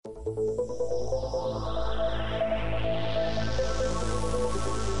Hello,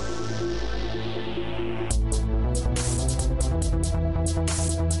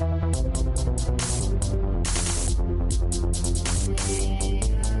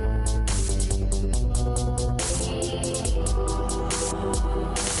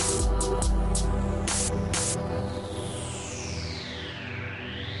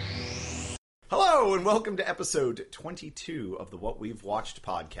 and welcome to episode 22 of the What We've Watched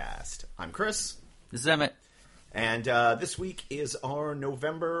podcast. I'm Chris. This is Emmett. And this week is our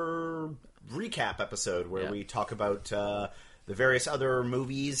November recap episode where we talk about the various other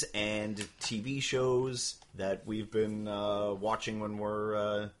movies and TV shows that we've been watching when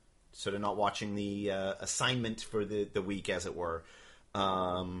we're sort of not watching the assignment for the week, as it were.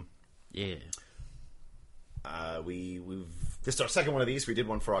 This is our second one of these. We did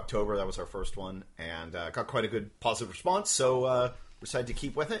one for October. That was our first one. And got quite a good positive response, so we decided to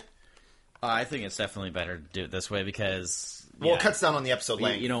keep with it. I think it's definitely better to do it this way because... Well, it cuts down on the episode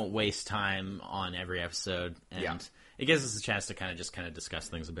length. You don't waste time on every episode. And it gives us a chance to kind of discuss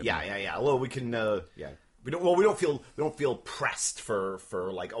things a bit more. Yeah. Well, we can... We don't feel pressed for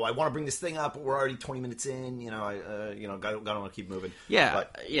like, oh, I want to bring this thing up, but we're already 20 minutes in. Don't want to keep moving.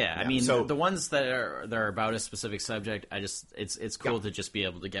 I mean, so, the ones that are about a specific subject, it's cool to just be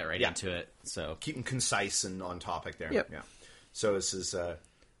able to get right into it. So keep them concise and on topic there. Yep. Yeah. So this is, I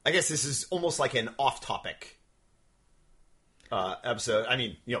guess this is almost like an off-topic episode. I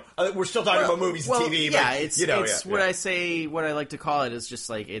mean, we're still talking about movies and TV. Yeah, but, it's what I say. What I like to call it is just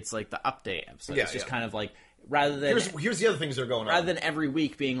like it's like the update episode. It's just kind of like rather than here's the other things that are going on. Rather than every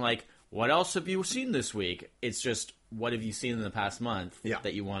week being like, what else have you seen this week? It's just what have you seen in the past month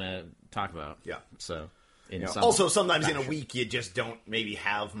that you want to talk about. Yeah. So also sometimes in a week you just don't maybe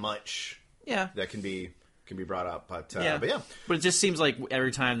have much. Yeah. That can be brought up, but it just seems like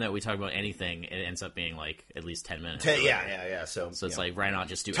every time that we talk about anything, it ends up being like at least 10 minutes. So it's like, why not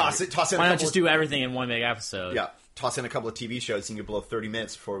just do why not just do everything in one big episode? Yeah, toss in a couple of TV shows and you can blow 30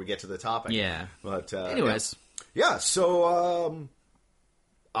 minutes before we get to the topic. Yeah, but anyways, So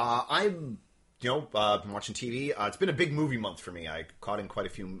I'm been watching TV. It's been a big movie month for me. I caught in quite a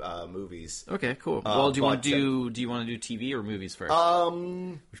few movies. Okay, cool. Well, do you want to do TV or movies first?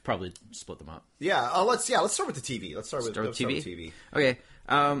 We should probably split them up. Let's start with the TV. Let's start with TV. Okay.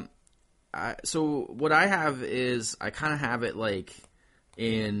 So what I have is I kind of have it like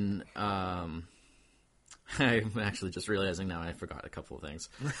in. I'm actually just realizing now I forgot a couple of things,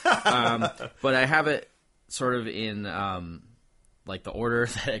 but I have it sort of in. Like the order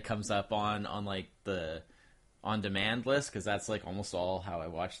that it comes up on like the on demand list, because that's like almost all how I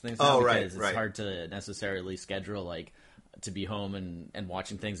watch things now. It's hard to necessarily schedule like to be home and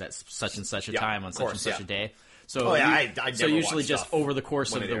watching things at such and such a time on such and such a day. So I so usually just over the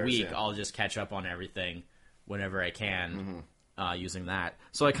course of the week I'll just catch up on everything whenever I can using that.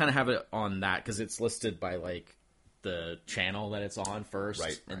 So I kind of have it on that because it's listed by like the channel that it's on first,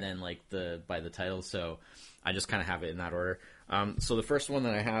 and then like by the title. So I just kind of have it in that order. So the first one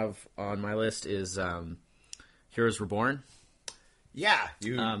that I have on my list is Heroes Reborn. Yeah,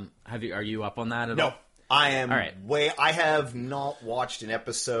 are you up on that at all? No, I am. All right. I have not watched an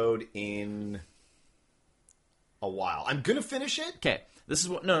episode in a while. I'm gonna finish it. Okay, this is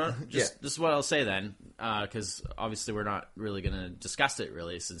what this is what I'll say then, because obviously we're not really gonna discuss it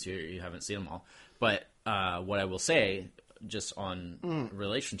really since you haven't seen them all. But what I will say, just on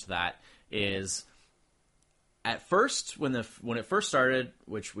relation to that, is. At first, when it first started,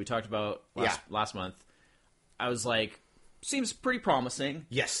 which we talked about last month, I was like, seems pretty promising.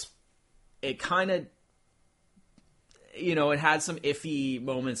 Yes. It kind of, it had some iffy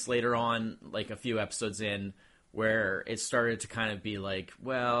moments later on, like a few episodes in, where it started to kind of be like,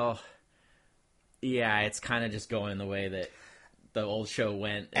 well, yeah, it's kind of just going the way that the old show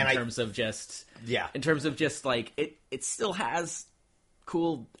went in terms of just like, it still has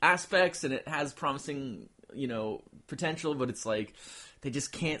cool aspects and it has promising potential, but it's like they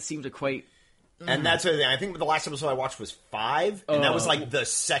just can't seem to quite. And that's the thing. I think the last episode I watched was 5, and that was like the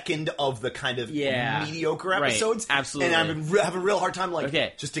second of the kind of mediocre episodes. Right. Absolutely. And I've been having a real hard time,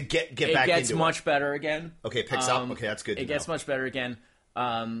 just to get back into it. It gets much better again. Okay, it picks up. Okay, that's good. It gets much better again.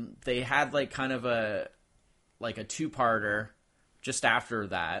 They had like kind of a 2-parter just after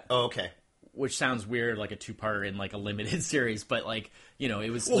that. Oh, okay. Which sounds weird, like a 2-parter in like a limited series, but like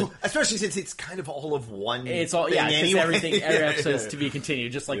it was. Well, especially since it's kind of all of one. It's all anyway. every episode is to be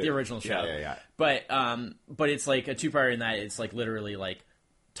continued, just like the original show. Yeah. But it's like a 2-parter in that it's like literally like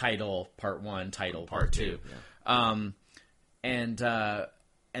title part 1, title part 2. And that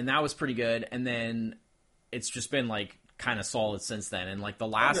was pretty good. And then it's just been like kind of solid since then. And like the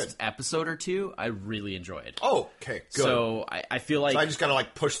last episode or two, I really enjoyed. Oh, okay, good. So I feel like I just got to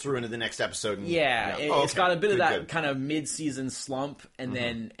like push through into the next episode. And, it's got a bit of that kind of mid-season slump, and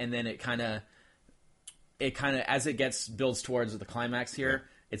then it kind of as it builds towards the climax here,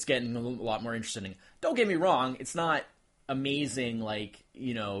 it's getting a lot more interesting. Don't get me wrong, it's not amazing, like,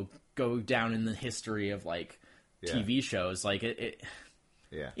 you know, go down in the history of like TV shows. Like it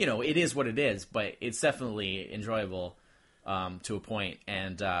you know, it is what it is, but it's definitely enjoyable to a point,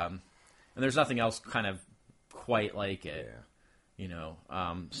 and there's nothing else kind of quite like it. You know,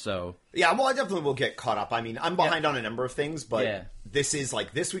 so yeah, well, I definitely will get caught up. I mean, I'm behind on a number of things, but this is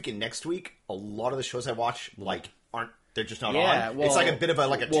like this week and next week. A lot of the shows I watch like they're just not on. Well, it's like a bit of a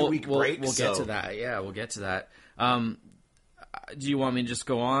 2-week break. We'll get to that. Yeah, we'll get to that. Do you want me to just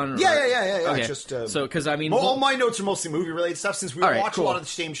go on? Yeah. Okay. Just so because I mean, all my notes are mostly movie related stuff. Since we watch a lot of the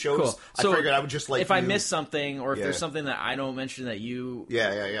same shows, so I figured I would just like if I miss something or if there's something that I don't mention that you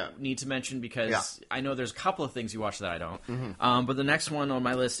need to mention, because I know there's a couple of things you watch that I don't. But the next one on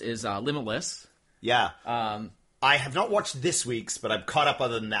my list is Limitless. Yeah. I have not watched this week's, but I'm caught up.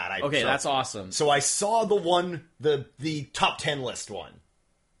 Other than that, that's awesome. So I saw the top 10 list one.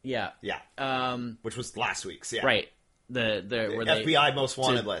 Yeah. Which was last week's. Yeah. Right. The FBI most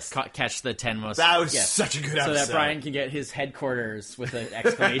wanted list. Catch the 10 most. That was such a good episode. So that Brian can get his headquarters with an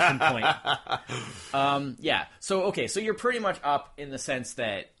exclamation point. So so you're pretty much up in the sense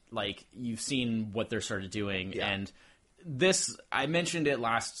that like you've seen what they're sort of doing, and this I mentioned it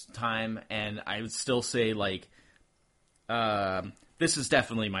last time, and I would still say like this is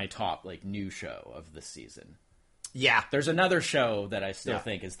definitely my top like new show of this season. Yeah, there's another show that I still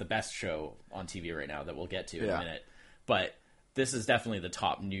think is the best show on TV right now that we'll get to in a minute. But this is definitely the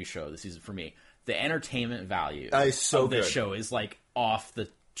top new show this season for me. The entertainment value of this show is like off the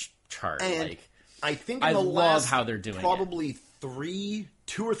chart. And like I think I love how they're doing probably 2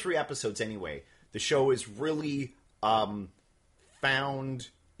 or 3 episodes anyway. The show is really found.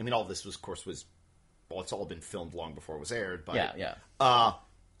 I mean, all of this was, of course, it's all been filmed long before it was aired. But I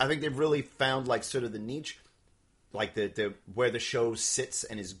think they've really found like sort of the niche, like the where the show sits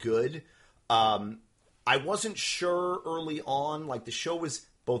and is good. I wasn't sure early on, like the show was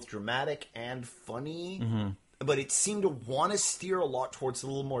both dramatic and funny, but it seemed to want to steer a lot towards a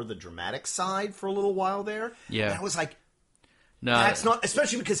little more of the dramatic side for a little while there. Yeah. And I was like, no, that's not,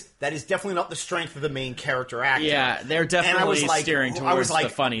 especially because that is definitely not the strength of the main character actor. Yeah, they're definitely steering towards the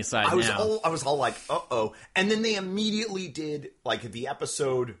funny side I was all like, uh-oh. And then they immediately did, like, the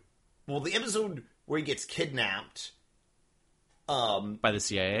episode where he gets kidnapped. By the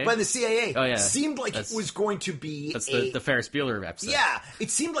CIA? By the CIA. Oh, yeah. Seemed like it was going to be the Ferris Bueller episode. Yeah. It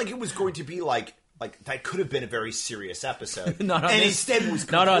seemed like it was going to be like that could have been a very serious episode. Instead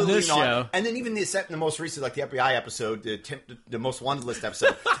was not on this show. And then even the most recent, like the FBI episode, the most wanted list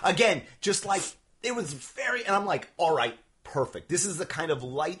episode, again, just like, it was very, and I'm like, all right, perfect. This is the kind of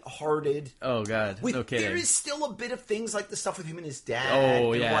lighthearted. Oh God, no kidding. There is still a bit of things like the stuff with him and his dad.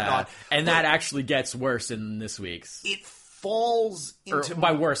 Oh and whatnot. And that actually gets worse in this week's. It falls into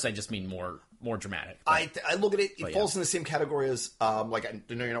by worse, I just mean more dramatic. I look at it. It falls in the same category as like I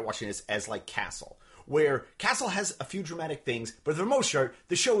know you're not watching this as like Castle, where Castle has a few dramatic things, but for the most part,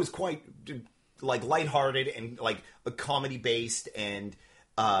 the show is quite like lighthearted and like a comedy based, and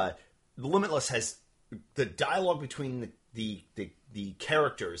Limitless has the dialogue between the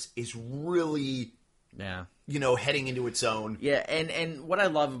characters is really heading into its own. Yeah, and what I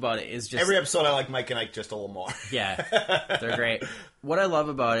love about it is just every episode I like Mike and Ike just a little more. Yeah, they're great. What I love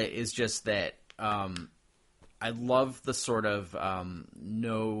about it is just that I love the sort of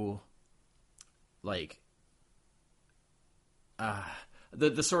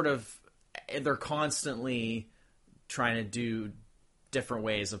the sort of they're constantly trying to do different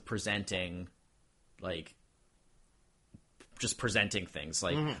ways of presenting, like just presenting things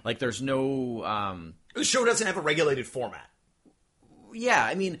like there's no the show doesn't have a regulated format. Yeah,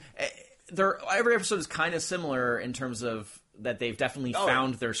 I mean, every episode is kind of similar in terms of that they've definitely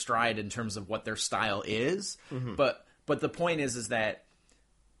found their stride in terms of what their style is. But the point is that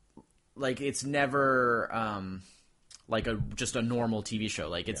like it's never like just a normal TV show.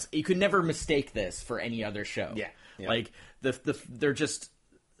 Like you could never mistake this for any other show. Yeah. Like they're just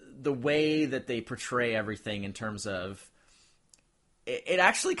the way that they portray everything in terms of it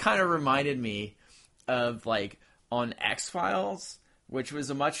actually kind of reminded me of like on X-Files, which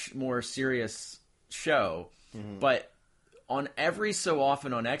was a much more serious show, but on every so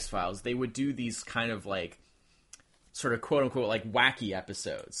often on X-Files, they would do these kind of like sort of quote unquote like wacky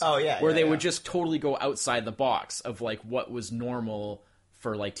episodes. Oh yeah, where they would just totally go outside the box of like what was normal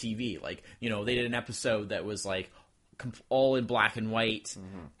for like TV. Like, you know, they did an episode that was like all in black and white,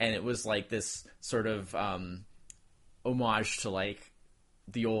 and it was like this sort of homage to like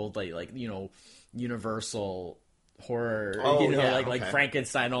the old like Universal horror, like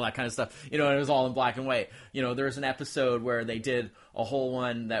Frankenstein, all that kind of stuff, and it was all in black and white. There was an episode where they did a whole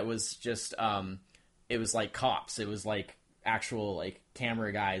one that was just it was like cops, it was like actual like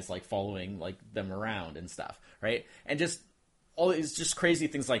camera guys like following like them around and stuff, right? And just all these just crazy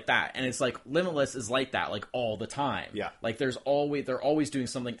things like that. And it's like Limitless is like that, like all the time. Yeah, like they're always doing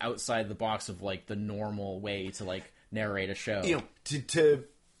something outside the box of like the normal way to like narrate a show. To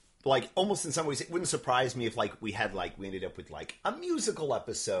like, almost in some ways, it wouldn't surprise me if like we ended up with like a musical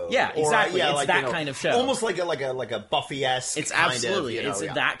episode. Yeah, exactly. It's like, that kind of show, almost like a Buffy-esque. It's absolutely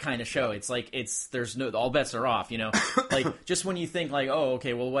that kind of show. It's like there's no, all bets are off. Like just when you think like, oh,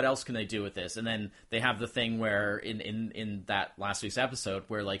 okay, well, what else can they do with this? And then they have the thing where in that last week's episode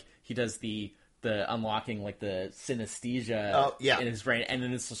where like he does the unlocking like the synesthesia in his brain, and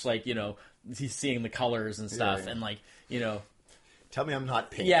then it's just like he's seeing the colors and stuff, and like Tell me I'm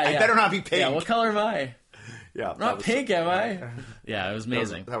not pink. Yeah, I better not be pink. Yeah, what color am I? Yeah, I'm not pink, am I? Yeah, it was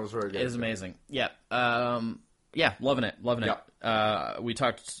amazing. That was very good. It was amazing. Yeah, loving it. Yeah. We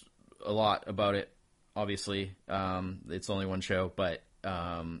talked a lot about it. Obviously, it's only one show, but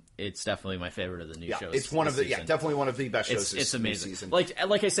it's definitely my favorite of the new shows. It's one of the definitely one of the best shows. It's amazing. This season.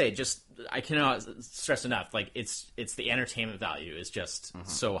 Like I say, just I cannot stress enough. Like it's the entertainment value is just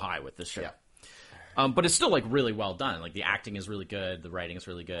so high with this show. Yeah. But it's still like really well done. Like the acting is really good, the writing is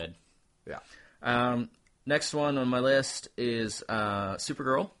really good. Yeah. Next one on my list is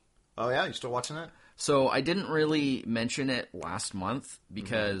Supergirl. Oh yeah, you still watching that? So I didn't really mention it last month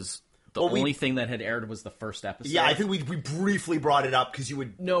because the only thing that had aired was the first episode. Yeah, I think we briefly brought it up because you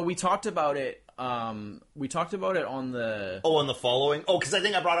would. No, we talked about it. We talked about it on the. Oh, on the following. Oh, because I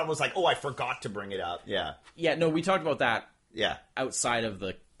think I brought it up. Was like, I forgot to bring it up. Yeah. Yeah. No, we talked about that. Yeah. Outside of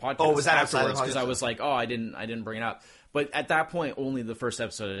the podcast. Oh, was that outside of the podcast? Because I was like, I didn't bring it up. But at that point, only the first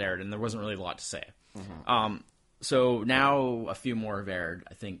episode had aired, and there wasn't really a lot to say. So now a few more have aired.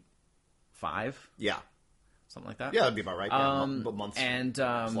 I think 5. Yeah. Something like that. Yeah, that'd be about right. Yeah, months and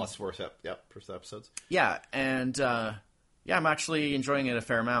plus worth first episodes. Yeah, and I'm actually enjoying it a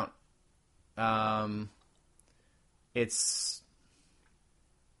fair amount. It's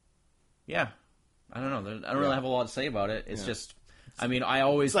I don't know. I don't really have a lot to say about it. It's just, I mean, I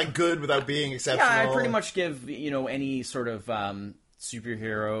always it's like good without being exceptional. Yeah, I pretty much give any sort of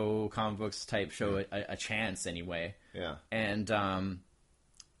superhero comic books type show a chance anyway. Yeah, and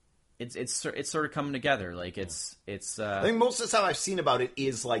it's sort of coming together. Like it's. I think most of the time I've seen about it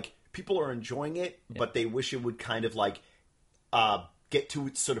is like people are enjoying it, but they wish it would kind of like get to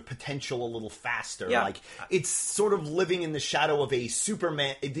its sort of potential a little faster. Yeah. Like it's sort of living in the shadow of the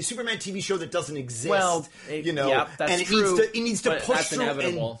Superman TV show that doesn't exist. Well, that's and true. It needs to push through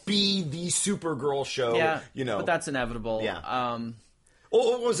inevitable. And be the Supergirl show. Yeah, but that's inevitable. Yeah.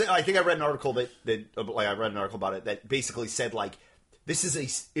 What was it? I think I read an article I read an article about it that basically said like this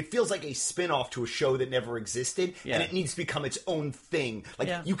is it feels like a spin-off to a show that never existed, and it needs to become its own thing.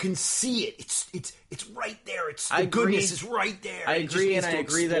 Like you can see it; it's right there. The goodness is right there. I agree, and I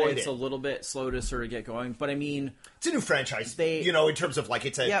agree that it's a little bit slow to sort of get going. But I mean, it's a new franchise. In terms of like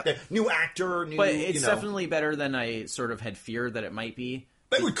it's a new actor, but it's definitely better than I sort of had feared that it might be.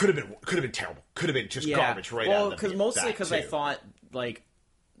 But it could have been terrible. Could have been just garbage right out of the because I thought like.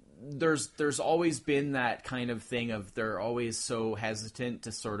 There's always been that kind of thing of they're always so hesitant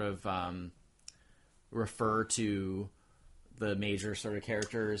to sort of refer to the major sort of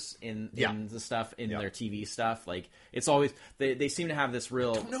characters in the stuff in their TV stuff. Like it's always they seem to have this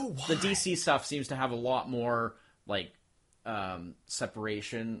real. I don't know why. The DC stuff seems to have a lot more like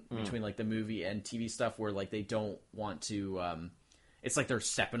separation between like the movie and TV stuff where like they don't want to. It's like they're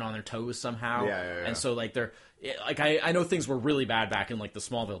stepping on their toes somehow, and so like they're like I know things were really bad back in like the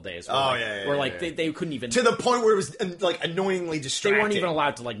Smallville days. Where, they couldn't even to the point where it was like annoyingly distracting. They weren't even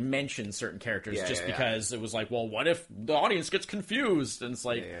allowed to like mention certain characters because it was like, well, what if the audience gets confused? And it's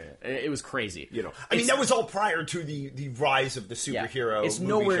like it was crazy. I mean, that was all prior to the rise of the superhero. It's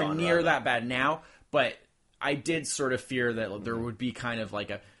nowhere near that bad now, but I did sort of fear that there would be kind of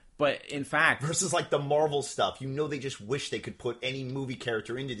like a. But in fact, versus like the Marvel stuff, they just wish they could put any movie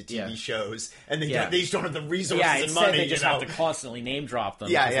character into the TV shows, and they just don't have the resources and money. They just have to constantly name drop them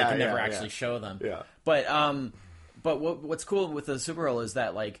because they can never actually show them. Yeah. But what's cool with the Supergirl is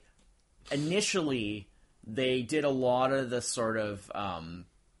that like initially they did a lot of the sort of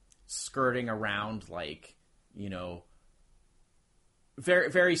skirting around like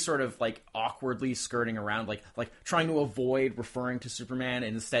very, very sort of like awkwardly skirting around, like trying to avoid referring to Superman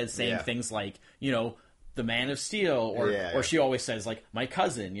and instead saying things like, the Man of Steel, or she always says like my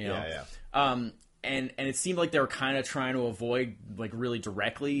cousin, you know. And it seemed like they were kind of trying to avoid like really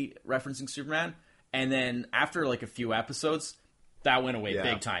directly referencing Superman. And then after like a few episodes, that went away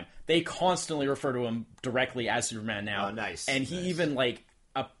big time. They constantly refer to him directly as Superman now. Oh, nice. And he even like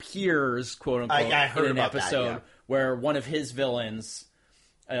appears, quote unquote, I heard in an about episode that, where one of his villains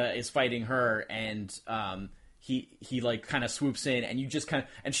is fighting her, and he like kind of swoops in, and you just kind of,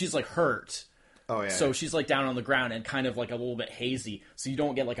 and she's like hurt. Oh, yeah. So she's like down on the ground and kind of like a little bit hazy, so you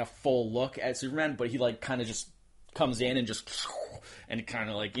don't get like a full look at Superman, but he like kind of just comes in and just and kind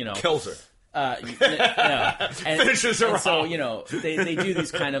of like, you know, kills her. And, Finishes her off. So, you know, they do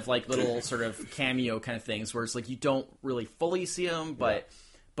these kind of like little sort of cameo kind of things where it's like you don't really fully see them, but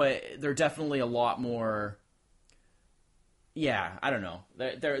they're definitely a lot more. Yeah, I don't know.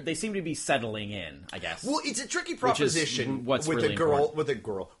 They seem to be settling in, I guess. Well, it's a tricky proposition with really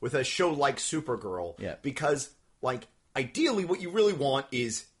with a show like Supergirl. Yeah. Because, like, ideally what you really want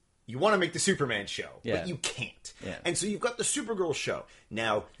is you want to make the Superman show, but you can't. Yeah. And so you've got the Supergirl show.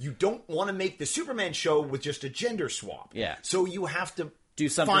 Now, you don't want to make the Superman show with just a gender swap. Yeah. So you have to do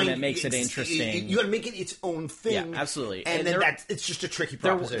something that makes it interesting. You got to make it its own thing. Yeah, absolutely. And then it's just a tricky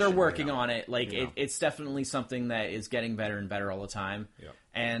proposition. They're working on it. Like it's definitely something that is getting better and better all the time. Yeah.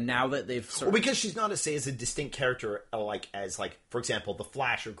 And now that they've because she's not as a distinct character as for example, the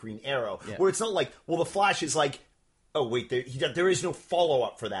Flash or Green Arrow, where it's not like, well, the Flash is like, oh wait, there is no follow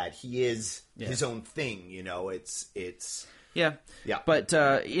up for that. He is his own thing. You know, it's. Yeah. But,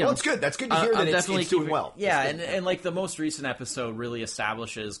 well, it's good. That's good to hear that it's doing well. Yeah, and like the most recent episode really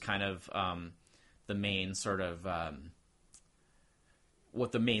establishes kind of the main sort of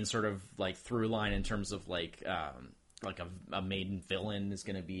what the main sort of like through line in terms of like a maiden villain is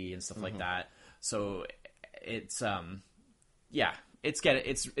going to be and stuff like that. So it's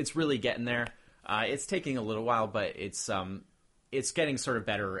it's really getting there. It's taking a little while, but it's getting sort of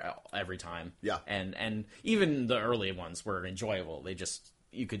better every time. Yeah. And even the early ones were enjoyable.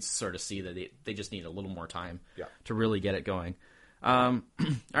 You could sort of see that they just need a little more time to really get it going. All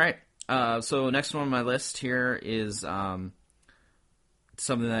right. So next one on my list here is something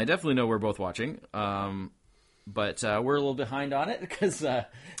that I definitely know we're both watching. But we're a little behind on it because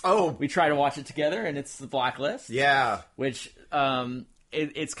we try to watch it together, and it's The Blacklist. Yeah. Which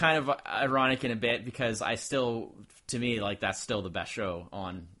it's kind of ironic in a bit because to me, like, that's still the best show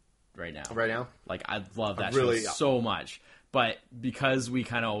on right now. Right now? Like, I love that show so much. But because we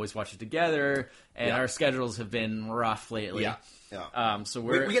kind of always watch it together, and our schedules have been rough lately. Yeah. So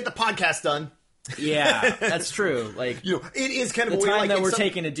we get the podcast done. Yeah, that's true. Like, it is kind of the a time that we're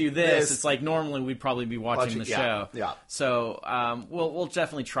taking to do this. It's like normally we'd probably be watching the show. Yeah. So we'll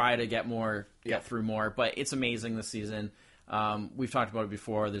definitely try to get through more. But it's amazing this season. We've talked about it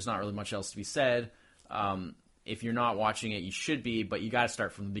before. There's not really much else to be said. If you're not watching it, you should be, but you got to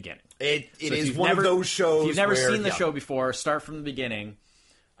start from the beginning. It is one of those shows. If you've never seen the show before, start from the beginning.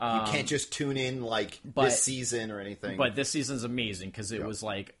 You can't just tune in this season or anything. But this season's amazing because it was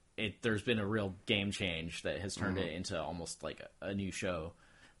like there's been a real game change that has turned it into almost like a new show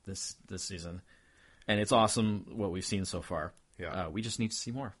this season, and it's awesome what we've seen so far. Yeah, we just need to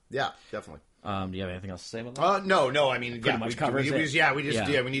see more. Yeah, definitely. Do you have anything else to say about that? No. I mean, pretty much covers it.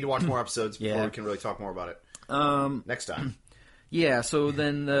 We need to watch more episodes before we can really talk more about it. Next time. Yeah, so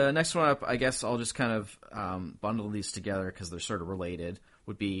then the next one up, I guess I'll just kind of bundle these together because they're sort of related,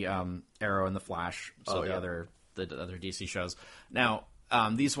 would be Arrow and The Flash, so the other DC shows. Now,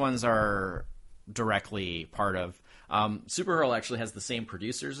 these ones are directly part of... Supergirl actually has the same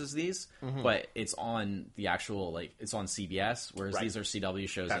producers as these, but it's on the actual, it's on CBS, whereas these are CW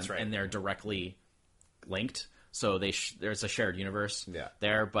shows, and they're directly linked, so there's a shared universe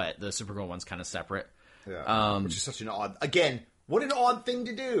there, but the Supergirl one's kind of separate. Yeah, which is such an odd... Again, what an odd thing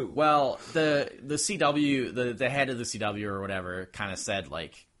to do. Well, the CW, the head of the CW or whatever, kind of said,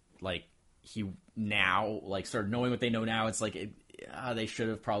 he now, started knowing what they know now, it's they should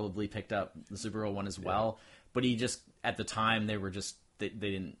have probably picked up the Supergirl one as well, but he just, at the time, they were just, they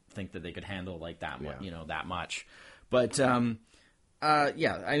didn't think that they could handle, that much, that much. But, I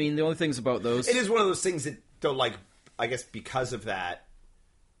mean, the only things about those... It is one of those things that, though, I guess because of that...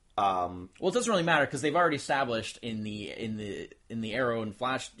 well, it doesn't really matter because they've already established in the Arrow and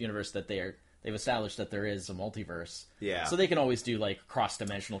Flash universe that they've established that there is a multiverse. Yeah. So they can always do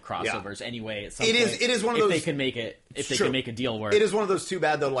cross-dimensional crossovers anyway. At some point, it is one of those. If they can make it, if they can make a deal work. It is one of those too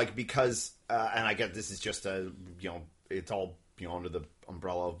bad though, because and I get this is just it's all under the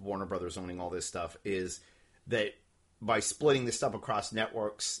umbrella of Warner Brothers owning all this stuff. Is that by splitting this stuff across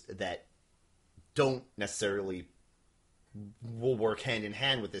networks that don't necessarily will work hand in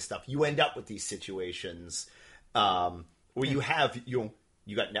hand with this stuff. You end up with these situations where you have you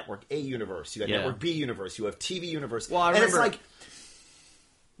got Network A universe, you got Network B universe, you have TV universe. Well, I remember, it's like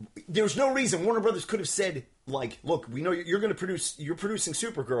there's no reason Warner Brothers could have said, like, look, we know you're producing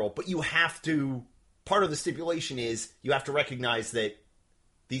Supergirl, but you have to. Part of the stipulation is you have to recognize that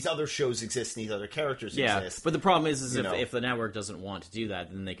these other shows exist and these other characters exist. But the problem is if the network doesn't want to do that,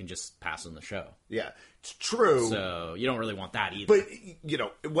 then they can just pass on the show. Yeah, it's true. So you don't really want that either. But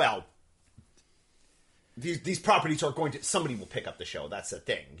these properties are going to. Somebody will pick up the show. That's the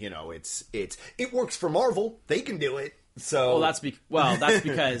thing. It works for Marvel. They can do it. So that's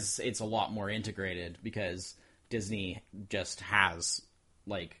because it's a lot more integrated because Disney just has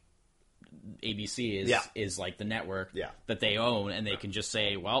like. ABC is like the network that they own, and they can just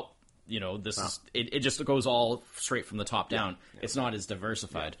say, well, this is it just goes all straight from the top down. Yeah. It's not as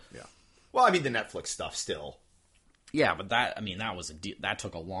diversified. Yeah. Well, I mean, the Netflix stuff still. Yeah, but that was a deal that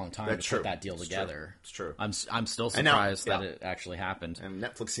took a long time to put that deal together. It's true. I'm still surprised that it actually happened. And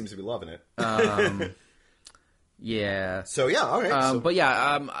Netflix seems to be loving it. Yeah. So yeah, all right. But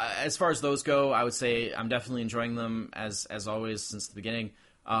yeah, as far as those go, I would say I'm definitely enjoying them as always since the beginning.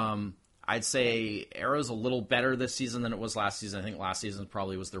 I'd say Arrow's a little better this season than it was last season. I think last season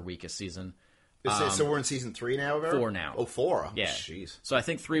probably was their weakest season. So we're in season 3 now of Arrow? 4 now. Oh, 4? Oh, yeah. Jeez. So I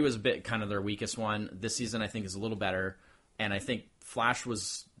think 3 was a bit kind of their weakest one. This season I think is a little better. And I think Flash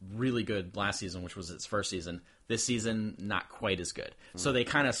was really good last season, which was its first season. This season, not quite as good. So they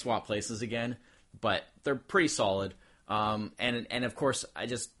kind of swap places again, but they're pretty solid. And of course,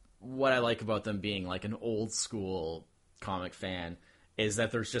 what I like about them being like an old school comic fan is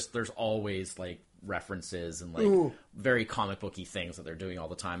that there's always like references and like very comic booky things that they're doing all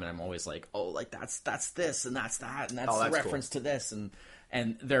the time, and I'm always like, oh, like that's this and that's that and that's the reference to this,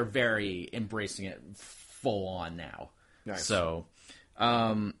 and they're very embracing it full on now. Nice. So,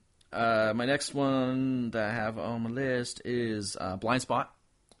 my next one that I have on my list is Blind Spot.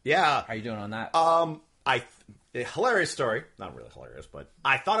 Yeah, how are you doing on that? A hilarious story. Not really hilarious, but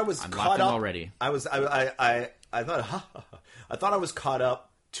I thought I was caught up already. I thought I was caught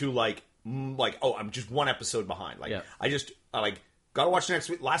up to like I'm just one episode behind. I gotta watch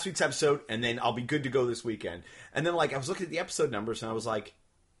last week's episode, and then I'll be good to go this weekend. And then I was looking at the episode numbers, and I was like,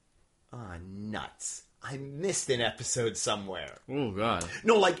 nuts! I missed an episode somewhere. Oh god!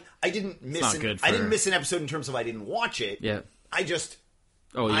 No, I didn't miss. I didn't miss an episode in terms of I didn't watch it. Yeah. I just.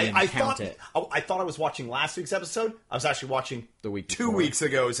 Oh, you didn't count it. I thought I was watching last week's episode. I was actually watching the week 2 weeks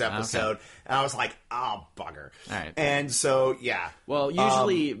ago's episode, and I was like, bugger. All right. And so, yeah. Well,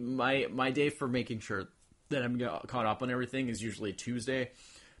 usually my day for making sure that I'm caught up on everything is usually Tuesday,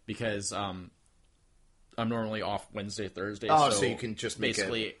 because I'm normally off Wednesday, Thursday. Oh, so you can just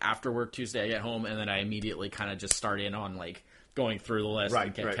basically after work Tuesday I get home, and then I immediately kind of just start in on going through the list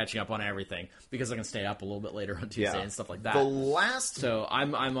and catching up on everything, because I can stay up a little bit later on Tuesday and stuff like that. So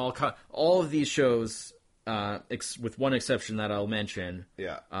I'm all of these shows, with one exception that I'll mention.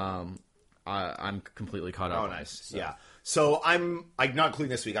 Yeah. I'm completely caught up. Oh, nice. So. Yeah. So I'm not including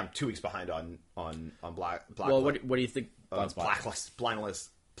this week. I'm 2 weeks behind on Black. Well, what do you think? Blacklist.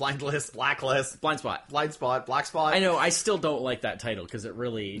 Blacklist. Blind Spot. Black Spot. I know. I still don't like that title because it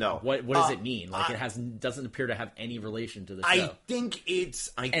really. No. What does it mean? It doesn't appear to have any relation to the show. I think it's.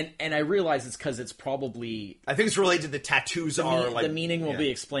 And I realize it's because it's probably. I think it's related to the tattoos. The meaning will be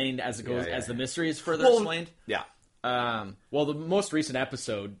explained as it goes, as the mystery is further explained. Yeah. Well, the most recent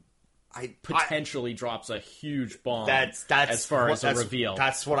episode. Potentially drops a huge bomb. That's as far as a reveal.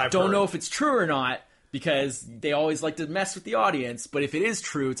 That's what I've don't heard. know if it's true or not, because they always like to mess with the audience. But if it is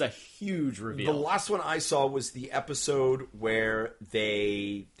true, it's a huge reveal. The last one I saw was the episode where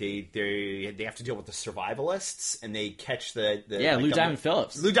they have to deal with the survivalists, and they catch the Lou Diamond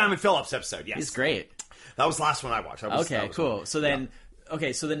Phillips. Lou Diamond Phillips episode. Yes, he's great. That was the last one I watched. Okay, cool. So then,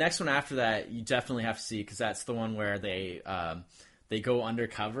 so the next one after that, you definitely have to see, because that's the one where they go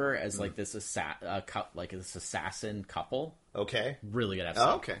undercover as this assassin couple. Okay. Really good episode.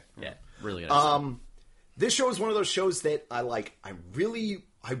 Oh, okay. Yeah, really good episode. This show is one of those shows that I like. I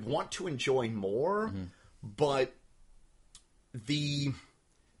want to enjoy more, but the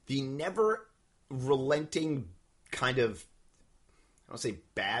never relenting kind of, I don't say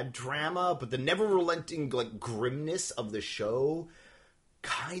bad drama, but the never relenting grimness of the show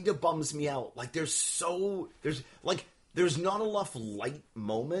kind of bums me out. There's not enough light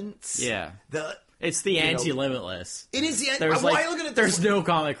moments. Yeah. It's the anti-Limitless. It is the anti-Limitless. There's no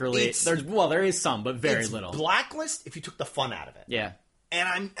comic relief. There is some, but very little. Blacklist if you took the fun out of it. Yeah.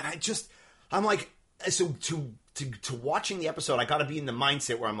 And I'm like, so to watching the episode, I got to be in the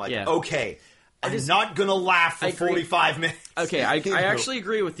mindset where I'm like, okay, I'm not gonna laugh for 45 minutes. Okay, I actually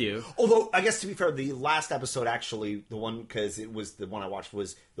agree with you. Although, I guess to be fair, the last episode actually, the one, because it was the one I watched,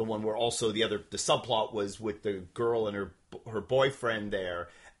 was the one where also the subplot was with the girl and her boyfriend there.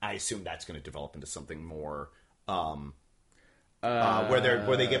 I assume that's going to develop into something more, where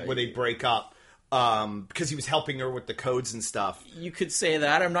they break up. Because he was helping her with the codes and stuff. You could say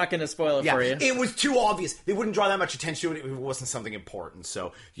that. I'm not going to spoil it for you. It was too obvious. They wouldn't draw that much attention to it if it wasn't something important.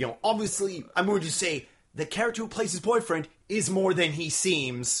 So, obviously, I'm going to say the character who plays his boyfriend is more than he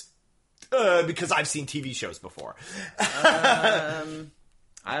seems, because I've seen TV shows before. I'm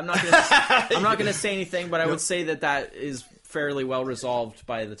not going to say anything, but I would say that is fairly well resolved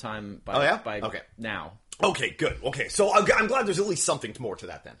by the time. Now. Okay, good. Okay, so I'm glad there's at least something more to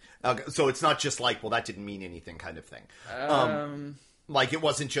that then. So it's not just like, well, that didn't mean anything kind of thing. Like, it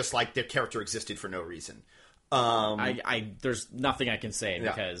wasn't just like the character existed for no reason. There's nothing I can say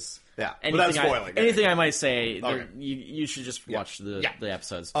because without spoiling anything I might say, you should just watch the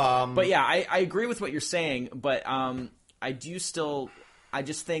episodes. But yeah, I agree with what you're saying, but I just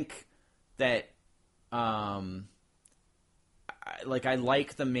think that I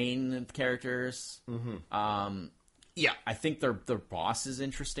like the main characters. Mm-hmm. I think their boss is an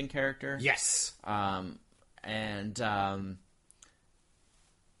interesting character. Yes. I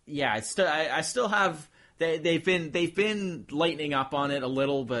still have they've been lightening up on it a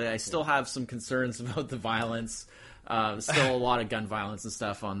little, but I still have some concerns about the violence. Still a lot of gun violence and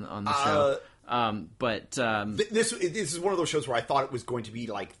stuff on the show. This is one of those shows where I thought it was going to be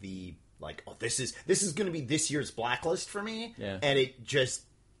this is going to be this year's Blacklist for me, and it just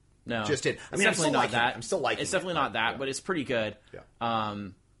did. I mean, I'm still liking it. I'm still liking it. It's definitely not that, but it's pretty good. Yeah.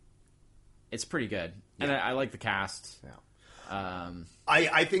 It's pretty good, and I like the cast. Yeah.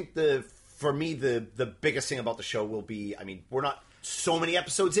 I think for me the biggest thing about the show will be, I mean, we're not so many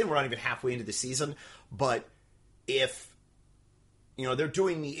episodes in, we're not even halfway into the season, but if they're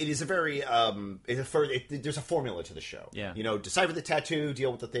doing it is a very there's a formula to the show. Yeah. Decipher the tattoo,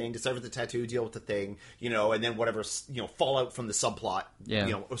 deal with the thing, decipher the tattoo, deal with the thing, and then whatever, fallout from the subplot,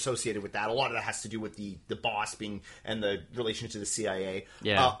 associated with that. A lot of that has to do with the boss being and the relation to the CIA.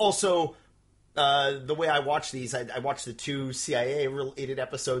 Yeah. Also, the way I watch these, I watched the 2 CIA related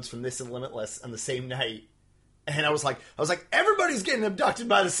episodes from This and Limitless on the same night. And I was like, everybody's getting abducted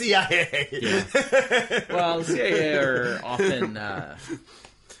by the CIA. Yeah. Well, the CIA are often,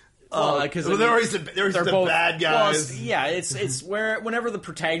 because they're always the bad guys. Well, it's where whenever the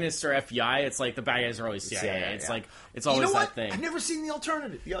protagonists are FBI, it's like the bad guys are always CIA. It's always that thing. I've never seen the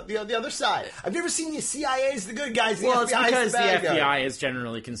alternative, the other side. I've never seen the CIA as the good guys. The well, it's FBI because the bad the FBI guy. is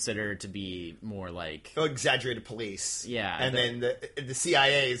generally considered to be more like exaggerated police. Yeah, and then the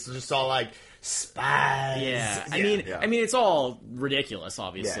CIA is just all like spies. Yeah, I mean, it's all ridiculous,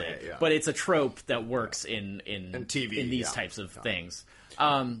 obviously, but it's a trope that works in TV in these types of things.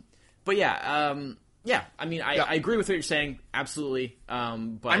 But I mean, I agree with what you're saying, absolutely.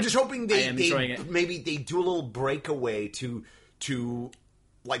 But I'm just hoping they it. Maybe they do a little breakaway to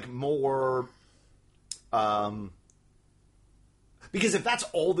like more. Because if that's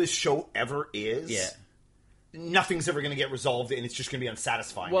all this show ever is, nothing's ever going to get resolved, and it's just going to be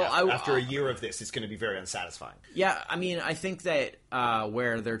unsatisfying. Well, after a year of this, it's going to be very unsatisfying. Yeah, I mean, I think that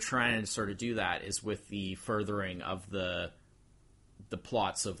where they're trying to sort of do that is with the furthering of the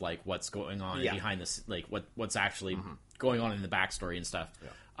plots of like what's going on behind this, like what's actually going on in the backstory and stuff.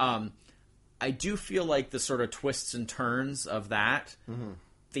 Yeah. I do feel like the sort of twists and turns of that,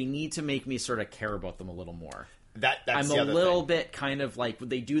 they need to make me sort of care about them a little more. That's I'm the a other little thing. bit kind of like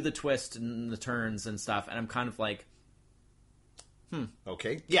they do the twist and the turns and stuff, and I'm kind of like,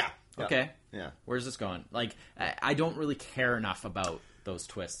 okay, yeah, okay, yeah. Where's this going? Like, I don't really care enough about those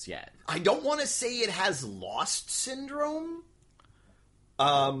twists yet. I don't want to say it has Lost syndrome,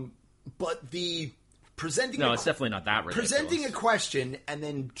 but the presenting. No, it's definitely not that ridiculous. Presenting a question and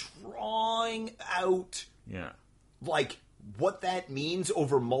then drawing out, like what that means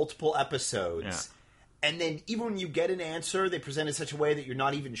over multiple episodes. Yeah. And then even when you get an answer, they present it in such a way that you're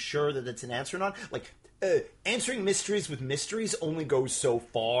not even sure that it's an answer or not. Like, answering mysteries with mysteries only goes so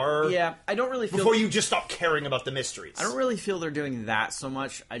far. Yeah, I don't really feel... Before you just stop caring about the mysteries. I don't really feel they're doing that so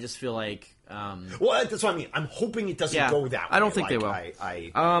much. I just feel like... well, that's what I mean. I'm hoping it doesn't go that way. I don't think they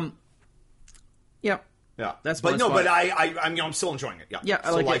will. Yeah. Yeah, that's but no, spot. But I'm still enjoying it. Yeah, I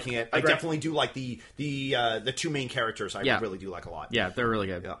still like liking it. I Great. definitely do like the 2 main characters. I really do like a lot. Yeah, they're really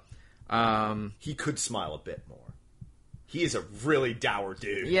good. Yeah. He could smile a bit more. He is a really dour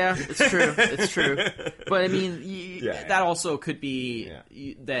dude. Yeah, it's true. It's true. But I mean, that also could be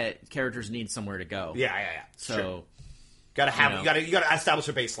that characters need somewhere to go. Yeah. So, sure. Got to have you got to establish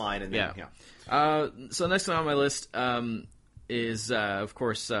a baseline, and then, So next one on my list is of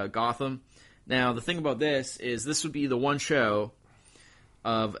course Gotham. Now the thing about this is this would be the one show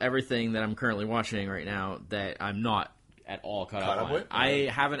of everything that I'm currently watching right now that I'm not at all caught up on. With? I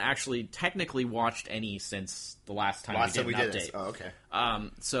haven't actually technically watched any since the last time we did an update. Oh, okay.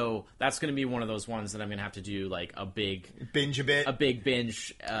 So that's going to be one of those ones that I'm going to have to do like a big binge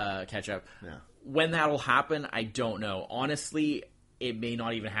catch up. Yeah. When that'll happen, I don't know. Honestly, it may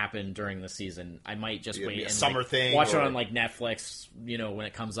not even happen during the season. I might just wait and summer thing, watch it on like Netflix. When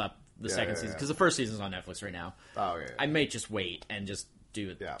it comes up the second season, because the first season's on Netflix right now. Oh yeah. I might just wait and just do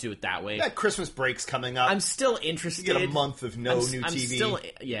it that way. That Christmas break's coming up. I'm still interested. You get a month of new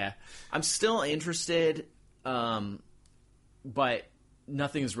TV. I'm still interested, but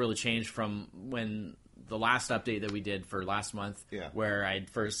nothing's really changed from when the last update that we did for last month, where I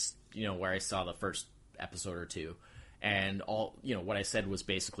first, where I saw the first episode or two, and all, what I said was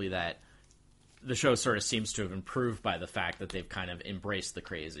basically that the show sort of seems to have improved by the fact that they've kind of embraced the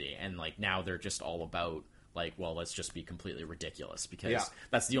crazy, and like now they're just all about like, well, let's just be completely ridiculous because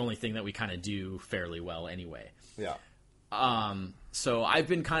that's the only thing that we kind of do fairly well anyway. Yeah. So I've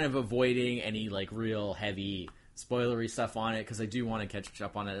been kind of avoiding any like real heavy spoilery stuff on it because I do want to catch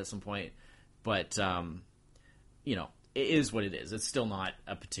up on it at some point. But, it is what it is. It's still not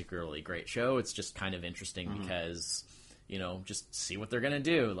a particularly great show. It's just kind of interesting because, just see what they're going to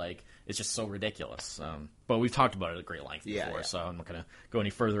do. Like, it's just so ridiculous. But we've talked about it at great length before, so I'm not going to go any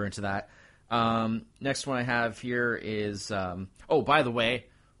further into that. Next one I have here is, by the way,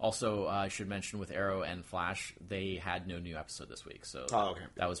 also I should mention with Arrow and Flash, they had no new episode this week. So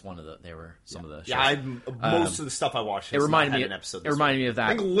that was one of the, they were some of the shows. Yeah, most of the stuff I watched has not had an episode this week. Reminded me of that.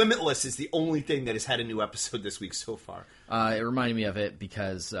 I think Limitless is the only thing that has had a new episode this week so far. It reminded me of it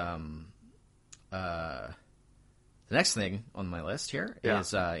because, the next thing on my list here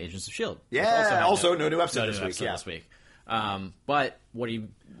is Agents of S.H.I.E.L.D. Yeah, also no new episode this week. But what do you?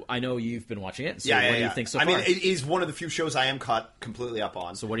 I know you've been watching it. So what do you think so far? I mean, it is one of the few shows I am caught completely up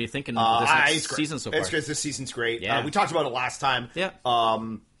on. So what are you thinking of this season so far? It's great. This season's great. Yeah. We talked about it last time. Yeah.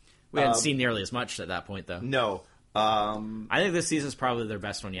 We hadn't seen nearly as much at that point, though. No. I think this season's probably their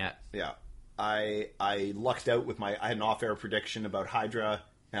best one yet. Yeah. I lucked out with I had an off-air prediction about Hydra.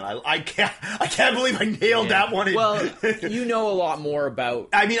 And I can't believe I nailed that one. Well, you know a lot more about.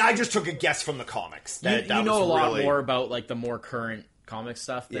 I mean, I just took a guess from the comics. You know a lot more about like the more current comic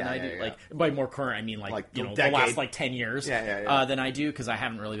stuff than I do. Yeah. Like by more current, I mean like the last like 10 years than I do because I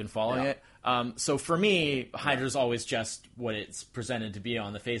haven't really been following it. So for me, Hydra's always just what it's presented to be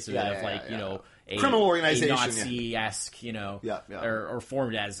on the face of it, a criminal organization, a Nazi-esque, or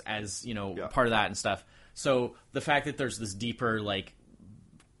formed as part of that and stuff. So the fact that there's this deeper like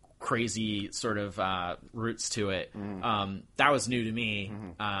crazy sort of roots to it, that was new to me,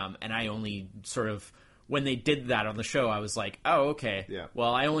 and I only sort of when they did that on the show I was like, oh okay,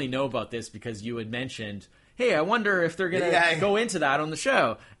 well I only know about this because you had mentioned, hey, I wonder if they're gonna go into that on the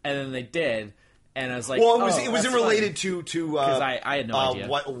show, and then they did, and I was like, well it was related to because I had no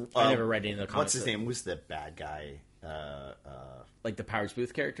idea. I never read any of the comics. What's his name? Was the bad guy like the Powers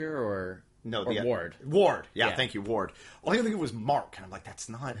Booth character or No, Ward. Ward. Yeah, thank you, Ward. Well, I think it was Mark, and I'm like, that's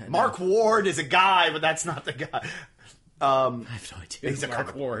not Mark Ward is a guy, but that's not the guy. I have no idea. He's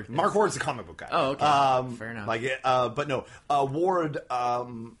Mark Ward. Mark Ward's a comic book guy. Oh, okay. Fair enough. But no, Ward.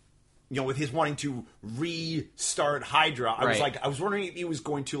 With his wanting to restart Hydra, I was wondering if he was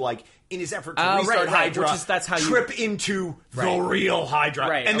going to in his effort to restart Hydra, that's how trip into the real Hydra,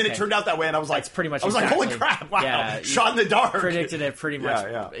 and then it turned out that way, and I was like, that's pretty much. I was like, holy crap! Wow, shot in the dark. Predicted it pretty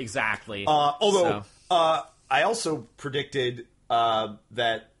much exactly. Although I also predicted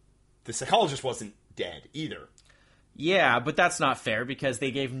that the psychologist wasn't dead either. Yeah, but that's not fair because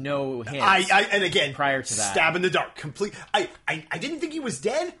they gave no hints. And again, prior to that, stab in the dark. Complete. I didn't think he was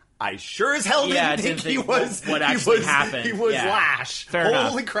dead. I sure as hell didn't think he was. What actually happened? He was Lash. Fair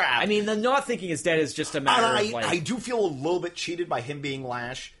Holy enough. crap! I mean, the not thinking is dead is just a matter of I do feel a little bit cheated by him being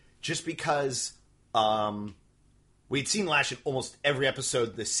Lash, just because we'd seen Lash in almost every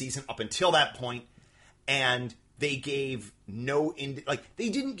episode this season up until that point, and they gave they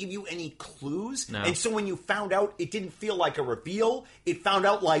didn't give you any clues, and so when you found out, it didn't feel like a reveal. It found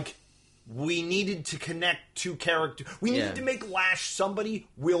out like we needed to connect two characters. We needed to make Lash somebody.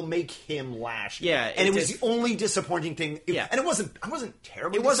 We'll make him Lash. Yeah, and it was the only disappointing thing. And it wasn't. I wasn't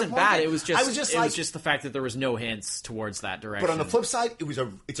terribly. It wasn't bad. It was just. I was just. It was just the fact that there was no hints towards that direction. But on the flip side,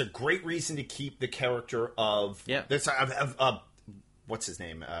 it's a great reason to keep the character of what's his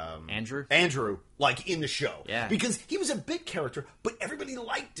name? Andrew, like in the show. Yeah. Because he was a big character, but everybody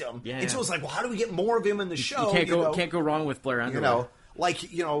liked him. Yeah. And so it's like, well, how do we get more of him in the show? You can't go wrong with Blair Underwood.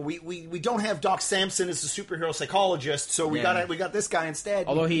 We don't have Doc Samson as a superhero psychologist, so we got this guy instead.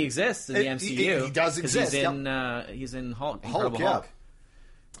 Although he exists in the MCU. He does exist. He's in Hulk. Incredible Hulk.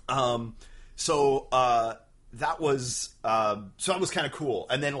 Hulk. That was kind of cool,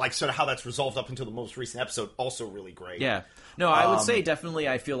 and then like sort of how that's resolved up until the most recent episode, also really great. Yeah, no, I would say definitely.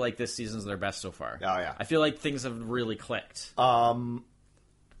 I feel like this season's their best so far. Oh yeah, I feel like things have really clicked. I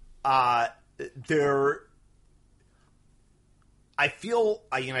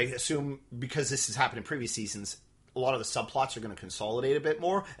assume because this has happened in previous seasons, a lot of the subplots are going to consolidate a bit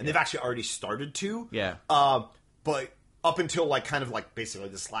more, and they've actually already started to. Yeah. But up until like kind of like basically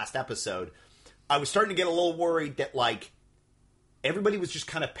this last episode, I was starting to get a little worried that like everybody was just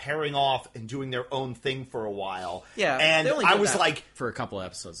kind of pairing off and doing their own thing for a while. Yeah. And I was like, for a couple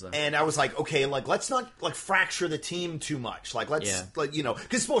episodes though. And I was like, okay, like let's not like fracture the team too much. Like let's like because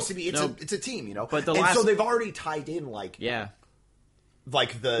it's supposed to be it's a team, But so they've already tied in like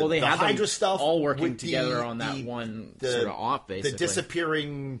like the Hydra stuff all working together on that one sort of off, basically. The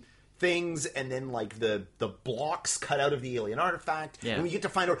disappearing things, and then like the blocks cut out of the alien artifact. Yeah. And we get to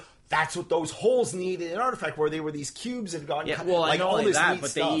find out that's what those holes needed in an artifact, where they were these cubes and gotten cut. Well, like, I know all like this that, but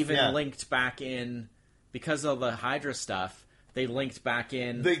stuff. they even linked back in because of the Hydra stuff. They linked back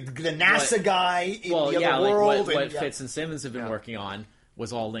in the NASA guy in the other world. Like what Fitz and Simmons have been working on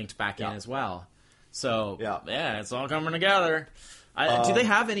was all linked back in as well. So it's all coming together. Do they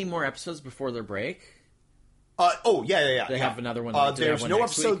have any more episodes before their break? They have another one. There's no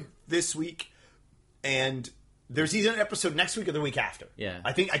episode this week, and there's either an episode next week or the week after. Yeah,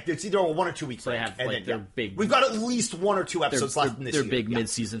 I think it's either a 1 or 2 week break. So they have their big. We've got at least 1 or 2 episodes left in this year. Their big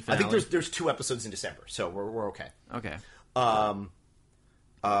mid-season finale. I think there's 2 episodes in December, so we're okay. Okay.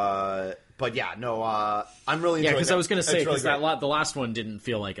 But yeah, no, I'm really enjoying because I was going to say because really the last one didn't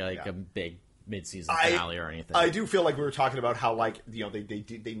feel like a big mid-season finale or anything. I do feel like we were talking about how like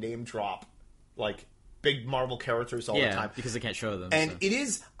they name drop like big Marvel characters all the time because they can't show them. And it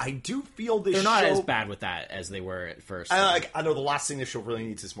is, I do feel this they're show... not as bad with that as they were at first. I know the last thing this show really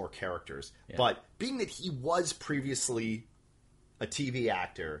needs is more characters. Yeah. But being that he was previously a TV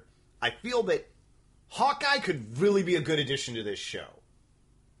actor, I feel that Hawkeye could really be a good addition to this show.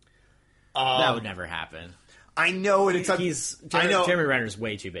 That would never happen. I know, and Jeremy Renner's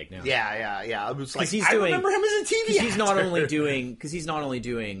way too big now. Yeah. I was like, I remember him as a TV actor. He's not only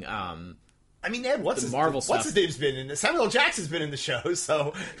doing. I mean, what's his name's been in this? Samuel L. Jackson's been in the show,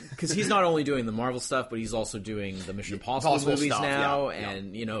 so because he's not only doing the Marvel stuff, but he's also doing the Mission Impossible movies stuff, now,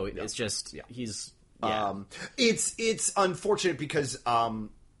 and it's just he's. Yeah. It's unfortunate because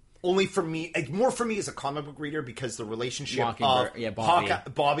only for me, more for me as a comic book reader, because the relationship of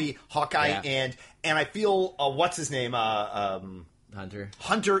Bobby, Hawkeye, and I feel what's his name, Hunter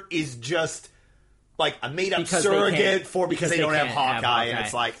is just like a made up surrogate because they don't have Hawkeye, and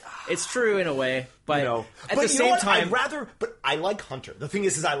it's like it's true in a way, but at the same time, but I like Hunter. The thing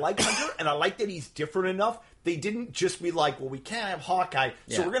is I like Hunter, and I like that he's different enough. They didn't just be like, well, we can't have Hawkeye,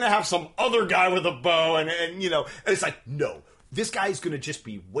 so we're going to have some other guy with a bow, and it's like, no, this guy is going to just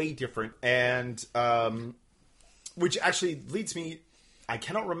be way different. And, which actually leads me, I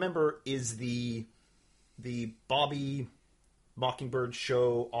cannot remember, is the Bobby Mockingbird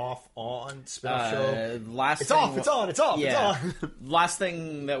show off on spin-off show? It's off. Last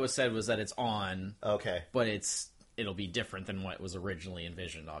thing that was said was that it's on. Okay. But it'll be different than what was originally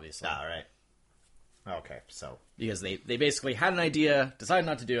envisioned, obviously. All right. Okay, so because they basically had an idea, decided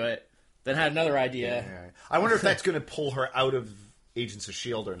not to do it, then had another idea. Yeah. I wonder if that's going to pull her out of Agents of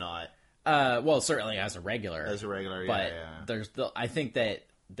S.H.I.E.L.D. or not. Well, certainly as a regular, but there's I think that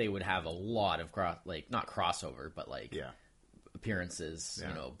they would have a lot of not crossover, but appearances,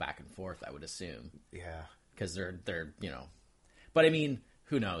 back and forth. I would assume, because they're but I mean,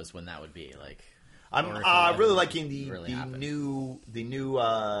 who knows when that would be like. I'm really liking the new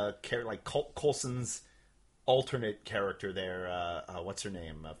character, like Coulson's alternate character there. What's her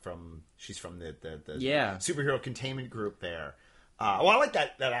name? She's from the superhero containment group there. Well, I like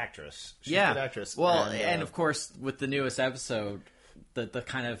that actress. She's a good actress. Well, and of course with the newest episode, the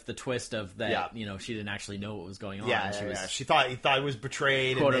kind of the twist of that, she didn't actually know what was going on. She thought it was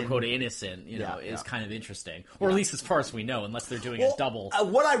betrayed, quote unquote innocent. Is kind of interesting, or at least as far as we know, unless they're doing a double.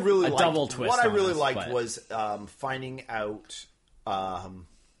 What I really liked, double twist. What I really liked was finding out,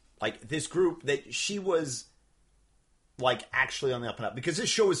 like this group that she was, like actually on the up and up, because this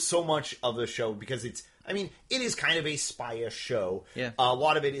show is so much of the show because it is kind of a spy-ish show. Yeah. A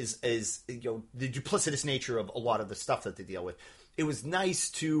lot of it is the duplicitous nature of a lot of the stuff that they deal with. it was nice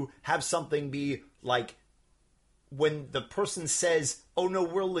to have something be like when the person says, "Oh no,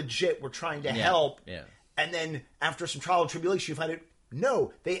 we're legit. We're trying to help," and then after some trial and tribulation, you find it.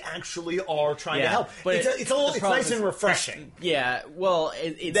 No, they actually are trying to help. But it's nice and refreshing. Yeah, well,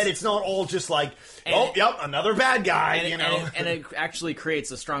 it's not all just like, another bad guy, and it actually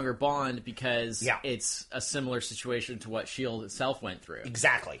creates a stronger bond because it's a similar situation to what S.H.I.E.L.D. itself went through.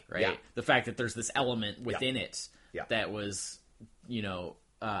 Exactly. Right? Yeah. The fact that there's this element within it that was,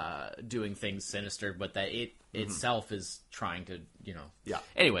 doing things sinister, but that it itself is trying to,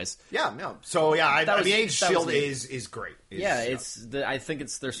 Anyways. Yeah, no. So, Agents of S.H.I.E.L.D. is great. I think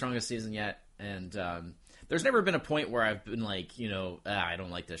it's their strongest season yet, and there's never been a point where I've been like, I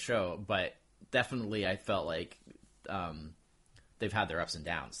don't like this show, but definitely I felt like they've had their ups and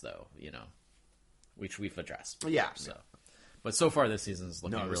downs, though, which we've addressed. Yeah. So, but so far this season's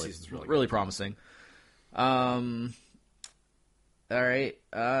looking really promising. All right.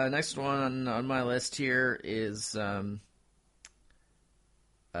 Next one on my list here is, I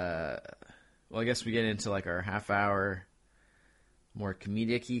guess we get into like our half hour, more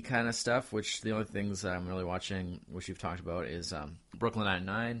comedic-y kind of stuff, which the only things that I'm really watching, which you've talked about, is Brooklyn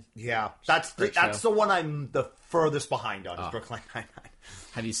Nine-Nine. Yeah, that's the one I'm the furthest behind on, is Brooklyn Nine-Nine.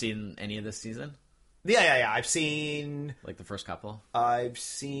 Have you seen any of this season? Yeah. I've seen... Like the first couple? I've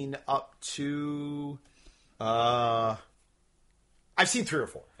seen up to... I've seen 3 or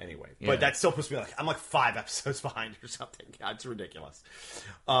 4 anyway, but that still puts me I'm like 5 episodes behind or something. God, it's ridiculous.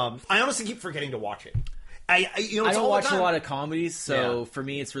 I honestly keep forgetting to watch it. I don't watch a lot of comedies, so for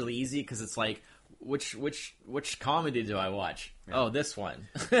me it's really easy because it's like, which comedy do I watch? Yeah. Oh, this one.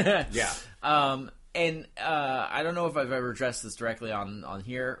 Yeah. And I don't know if I've ever addressed this directly on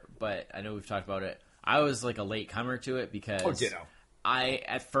here, but I know we've talked about it. I was like a late comer to it because ditto.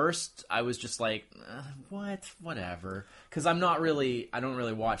 At first I was just like, whatever, because I don't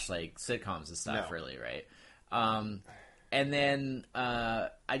really watch like sitcoms and stuff, really, right? And then I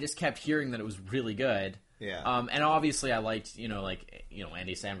just kept hearing that it was really good. Yeah. And obviously I liked,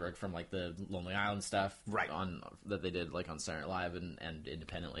 Andy Samberg from like the Lonely Island stuff, right? That they did like on Saturday Night Live and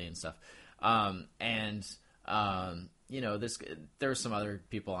independently and stuff. There were some other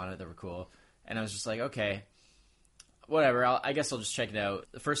people on it that were cool, and I was just like, okay. Whatever, I guess I'll just check it out.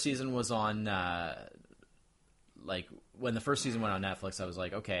 The first season was on, when the first season went on Netflix, I was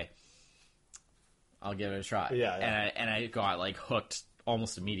like, okay, I'll give it a try. Yeah. And I got, like, hooked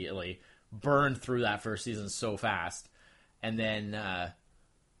almost immediately, burned through that first season so fast, and then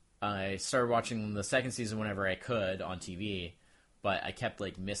I started watching the second season whenever I could on TV, but I kept,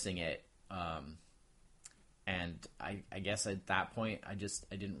 like, missing it. And I guess at that point, I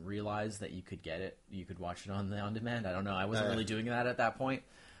didn't realize that you could get it. You could watch it on demand. I don't know. I wasn't really doing that at that point.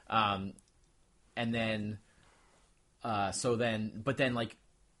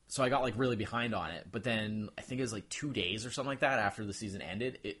 So I got like really behind on it. But then I think it was like 2 days or something like that after the season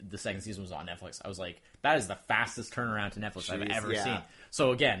ended. The second season was on Netflix. I was like, that is the fastest turnaround to Netflix I've ever seen.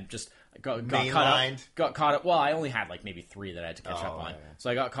 So again, just got caught up. Well, I only had like maybe 3 that I had to catch up on. Yeah. So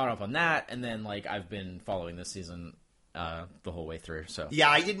I got caught up on that, and then like I've been following this season the whole way through. So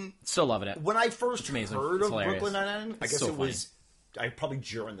I didn't still loving it. When I first heard of Brooklyn Nine-Nine, I guess it was probably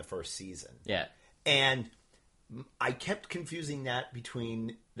during the first season. Yeah, and I kept confusing that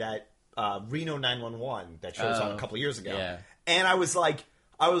between that Reno 911 that shows on a couple of years ago, and I was like,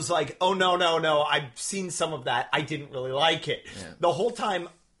 oh no, I've seen some of that. I didn't really like it. Yeah. The whole time,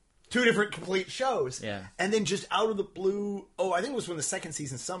 2 different complete shows. Yeah. And then just out of the blue, I think it was when the second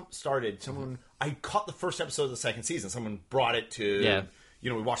season started, I caught the first episode of the second season. Someone brought it to,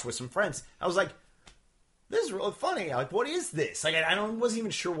 we watched it with some friends. I was like, this is really funny. Like, what is this? Like, I wasn't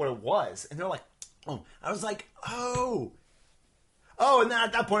even sure what it was. And they're like, oh. I was like, oh. Oh, and then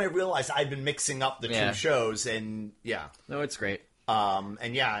at that point I realized I'd been mixing up the 2 shows, and No, it's great. It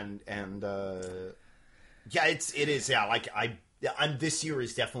is. Like this year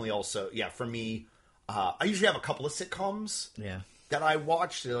is definitely also for me. I usually have a couple of sitcoms that I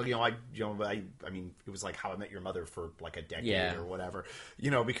watched. I mean, it was like How I Met Your Mother for like a decade or whatever.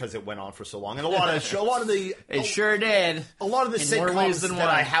 Because it went on for so long, and a lot of the it sure did. A lot of the sitcoms that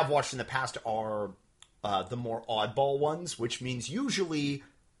I have watched in the past are the more oddball ones, which means usually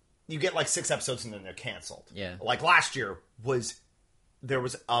you get like 6 episodes and then they're canceled. Yeah, like last year there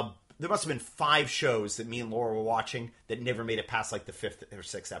must have been 5 shows that me and Laura were watching that never made it past like the 5th or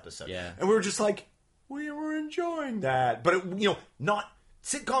 6th episode. Yeah. And we were just like, we were enjoying that. But,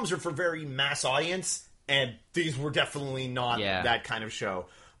 sitcoms are for very mass audience, and these were definitely not that kind of show.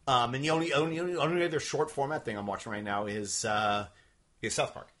 And the only other short format thing I'm watching right now is South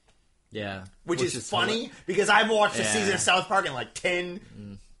Park. Yeah. Which is funny because I've watched a season of South Park in like 10...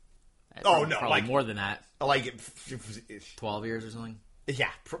 Oh, no. Probably like more than that. Like... 12 years or something? Yeah.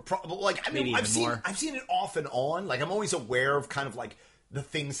 Like, I mean, I've seen it off and on. Like, I'm always aware of kind of like the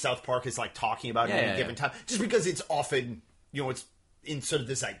things South Park is like talking about at any given time. Just because it's often, it's in sort of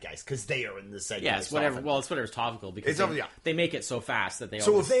the zeitgeist because they are in the zeitgeist. Yeah, it's whatever. Often. Well, it's whatever's topical because they make it so fast that they.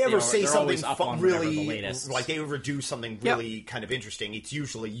 So always, if they ever say something really, the like they ever do something really kind of interesting, it's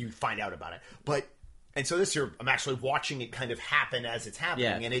usually you find out about it. And so this year, I'm actually watching it kind of happen as it's happening.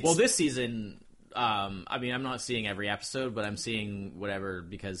 Yeah. And it's, well, this season, I mean, I'm not seeing every episode, but I'm seeing whatever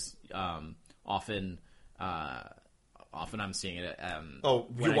because often I'm seeing it.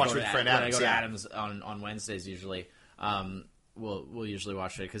 You watch with friend Adams. When I go to Adams on Wednesdays, usually. We'll usually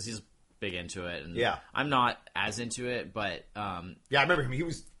watch it because he's big into it, and I'm not as into it, but I remember him.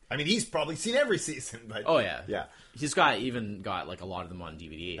 He's probably seen every season, but he's got like a lot of them on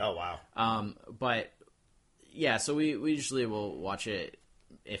DVD. Oh wow! But yeah, so we usually will watch it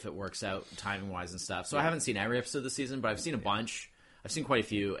if it works out timing wise and stuff. So I haven't seen every episode this season, but I've seen a bunch. I've seen quite a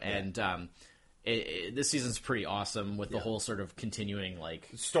few, and this season's pretty awesome with the whole sort of continuing like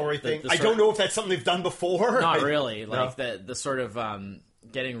story thing. I don't know if that's something they've done before. Not really. Like the sort of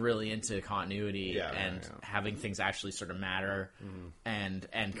getting really into continuity and having things actually sort of matter, and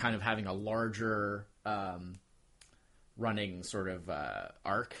kind of having a larger running sort of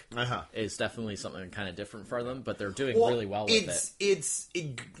arc is definitely something kind of different for them. But they're doing really well with it.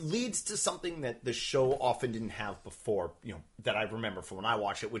 It leads to something that the show often didn't have before. That I remember from when I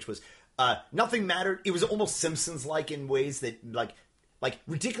watched it, which was. Nothing mattered. It was almost Simpsons-like in ways that, like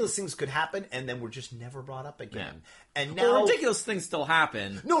ridiculous things could happen, and then were just never brought up again. Yeah. And now, ridiculous things still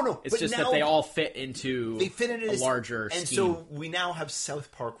happen. No, it's just that they all fit into a larger scheme. And so we now have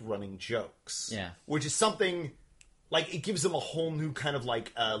South Park running jokes. Yeah, which is something. Like, it gives them a whole new kind of,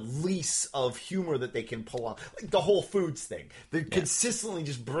 like, lease of humor that they can pull on. Like, the Whole Foods thing. They're consistently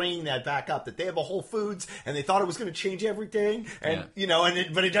just bringing that back up, that they have a Whole Foods, and they thought it was going to change everything, and,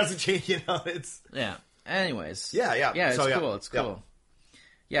 but it doesn't change, it's... Yeah. Anyways. Yeah. Yeah, it's cool, it's cool.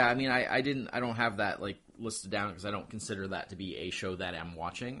 Yeah, I mean, I don't have that, like, listed down, because I don't consider that to be a show that I'm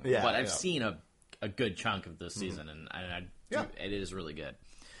watching. Yeah, but I've seen a good chunk of this season, and it is really good.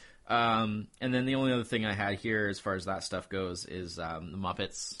 And then the only other thing I had here, as far as that stuff goes, is the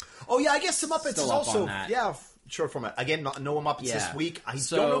Muppets. Oh yeah, I guess the Muppets Still is also short format. Again, no Muppets this week. I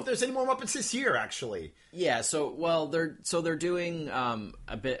don't know if there's any more Muppets this year, actually. Yeah. They're doing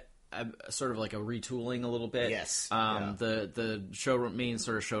a bit. Sort of like a retooling a little bit. Yes. The main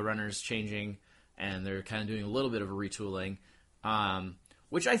sort of showrunners changing, and they're kind of doing a little bit of a retooling,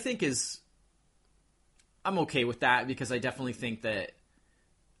 which I think I'm okay with that because I definitely think that.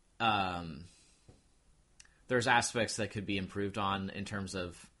 There's aspects that could be improved on in terms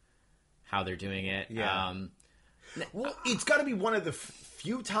of how they're doing it. Yeah. Well, it's got to be one of the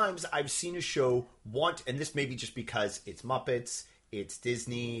few times I've seen a show and this may be just because it's Muppets, it's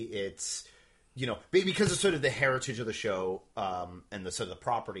Disney, it's, because of sort of the heritage of the show and the sort of the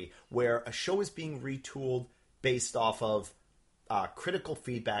property, where a show is being retooled based off of critical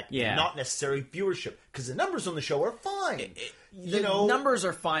feedback, not necessarily viewership, because the numbers on the show are fine. Numbers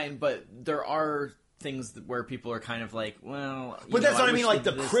are fine, but there are things where people are kind of like, well... But that's what I mean, like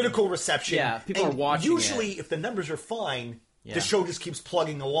the critical reception. Yeah, people are watching usually, if the numbers are fine, the show just keeps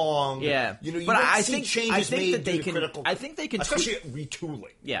plugging along. Yeah. But I think changes made due to critical... I think they can... Especially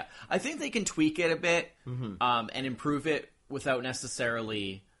retooling. Yeah. I think they can tweak it a bit and improve it without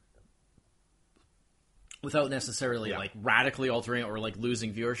necessarily like radically altering it or like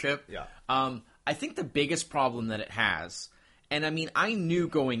losing viewership. Yeah. I think the biggest problem that it has, and I mean, I knew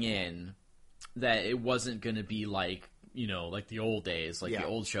going in that it wasn't going to be like, like the old days, like the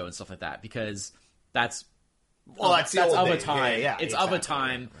old show and stuff like that, because that's of a time. Yeah, it's exactly. of a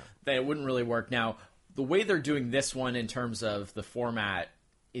time that it wouldn't really work. Now, the way they're doing this one in terms of the format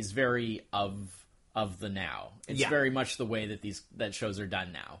is very of the now. It's very much the way that shows are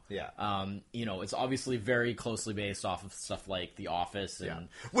done now. Yeah. It's obviously very closely based off of stuff like The Office and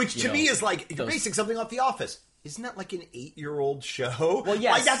which to me is like you're basing something off The Office. Isn't that like an 8-year-old show? Well,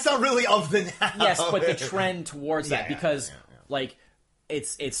 yes. Like, that's not really of the now. Yes, but the trend towards that because like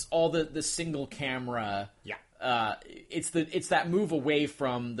it's all the single camera. Yeah. It's that move away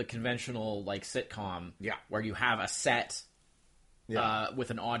from the conventional like sitcom. Yeah. Where you have a set with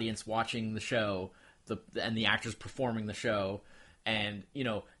an audience watching the show. And the actors performing the show, and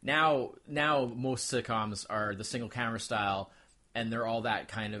now most sitcoms are the single camera style, and they're all that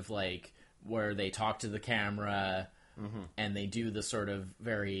kind of like where they talk to the camera and they do the sort of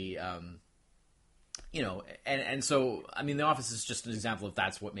very you know, and so, I mean, The Office is just an example of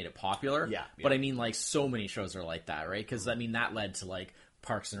that's what made it popular. Yeah. But I mean, like, so many shows are like that, right? Because, I mean, that led to, like,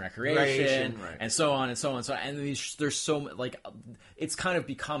 Parks and Recreation, right. and so on and so on and so on. And there's so, like, it's kind of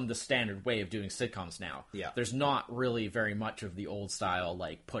become the standard way of doing sitcoms now. Yeah. There's not really very much of the old style,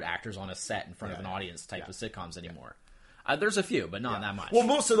 like, put actors on a set in front of an audience type of sitcoms anymore. There's a few, but not that much. Well,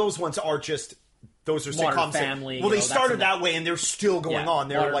 most of those ones are just... Those are Modern sitcoms. Family. Well, they started that way, and they're still going on.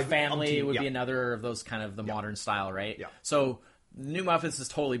 They're Modern like Family would be another of those kind of the modern style, right? Yeah. So New Muppets is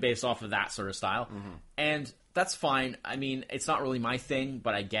totally based off of that sort of style, and that's fine. I mean, it's not really my thing,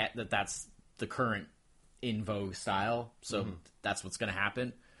 but I get that that's the current in vogue style, so that's what's going to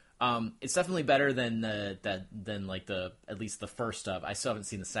happen. It's definitely better than like at least the first of. I still haven't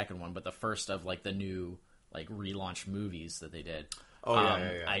seen the second one, but the first of like the new like relaunch movies that they did. Oh,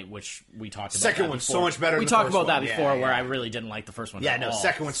 yeah. Which we talked about. Second one's so much better than we the talked first about that one. before, Yeah. where I really didn't like the first one. Yeah, at no, all.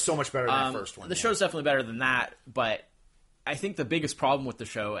 second one's so much better than the first one. The show's definitely better than that, but I think the biggest problem with the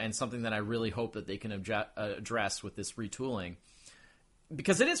show, and something that I really hope that they can address with this retooling,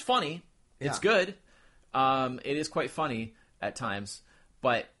 because it is funny, it's good, it is quite funny at times,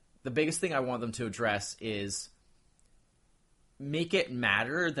 but the biggest thing I want them to address is make it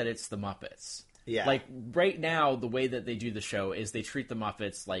matter that it's the Muppets. Yeah. Like, right now, the way that they do the show is they treat the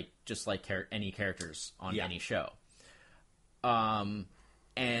Muppets like just like any characters on any show.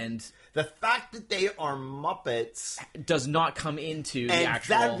 And the fact that they are Muppets does not come into the and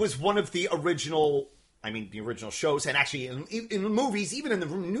actual... that was one of the original... I mean, the original shows, and actually in the movies, even in the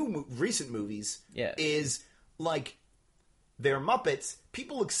recent movies, is, like, they're Muppets.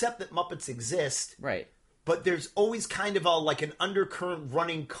 People accept that Muppets exist. Right. But there's always kind of an undercurrent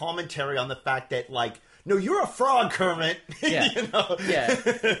running commentary on the fact that, like, no, you're a frog, Kermit. Yeah. You know? Yeah.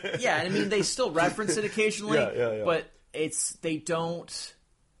 Yeah, and I mean, they still reference it occasionally, Yeah. but they don't...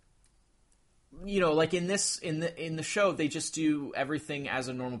 You know, like in the show, they just do everything as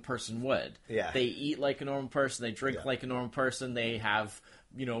a normal person would. Yeah. They eat like a normal person. They drink like a normal person. They have,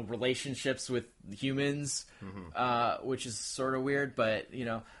 you know, relationships with humans, which is sort of weird, but, you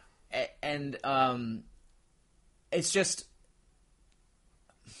know, and it's just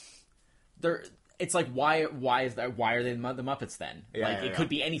it's like why is that? Why are they the Muppets then? It could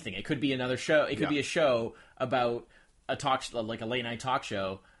be anything. It could be another show. It could be a show about a like a late night talk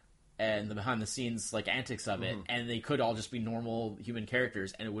show, and the behind the scenes like antics of it, and they could all just be normal human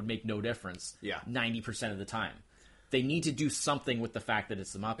characters, and it would make no difference. 90% of the time, they need to do something with the fact that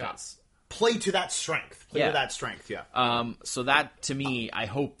it's the Muppets. Play to that strength. To that strength. So that, to me, I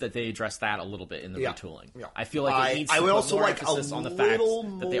hope that they address that a little bit in the retooling. Yeah. I feel like it needs to put more emphasis on the fact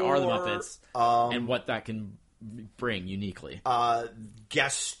that they are the Muppets and what that can bring uniquely.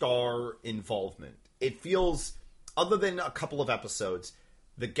 Guest star involvement. It feels, other than a couple of episodes,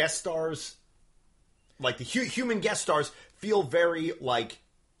 the guest stars, like the human guest stars, feel very like...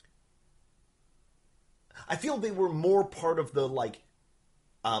 I feel they were more part of the, like...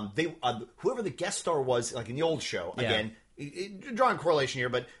 whoever the guest star was, like in the old show, again, drawing correlation here,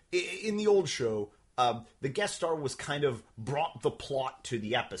 but in the old show, the guest star was kind of brought the plot to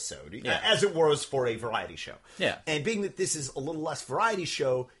the episode, as it was for a variety show. Yeah. And being that this is a little less variety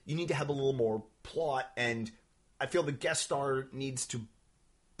show, you need to have a little more plot, and I feel the guest star needs to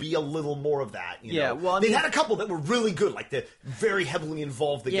be a little more of that. You know? Well, they had a couple that were really good, like the very heavily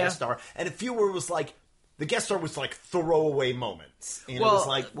involved the guest star, and a few where it was like, the guest star was like throwaway moments. And it was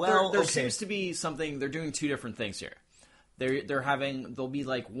like, there seems to be something. They're doing two different things here. There'll be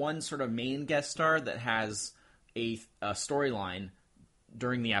like one sort of main guest star that has a storyline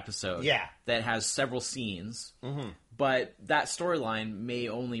during the episode. That has several scenes. But that storyline may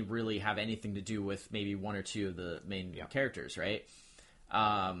only really have anything to do with maybe one or two of the main characters, right?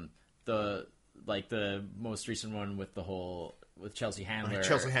 The most recent one with Chelsea Handler,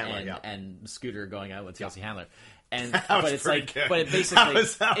 and Scooter going out with Chelsea Handler, and but it's like, good. But it basically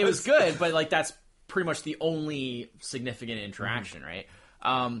it was good, but like that's pretty much the only significant interaction, right?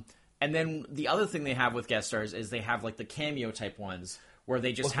 And then the other thing they have with guest stars is they have like the cameo type ones where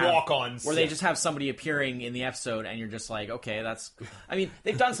they just have walk-ons, where they just have somebody appearing in the episode, and you're just like, okay, that's. I mean,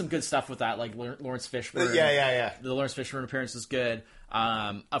 they've done some good stuff with that, like Lawrence Fishburne. The Lawrence Fishburne appearance is good.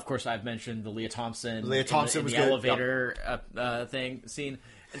 Of course, I've mentioned the Leah Thompson. Leah Thompson was the good. Elevator scene.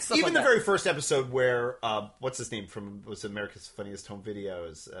 And stuff even like the very first episode where what's his name from was America's Funniest Home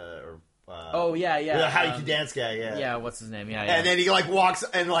Videos How You Can Dance guy, what's his name? And then he like walks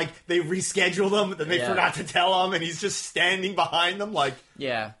and like they reschedule them, then they forgot to tell him, and he's just standing behind them like,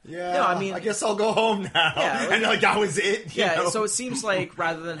 no, I mean, I guess I'll go home now. And like that was it. You know? So it seems like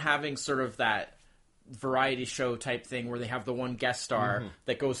rather than having sort of that variety show type thing where they have the one guest star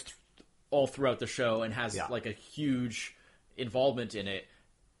that goes all throughout the show and has Yeah. like a huge involvement in it.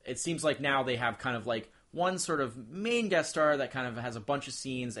 It seems like now they have kind of like one sort of main guest star that kind of has a bunch of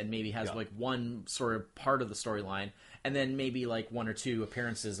scenes and maybe has like one sort of part of the storyline, and then maybe like one or two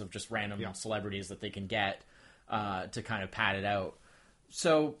appearances of just random celebrities that they can get to kind of pad it out.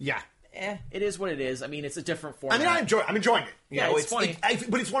 So it is what it is. I mean, it's a different format. I mean, I'm enjoying it. You know, it's funny.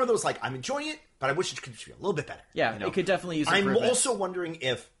 But it's one of those, like, I'm enjoying it, but I wish it could be a little bit better. Yeah, you know? it could definitely use I'm improvement. also wondering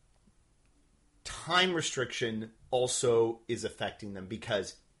if time restriction also is affecting them,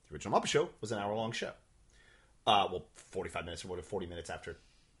 because the original Muppet Show was an hour-long show. 45 minutes or 40 minutes after.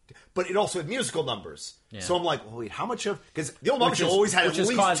 But it also had musical numbers. Yeah. So I'm like, well, wait, how much of... Because the old Muppet Show always had at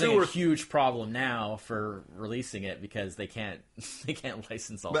least causing two or... a huge problem now for releasing it, because they can't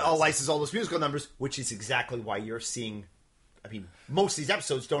license all. But I'll license all those musical numbers, which is exactly why you're seeing... I mean, most of these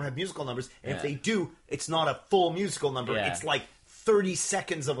episodes don't have musical numbers, and if they do, it's not a full musical number. Yeah. It's like 30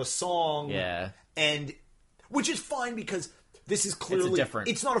 seconds of a song. Yeah. And... Which is fine, because... This is clearly...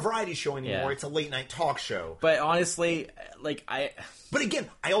 It's not a variety show anymore. Yeah. It's a late-night talk show. But honestly, like, But again,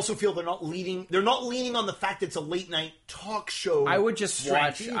 I also feel they're not leaning on the fact that it's a late-night talk show. I would just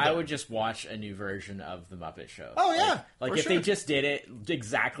watch a new version of The Muppet Show. Oh, yeah. Like if they just did it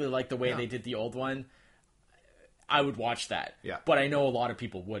exactly like the way they did the old one, I would watch that. Yeah. But I know a lot of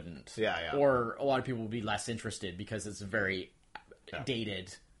people wouldn't. Yeah. Or a lot of people would be less interested, because it's a very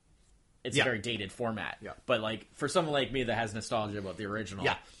dated... It's a very dated format. Yeah. But like for someone like me that has nostalgia about the original,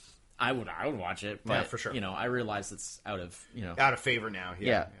 I would watch it. But for sure. You know, I realize it's out of favor now.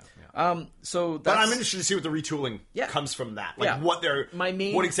 So but I'm interested to see what the retooling comes from that. Like what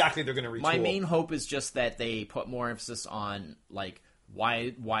exactly they're going to retool. My main hope is just that they put more emphasis on like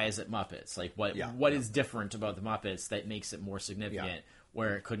why is it Muppets? Like what is different about the Muppets that makes it more significant,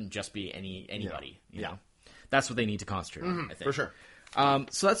 where it couldn't just be anybody. You know? That's what they need to concentrate on, I think. For sure.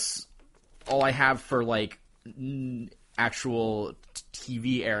 So that's all I have for like actual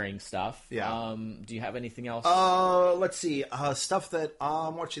TV airing stuff. Yeah. Do you have anything else? Let's see. Stuff that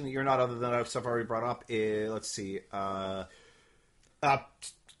I'm watching that you're not, other than stuff I already brought up. Let's see.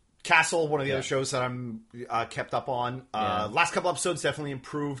 Castle, one of the other shows that I'm kept up on. Last couple episodes definitely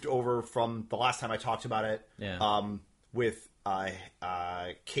improved over from the last time I talked about it. Yeah. With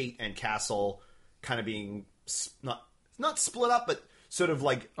Kate and Castle kind of being not split up, but sort of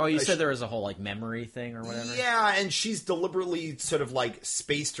like... Oh, you said there was a whole like memory thing or whatever? Yeah, and she's deliberately sort of like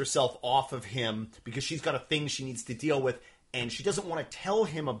spaced herself off of him because she's got a thing she needs to deal with, and she doesn't want to tell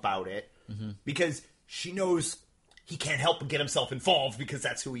him about it because she knows he can't help but get himself involved because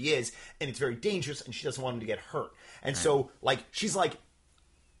that's who he is, and it's very dangerous, and she doesn't want him to get hurt. And so, like, she's like,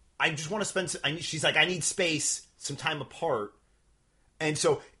 I just want to spend... she's like, I need space, some time apart. And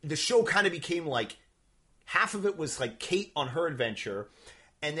so the show kind of became like... Half of it was like Kate on her adventure,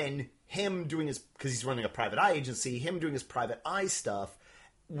 and then him doing his, because he's running a private eye agency, him doing his private eye stuff,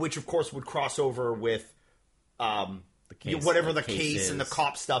 which of course would cross over with whatever the case and the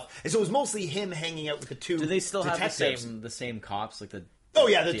cop stuff. And so it was mostly him hanging out with the two. Do they still detectives. have the same cops, like the?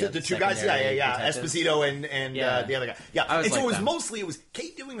 The two guys, Esposito and the other guy, and so like it was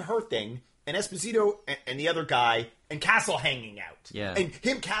Kate doing her thing, and Esposito and the other guy, and Castle hanging out. Yeah.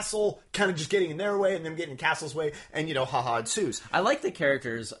 And Castle kind of just getting in their way, and them getting in Castle's way, and, haha ensues. I like the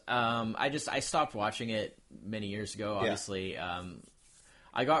characters. I stopped watching it many years ago, obviously. Yeah.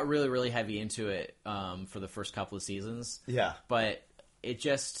 I got really, really heavy into it for the first couple of seasons. Yeah. But I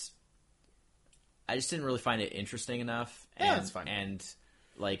just didn't really find it interesting enough. Yeah, that's fine. And,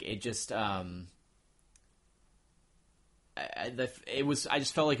 like, it just... I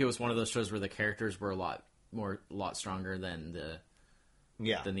just felt like it was one of those shows where the characters were a lot stronger than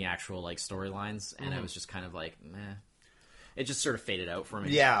the actual like storylines, and I was just kind of like, meh. It just sort of faded out for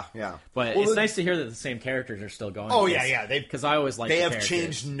me. Yeah. But it's nice to hear that the same characters are still going. Oh yeah. Because I always like they have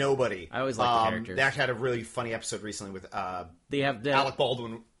changed nobody. I always like the characters. They actually had a really funny episode recently with they have Alec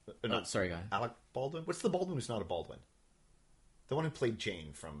Baldwin. Sorry, guy. Alec Baldwin. What's the Baldwin who's not a Baldwin? The one who played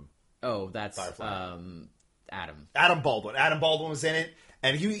Jane from. Oh, that's Firefly. Adam Baldwin. Adam Baldwin was in it,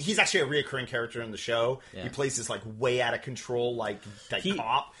 and he's actually a reoccurring character in the show. Yeah. He plays this like way out of control like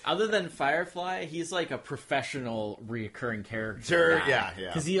cop. Other than Firefly, he's like a professional reoccurring character. Yeah.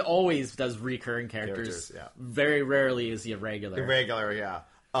 Because he always does recurring characters. Very rarely is he a regular.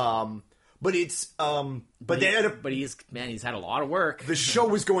 But it's but he's had a lot of work. The show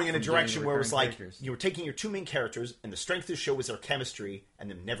was going in a direction where it was like you were taking your two main characters, and the strength of the show was their chemistry and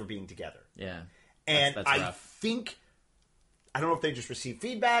them never being together. Yeah. And I think, I don't know if they just received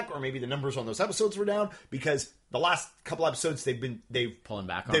feedback or maybe the numbers on those episodes were down, because the last couple episodes they've been pulling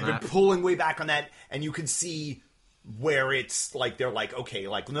way back on that, and you can see where it's like they're like, okay,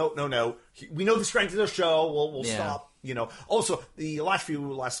 like no, we know the strength of the show. We'll stop. Also, the last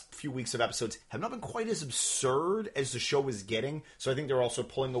few weeks of episodes have not been quite as absurd as the show is getting. So I think they're also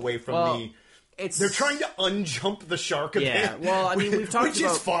pulling away from they're trying to unjump the shark a bit. Yeah, well, I mean, we've talked which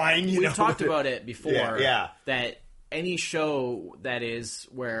is fine. We've talked about it before. Yeah. That any show that is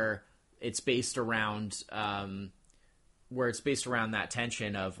where it's based around that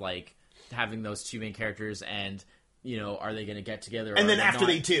tension of like having those two main characters and. Are they going to get together? And then after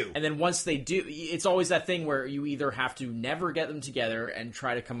they do. And then once they do, it's always that thing where you either have to never get them together and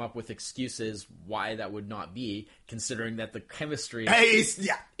try to come up with excuses why that would not be, considering that the chemistry is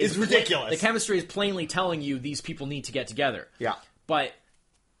ridiculous. The chemistry is plainly telling you these people need to get together. Yeah. But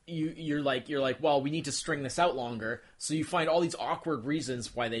you're like, well, we need to string this out longer, so you find all these awkward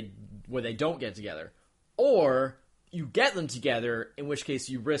reasons why they don't get together. Or you get them together, in which case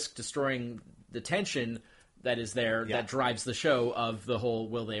you risk destroying the tension that is there that drives the show of the whole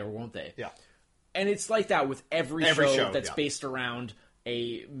will they or won't they. Yeah. And it's like that with every show that's based around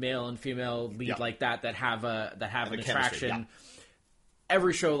a male and female lead like that have an attraction.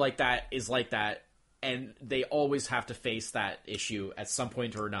 Every show like that is like that, and they always have to face that issue at some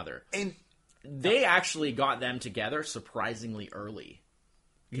point or another. And they actually got them together surprisingly early.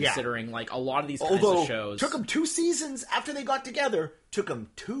 Considering like a lot of these kinds of shows took them 2 seasons after they got together. Took them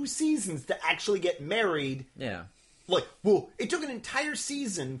 2 seasons to actually get married. Yeah, it took an entire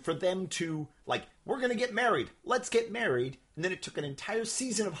season for them to we're gonna get married. Let's get married, and then it took an entire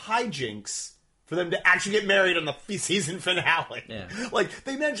season of hijinks for them to actually get married on the season finale. Yeah,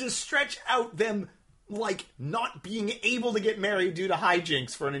 they managed to stretch out them not being able to get married due to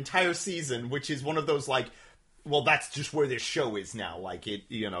hijinks for an entire season, which is one of those well, that's just where this show is now.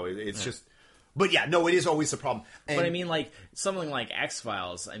 It's just... But yeah, no, it is always a problem. And, but I mean, something like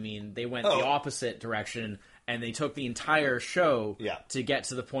X-Files, I mean, they went the opposite direction, and they took the entire show to get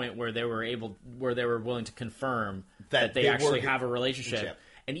to the point where they were willing to confirm that they actually have a relationship. Yeah.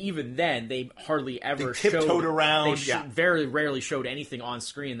 And even then, they hardly ever tiptoed around. They very rarely showed anything on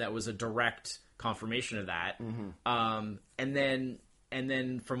screen that was a direct confirmation of that. Mm-hmm. And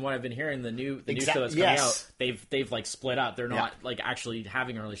then, from what I've been hearing, the new show that's coming out, they've split up. They're not actually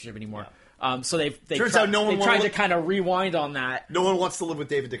having a relationship anymore. So they've tried to kind of rewind on that. No one wants to live with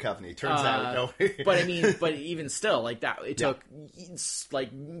David Duchovny. Turns out, no. But I mean, even still, that it took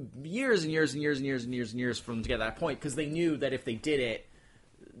years and years and years and years and years and years for them to get to that point, because they knew that if they did it,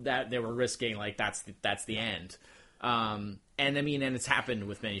 that they were risking that's the end. And I mean, and it's happened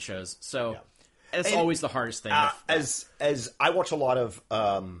with many shows. So. It's always the hardest thing. As I watch a lot of,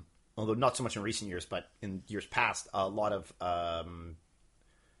 although not so much in recent years, but in years past, a lot of,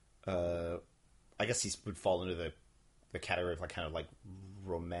 I guess these would fall into the category of kind of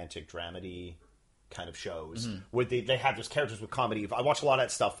romantic dramedy kind of shows, where they have those characters with comedy. I watch a lot of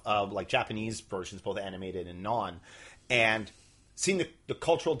that stuff, Japanese versions, both animated and non, and seeing the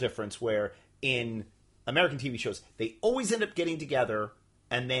cultural difference where in American TV shows, they always end up getting together.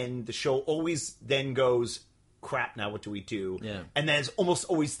 And then the show always then goes, crap, now what do we do? Yeah. And then it's almost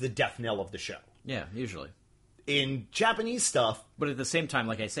always the death knell of the show. Yeah, usually. In Japanese stuff... But at the same time,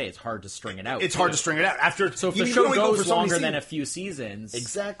 like I say, it's hard to string it out. It's hard to string it out. So if the show goes longer than a few seasons...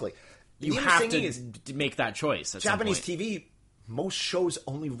 Exactly. You have to make that choice at Japanese some point. TV, most shows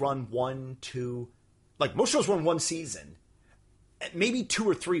only run 1, 2... most shows run 1 season. Maybe 2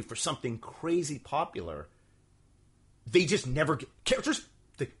 or 3 for something crazy popular. They just never get... Characters...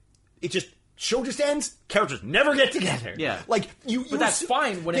 Show just ends. Characters never get together. Yeah, but that's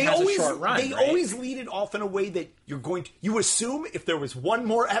fine when it has a short run. They always lead it off in a way that you assume if there was one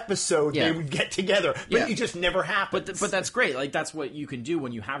more episode, they would get together, but it just never happens. But that's great. That's what you can do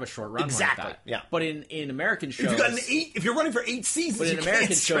when you have a short run like that. Yeah. But in American shows, if you're running for 8 seasons, but in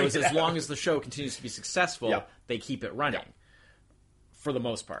American shows, as long as the show continues to be successful, they keep it running for the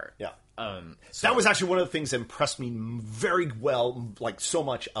most part. Yeah. That was actually one of the things that impressed me very well, so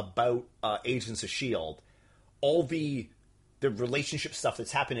much about Agents of S.H.I.E.L.D. All the relationship stuff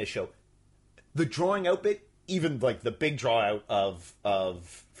that's happened in the show. The drawing out bit, even the big draw out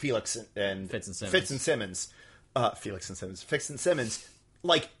of Felix and Fitz and Simmons. Fitz and Simmons,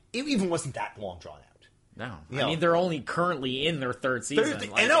 it even wasn't that long drawn out. No. I mean, they're only currently in their 3rd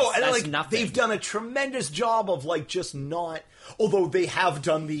season. I know, and nothing. They've done a tremendous job of just not. Although they have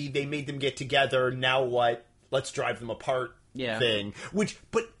done they made them get together. Now what? Let's drive them apart. Thing.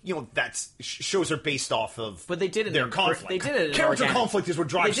 But that's shows are based off of. But they did it their conflict. They did it. Character conflict is what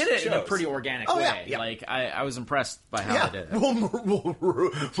drives. They did it shows. in a pretty organic way. Yeah. I was impressed by how they did it.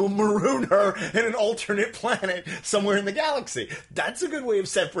 We'll maroon her in an alternate planet somewhere in the galaxy. That's a good way of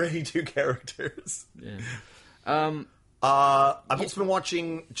separating 2 characters. Yeah. I've also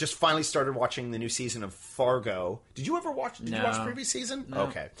been finally started watching the new season of Fargo. Did you ever watch? Did you watch the previous season? No.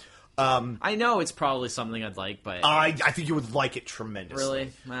 Okay. I know it's probably something I'd like, but I think you would like it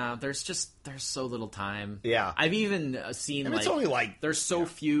tremendously. really, there's so little time. Yeah. I've even seen it's only there's so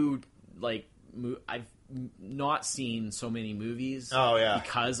few I've not seen so many movies. Oh, yeah.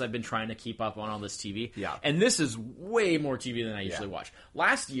 Because I've been trying to keep up on all this TV. Yeah. And this is way more TV than I usually watch.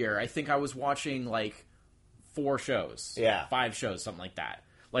 Last year, I think I was watching 4 shows. Yeah. 5 shows, something like that.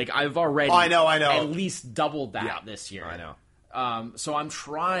 I've already I know. at least doubled that this year. I know. So I'm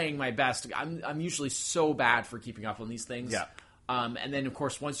trying my best. I'm usually so bad for keeping up on these things. Yeah. And then, of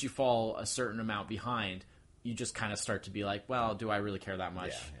course, once you fall a certain amount behind, you just kind of start to be like, well, do I really care that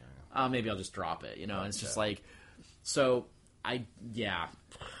much? Maybe I'll just drop it. And it's just so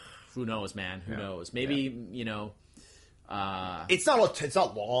who knows, man? Who knows? Maybe, It's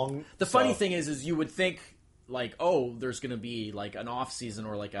not long. The funny thing is you would think there's going to be an off season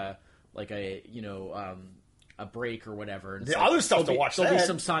or a break or whatever. And other stuff to watch. There'll be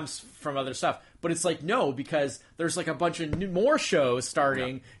some times from other stuff, but it's no, because there's a bunch of more shows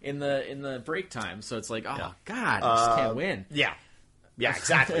starting in the break time. So it's God, I just can't win. Yeah,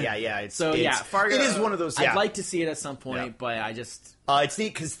 exactly. Yeah. Fargo, it is one of those. I'd like to see it at some point, but I just it's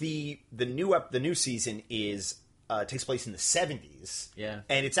neat because the new season is takes place in the 70s. Yeah,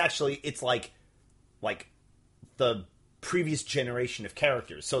 and it's like the previous generation of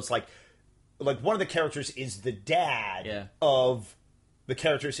characters. So it's like one of the characters is the dad of the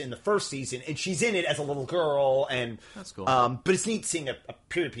characters in the first season, and she's in it as a little girl, and that's cool. But it's neat seeing a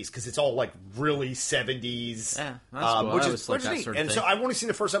period piece because it's all really 70s. Yeah, that's cool. Which is neat. Sort of and thing. so I've only seen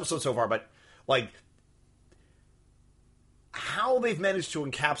the first episode so far, but how they've managed to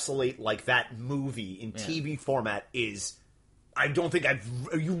encapsulate that movie in TV format is, I don't think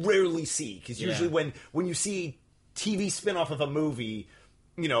you rarely see, because usually when you see TV spin-off of a movie,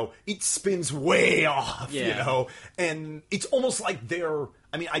 it spins way off, and it's almost like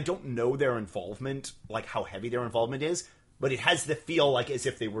I don't know their involvement, how heavy their involvement is, but it has the feel as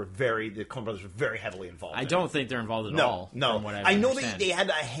if the Coen brothers were very heavily involved. I don't think they're involved at all. No, from what I know understand. they had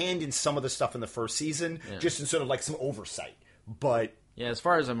a hand in some of the stuff in the first season, just in sort of some oversight, but as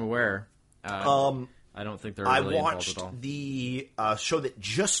far as I'm aware, I don't think they're really involved at all. I watched the show that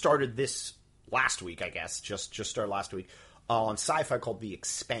just started this last week, I guess, just started last week, on Sci-Fi, called The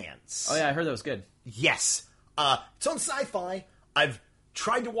Expanse. Oh yeah, I heard that was good. Yes, it's on Sci-Fi. I've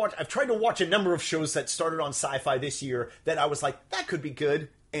tried to watch a number of shows that started on Sci-Fi this year that I was like, that could be good,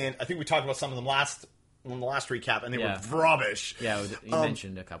 and I think we talked about some of them on the last recap, and they were rubbish. Yeah, you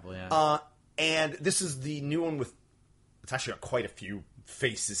mentioned a couple. Yeah, and this is the new one with. It's actually got quite a few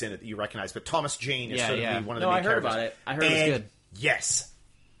faces in it that you recognize, but Thomas Jane is one of the main characters. I heard about it. I heard it was good. Yes.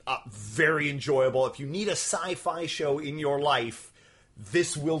 Very enjoyable. If you need a sci-fi show in your life,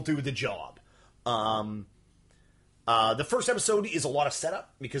 this will do the job. The first episode is a lot of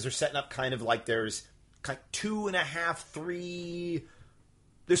setup, because they're setting up there's 2.5, 3...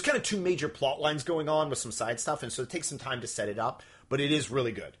 There's kind of 2 major plot lines going on with some side stuff, and so it takes some time to set it up, but it is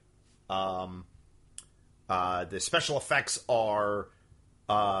really good. The special effects are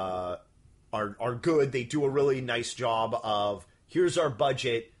good. They do a really nice job of, here's our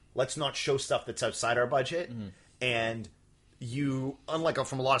budget, let's not show stuff that's outside our budget. Mm-hmm. And you, unlike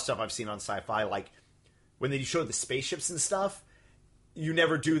from a lot of stuff I've seen on Sci-Fi, when they show the spaceships and stuff, you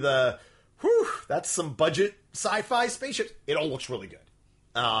never do the, whew, that's some budget sci-fi spaceships. It all looks really good.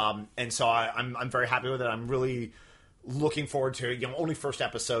 And so I'm very happy with it. I'm really looking forward to, only first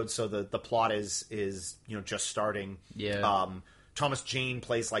episode, so the plot is just starting. Yeah. Thomas Jane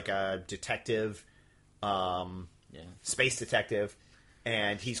plays a detective, space detective,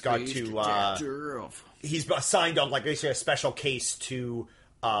 and he's got he's assigned on basically a special case to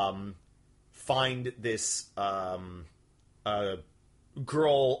find this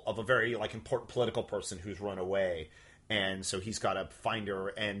girl of a very important political person who's run away, and so he's got to find her.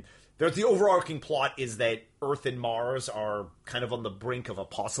 And there's the overarching plot is that Earth and Mars are kind of on the brink of a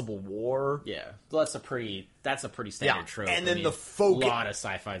possible war. Yeah, well, that's a pretty standard trope. And then the focus, a lot of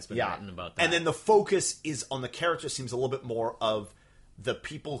sci-fi's been written about that. And then the focus is on the character. Seems a little bit more of the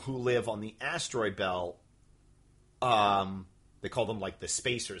people who live on the asteroid belt. They call them the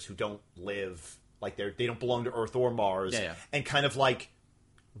spacers, who don't live they don't belong to Earth or Mars. Yeah. And kind of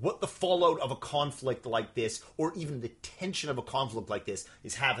what the fallout of a conflict like this, or even the tension of a conflict like this,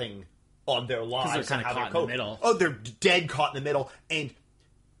 is having on their lives. Because they're kind of caught in the middle. Oh, they're dead caught in the middle. And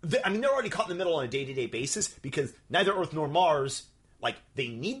they're already caught in the middle on a day-to-day basis, because neither Earth nor Mars like, they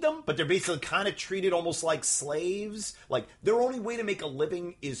need them, but they're basically kind of treated almost like slaves. Like, their only way to make a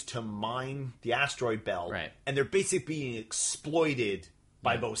living is to mine the asteroid belt. Right. And they're basically being exploited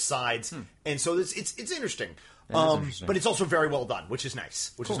by both sides. And so it's interesting. Interesting. But it's also very well done, which is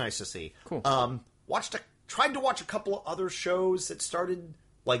nice. Which is nice to see. Cool. Tried to watch a couple of other shows that started,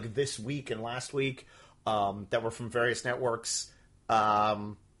 like, this week and last week that were from various networks. Off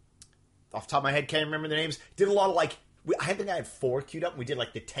the top of my head, can't remember the names. Did a lot of, like... I think I had 4 queued up, and we did,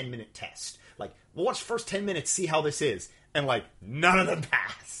 like, the 10-minute test. Like, we'll watch the first 10 minutes, see how this is. And, like, none of them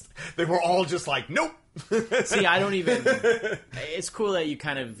passed. They were all just like, nope. See, I don't even... It's cool that you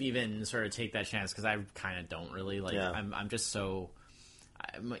kind of even sort of take that chance, because I kind of don't really. Like, I'm just so...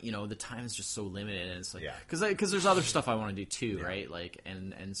 You know, the time is just so limited, and it's like... Because there's other stuff I want to do, too, right? Like,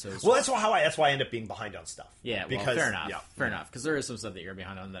 and so... Well, that's why I end up being behind on stuff. Yeah, well, fair enough. Fair enough. Because there is some stuff that you're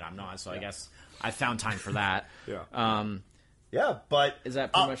behind on that I'm not, so I guess... I found time for that. But... Is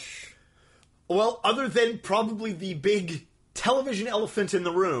that pretty much... Well, other than probably the big television elephant in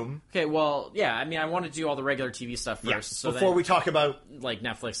the room... Okay, well, yeah, I mean, I want to do all the regular TV stuff first. Yeah, so before we talk about... Like,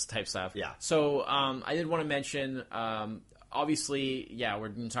 Netflix-type stuff. Yeah. So, I did want to mention... obviously, yeah, we're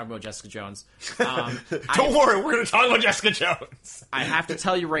going to talk about Jessica Jones. Don't worry, we're going to talk about Jessica Jones. I have to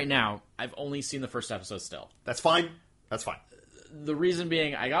tell you right now, I've only seen the first episode still. That's fine. That's fine. The reason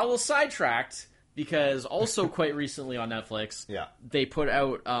being, I got a little sidetracked... Because also quite recently on Netflix, they put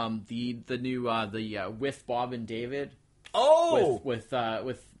out the new With Bob and David. Oh, with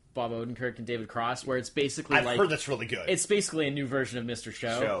Bob Odenkirk and David Cross, where it's basically I've heard that's really good. It's basically a new version of Mr.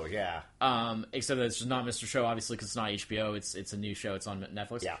 Show. Except that it's just not Mr. Show, obviously, because it's not HBO. It's a new show. It's on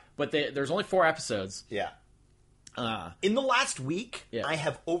Netflix. Yeah, but there's only 4 episodes. Yeah. In the last week, I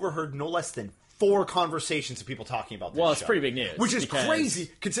have overheard no less than 4 conversations of people talking about this. Well, it's pretty big news, which is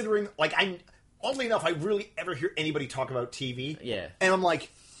crazy considering, like, oddly enough, I really ever hear anybody talk about TV. Yeah. And I'm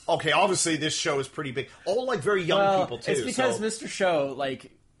like, okay, obviously this show is pretty big. All, like, very young people, too. It's because Mr. Show, like,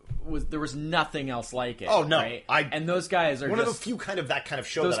 there was nothing else like it. Oh, no. Right? And those guys are one of the few kind of that kind of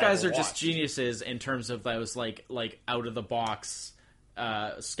show those that guys I are watched. just geniuses in terms of those, like out-of-the-box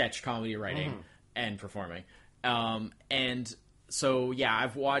sketch comedy writing and performing. And so, yeah,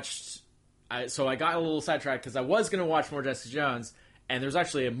 I've watched... So I got a little sidetracked because I was going to watch more Jessica Jones... And there's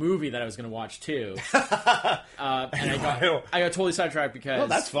actually a movie that I was going to watch too, and I got totally sidetracked because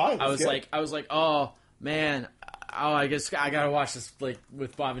that's fine. I was like, oh man, I guess I got to watch this, like,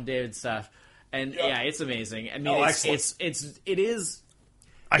 with Bob and David stuff, and yeah, it's amazing. I mean, it is.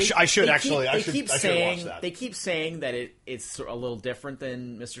 I should watch that. They keep saying that it's a little different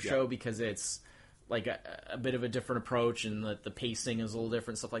than Mr. Show because it's like a bit of a different approach and the pacing is a little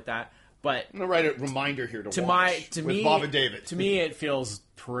different, stuff like that. But I'm gonna write a reminder here to me, Bob and David. To me, it feels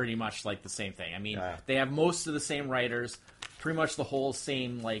pretty much like the same thing. I mean, they have most of the same writers, pretty much the whole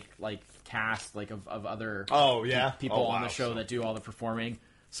same like cast of other people on the show that do all the performing.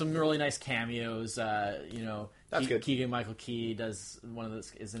 Some really nice cameos. That's good. Keegan-Michael Key does one of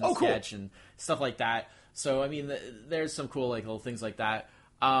those is in a sketch and stuff like that. So I mean, there's some cool little things like that.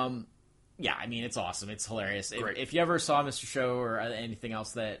 Yeah, I mean, it's awesome. It's hilarious. If you ever saw Mr. Show or anything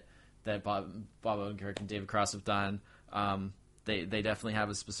else that Bob Odenkirk and David Cross have done, they definitely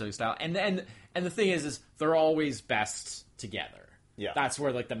have a specific style. And the thing is they're always best together. Yeah, that's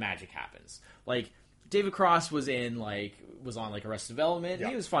where the magic happens. Like David Cross was on Arrested Development. Yeah.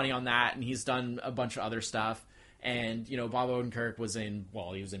 He was funny on that, and he's done a bunch of other stuff. And Bob Odenkirk was in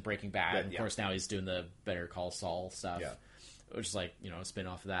Breaking Bad. And of course now he's doing the Better Call Saul stuff, which is a spin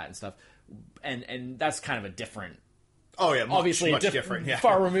off of that and stuff. And that's kind of a different. Oh yeah, obviously much different. Yeah.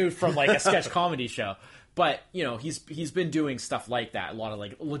 Far removed from a sketch comedy show, but he's been doing stuff like that, a lot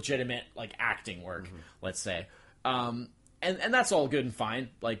of legitimate acting work, let's say, and that's all good and fine,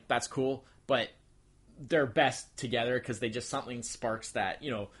 that's cool, but they're best together because they just something sparks that,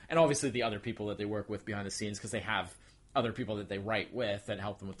 and obviously the other people that they work with behind the scenes because they have other people that they write with that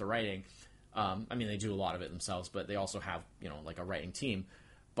help them with the writing. I mean, they do a lot of it themselves, but they also have a writing team.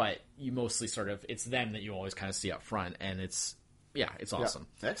 But you mostly it's them that you always kind of see up front, and it's awesome.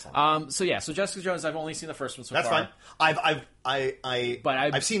 Yeah, excellent. So Jessica Jones, I've only seen the first one so far. That's fine.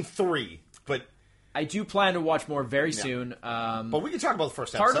 I've seen 3, but I do plan to watch more very soon. But we can talk about the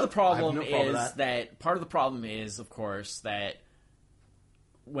first episode. Part of the problem is, of course, that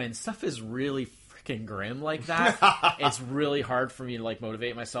when stuff is really freaking grim like that, it's really hard for me to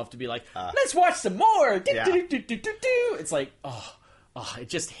motivate myself to be let's watch some more. It's like, it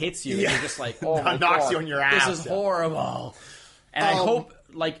just hits you. And you're just like, oh my knocks God, you on your ass. This is horrible. And I hope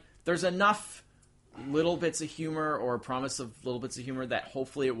there's enough little bits of humor or promise of little bits of humor that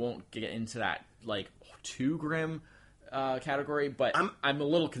hopefully it won't get into that too grim category, but I'm a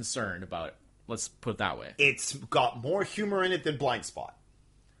little concerned about it. Let's put it that way. It's got more humor in it than Blind Spot,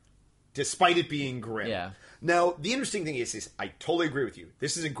 despite it being grim. Yeah. Now, the interesting thing is I totally agree with you.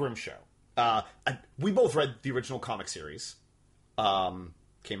 This is a grim show. We both read the original comic series.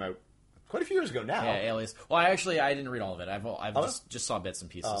 Came out quite a few years ago now. Yeah, Alias. Well, I didn't read all of it. I've just saw bits and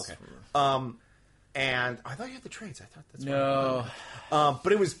pieces. Oh, okay. And I thought you had the trades. I thought that's no.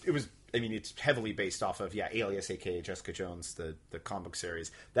 But it was. I mean, it's heavily based off of Alias, aka Jessica Jones, the comic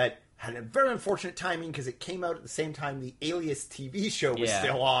series that had a very unfortunate timing because it came out at the same time the Alias TV show was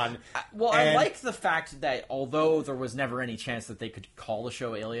still on. I like the fact that although there was never any chance that they could call the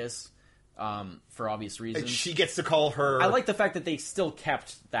show Alias, for obvious reasons, she gets to call her. I like the fact that they still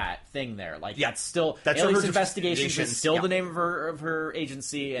kept that thing there. Like that's her Alias Investigations is still the name of her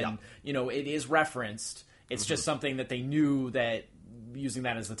agency, and it is referenced. It's just something that they knew that using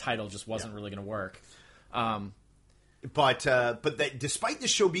that as the title just wasn't really going to work. But that despite the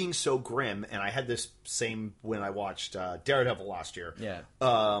show being so grim, and I had this same when I watched Daredevil last year. Yeah.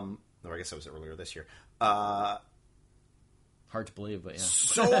 Or I guess that was earlier this year. Hard to believe, but yeah.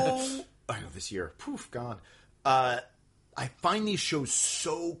 So I know this year. Poof, gone. I find these shows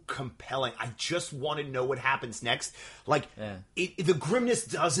so compelling. I just want to know what happens next. Like, the grimness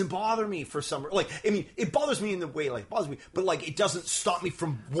doesn't bother me for some... Like, I mean, it bothers me in the way, like, it bothers me, but, like, it doesn't stop me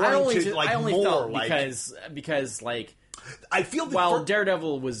from wanting to, like, I only more. Felt because, like... I feel while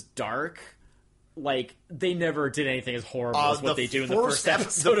Daredevil was dark, like, they never did anything as horrible as what they do in the first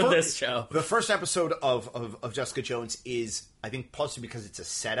episode of this show. The first episode of Jessica Jones is, I think, possibly because it's a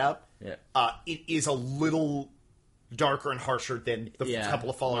setup. Yeah. It is a little... darker and harsher than the couple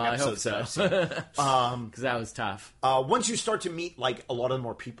of following episodes. I hope so. Because that was tough. Once you start to meet like a lot of the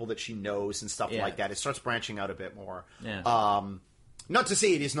more people that she knows and stuff like that, it starts branching out a bit more. Yeah. Not to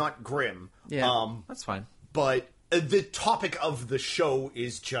say it is not grim. Yeah, that's fine. But the topic of the show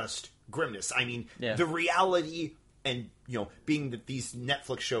is just grimness. I mean, the reality and being that these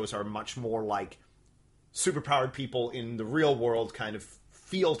Netflix shows are much more like superpowered people in the real world kind of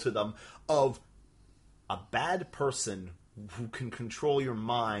feel to them of a bad person who can control your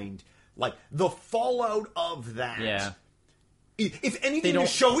mind, like the fallout of that. Yeah. If anything, the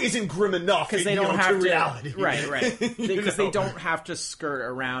show isn't grim enough because they don't have to reality. Right. Because they don't have to skirt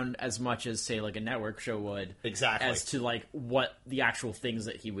around as much as say like a network show would. Exactly. As to like what the actual things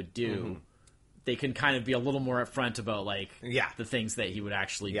that he would do. Mm-hmm. They can kind of be a little more upfront about like the things that he would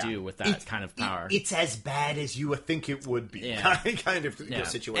actually do with that kind of power. It's as bad as you would think it would be, kind of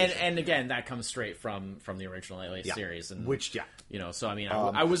situation. And again, that comes straight from the original Alias series, and which so I mean,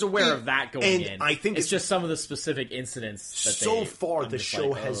 I was aware of that going in. I think it's just some of the specific incidents. That so far, the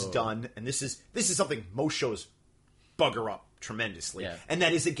show has done, and this is something most shows bugger up tremendously, and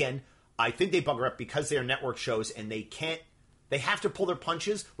that is again, I think they bugger up because they are network shows and they have to pull their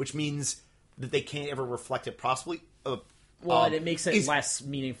punches, which means that they can't ever reflect it possibly. And it makes it less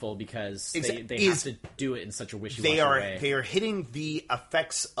meaneful because they have to do it in such a wishy-washy way. They are hitting the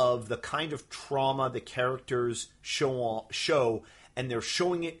effects of the kind of trauma the characters show, and they're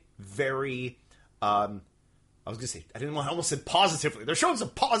showing it very... I was going to say, I almost said positively. They're showing some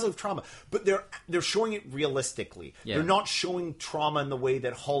positive trauma, but they're showing it realistically. Yeah. They're not showing trauma in the way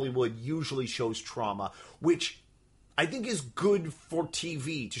that Hollywood usually shows trauma, which... I think is good for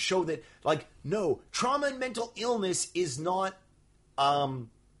TV to show that, like, no, trauma and mental illness is not,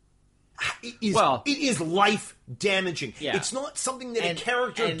 it is life damaging. Yeah. It's not something that a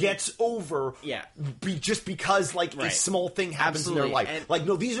character gets over just because, like, a small thing happens in their life. And, like,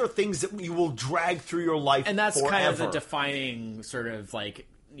 no, these are things that you will drag through your life and that's forever. Kind of the defining sort of, like,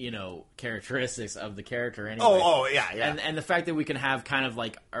 characteristics of the character anyway. And the fact that we can have kind of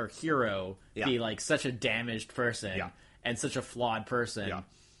like our hero be like such a damaged person and such a flawed person.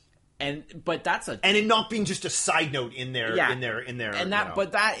 But that's and it not being just a side note in there and that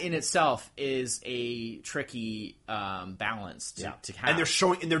but that in itself is a tricky balance to have.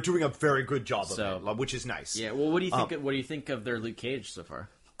 And they're doing a very good job of it, which is nice. Yeah. Well, what do you think of their Luke Cage so far?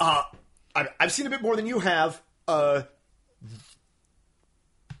 I've seen a bit more than you have.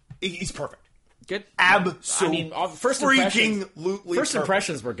 He's perfect. Good. Absolutely. I mean, first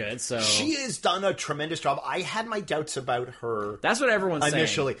impressions were good. So she has done a tremendous job. I had my doubts about her. That's what everyone's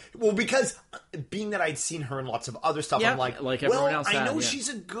initially. saying. Well, because being that I'd seen her in lots of other stuff, I'm like everyone else. I know she's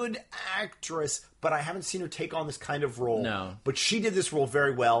a good actress, but I haven't seen her take on this kind of role. No. But she did this role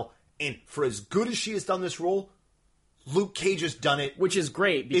very well, and for as good as she has done this role, Luke Cage has done it, which is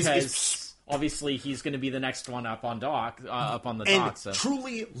great because. Obviously, he's going to be the next one up on the dock. So.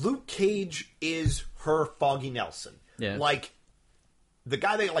 Truly, Luke Cage is her Foggy Nelson. Yeah. Like, the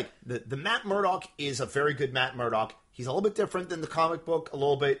guy they like, the Matt Murdock is a very good Matt Murdock. He's a little bit different than the comic book, a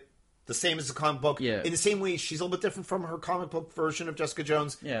little bit the same as the comic book. Yeah. In the same way, she's a little bit different from her comic book version of Jessica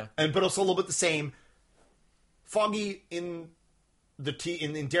Jones. Yeah. But also a little bit the same. Foggy in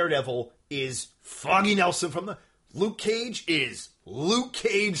in Daredevil is Foggy Nelson from the... Luke Cage is Luke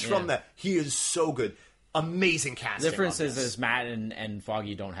Cage from the... He is so good. Amazing casting. The difference is Matt and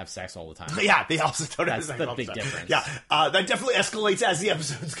Foggy don't have sex all the time. Yeah, they also don't have sex That's all the the big time. difference. Yeah, that definitely escalates as the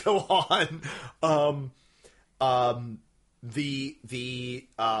episodes go on.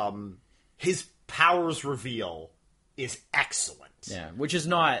 His powers reveal is excellent. Yeah, which is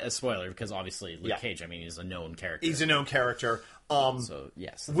not a spoiler because obviously Luke Cage, I mean, he's a known character. He's a known character. So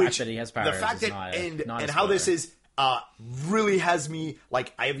yes, the fact that he has powers the fact is that, not and a how this spoiler. is really has me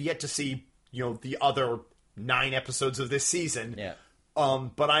like I have yet to see the other 9 episodes of this season. Yeah.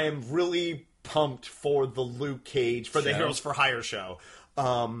 But I am really pumped for the Luke Cage for the Heroes for Hire show.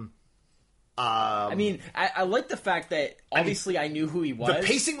 I mean, I like the fact that obviously I knew who he was. The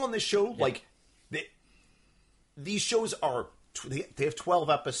pacing on this show, like these shows are they have 12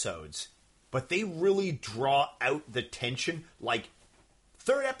 episodes, but they really draw out the tension. Like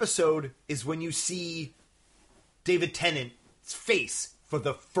 3rd episode is when you see David Tennant's face for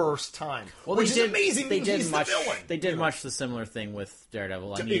the first time, which is amazing. They did he's much. the villain. They did much the similar thing with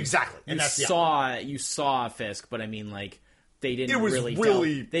Daredevil. I mean, exactly, and you saw Fisk, but I mean, like they didn't it was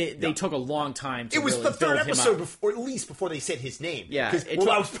really. They took a long time. To It was really the 3rd build him episode, up. or at least before they said his name. Yeah, that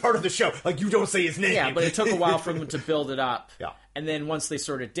was part of the show. Like you don't say his name. Yeah, but it took a while for them to build it up. Yeah. And then once they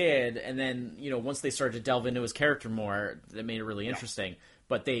sort of did, and then once they started to delve into his character more, that made it really interesting.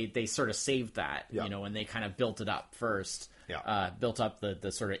 But they sort of saved that, and they kind of built it up first. Yeah. Built up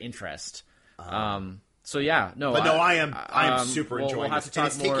the sort of interest. So I am super enjoying we'll have this. to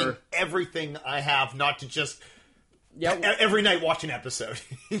talk and it's more. taking everything I have, not to just every night watch an episode.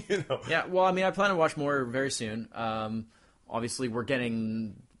 Yeah, well, I mean, I plan to watch more very soon. Obviously, we're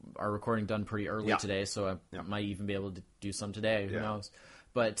getting our recording done pretty early today, so I might even be able to do some today. Who knows?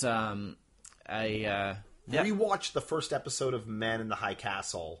 But I rewatched the first episode of Man in the High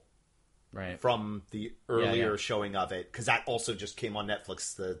Castle. Right. From the earlier showing of it, because that also just came on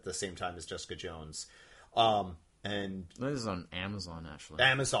Netflix the same time as Jessica Jones. And this is on Amazon, actually.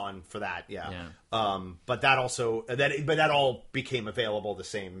 Amazon for that, but that also that all became available the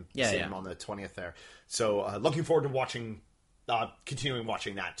same on the 20th there. So looking forward to watching, continuing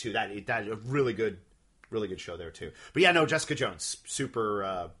watching that too. That a really good show there too. But yeah, no, Jessica Jones,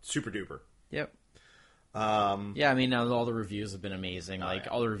 super duper. Yep. I mean, now all the reviews have been amazing.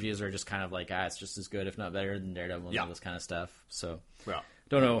 All the reviews are just kind of like, it's just as good, if not better, than Daredevil and all this kind of stuff. So,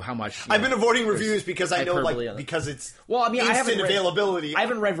 don't know how much. I've been avoiding reviews because I know, because it's instant availability. I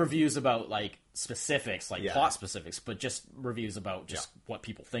haven't read reviews about specifics, plot specifics, but just reviews about just what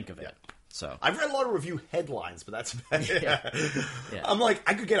people think of it. So I've read a lot of review headlines, but that's about it. I'm like,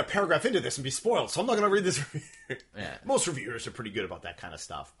 I could get a paragraph into this and be spoiled, so I'm not going to read this review. Most reviewers are pretty good about that kind of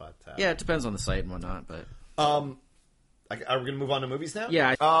stuff, but it depends on the site and whatnot. But are we going to move on to movies now?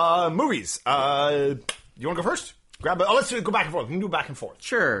 Yeah. Movies. You want to go first? Let's go back and forth. We can do back and forth.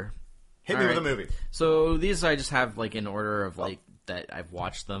 Sure. Hit me with a movie. So these I just have in order of that I've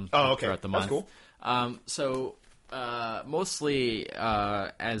watched them throughout the month. That's cool. Mostly,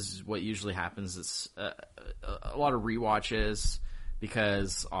 as what usually happens, it's a lot of rewatches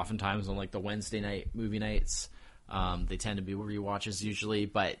because oftentimes on the Wednesday night movie nights, they tend to be rewatches usually,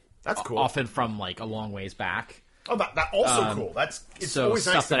 but that's cool. Often from a long ways back. Oh, that also cool. It's so always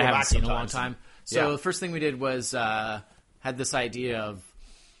stuff nice to that go I haven't back seen in a sometimes. long time. So the first thing we did was had this idea of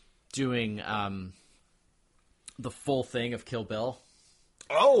doing the full thing of Kill Bill.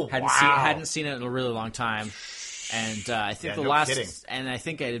 Oh, hadn't seen it in a really long time, and I think kidding. and I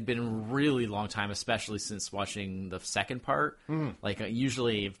think it had been a really long time, especially since watching the second part.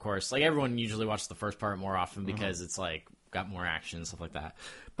 Usually, of course, everyone usually watches the first part more often because it's got more action and stuff like that.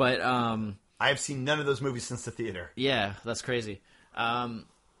 But I have seen none of those movies since the theater. Yeah, that's crazy.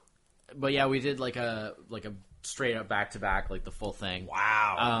 But yeah, we did a straight up back to back, the full thing.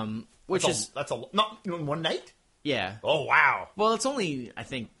 Wow. That's not in one night. Yeah. Oh wow. Well, it's only I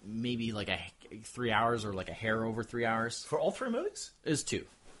think maybe 3 hours or a hair over 3 hours for all 3 movies. Is 2.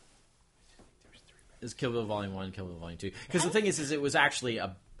 Is Kill Bill Volume 1, Kill Bill Volume 2? Because the thing is it was actually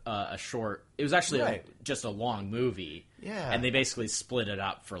a short. It was actually just a long movie. Yeah. And they basically split it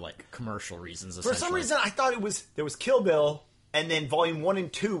up for commercial reasons. For some reason, I thought there was Kill Bill. And then Volume 1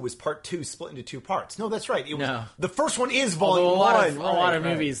 and 2 was Part 2 split into 2 parts. No, that's right. The first one is Volume 1. A lot of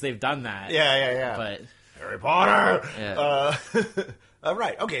movies, they've done that. Yeah. But Harry Potter! Yeah.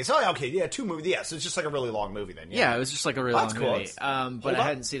 Right. Okay. So okay. Yeah. 2 movies. Yeah. So it's just like a really long movie then. Yeah, it was just like a really long cool. movie. But I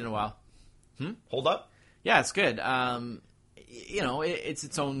hadn't seen it in a while. Hold up. Yeah, it's good. It's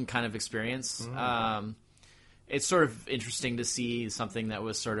its own kind of experience. It's sort of interesting to see something that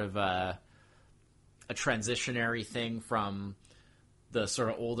was sort of a transitionary thing from the sort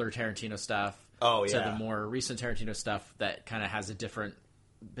of older Tarantino stuff to the more recent Tarantino stuff that kind of has a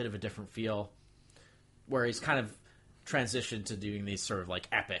bit of a different feel, where he's kind of transitioned to doing these sort of like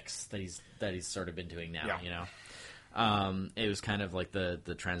epics that he's sort of been doing now. It was kind of like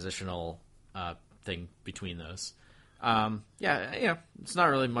the transitional thing between those. It's not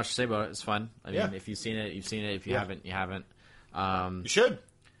really much to say about it. It's fun. I mean, if you've seen it, you've seen it. If you haven't, you haven't. You should.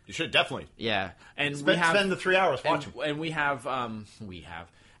 You should, definitely. Yeah. And spend the 3 hours watching. And we have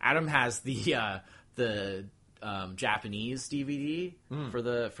Adam has the Japanese DVD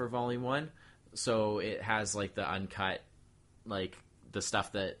for Volume 1. So it has like the uncut, like the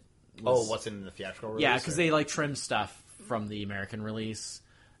stuff that what's in the theatrical release? Yeah, because they like trim stuff from the American release,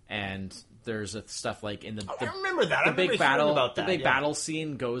 and there's stuff like in I remember that. The big battle about that. The big battle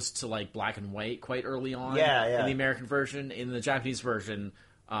scene goes to like black and white quite early on. In the American version, in the Japanese version,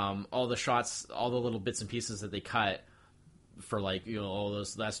 all the shots, all the little bits and pieces that they cut for like all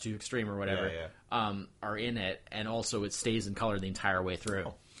those that's too extreme or whatever, are in it, and also it stays in color the entire way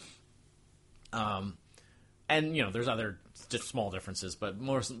through. And there's other just small differences, but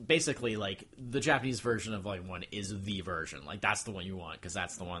more basically, like the Japanese version of Volume 1 is the version. Like that's the one you want because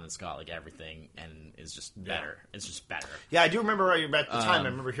that's the one that's got like everything and is just better. It's just better. Yeah, I do remember at the time. I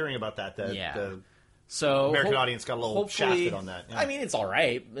remember hearing about that. So American audience got a little shafted on that. Yeah. I mean, it's all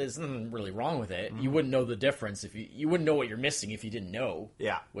right. There's nothing really wrong with it. You wouldn't know the difference if you wouldn't know what you're missing if you didn't know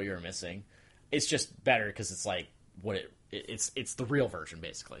what you were missing. It's just better because it's like it's the real version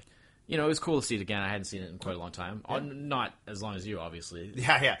basically. It was cool to see it again. I hadn't seen it in quite a long time. Not as long as you, obviously.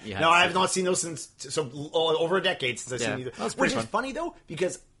 Yeah. No, I have not seen those since over a decade since I've seen either. Which is funny though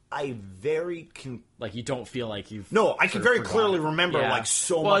because I you don't feel like you've. No, I can very clearly remember like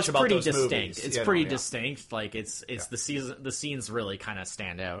so much about those distinct. movies. It's pretty distinct. Like it's the scenes really kind of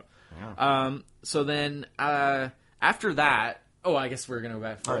stand out. Yeah. So then after that. Oh, I guess we're going to go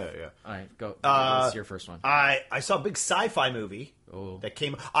back. All right, go. What's your first one? I saw a big sci-fi movie that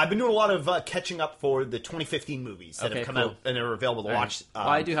came... I've been doing a lot of catching up for the 2015 movies that have come out and are available to watch.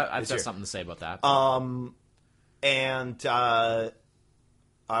 I've got something to say about that. And I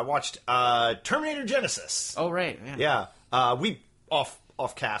watched Terminator Genisys. Oh, right. Yeah. We, off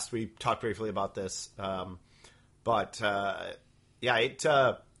cast, we talked briefly about this. It got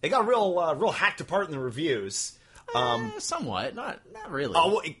real hacked apart in the reviews. Somewhat, not really.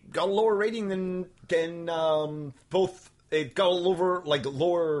 It got a lower rating than both. It got a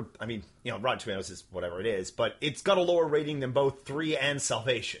lower. I mean, Rotten Tomatoes is whatever it is, but it's got a lower rating than both 3 and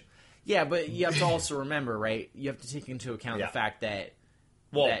Salvation. Yeah, but you have to also remember, right? You have to take into account the fact that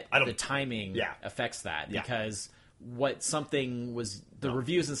the timing affects that because what something was the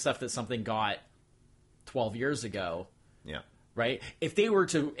reviews and stuff that something got 12 years ago. Yeah. Right. If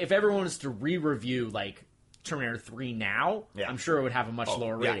everyone was to re-review like Terminator 3 now, I'm sure it would have a much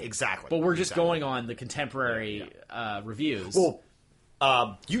lower rating. Yeah, exactly. But we're just going on the contemporary reviews. Well,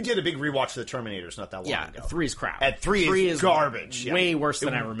 you did a big rewatch of the Terminators not that long ago. Yeah, 3 is crap. And 3 is garbage. Way worse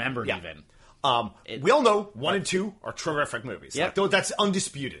than I remembered even. We all know 1 and 2 are terrific movies. Yep. That's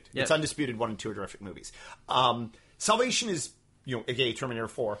undisputed. Yep. It's undisputed 1 and 2 are terrific movies. Salvation is, aka Terminator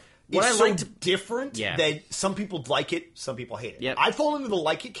 4. What it's I liked different that some people like it, some people hate it. Yep. I fall into the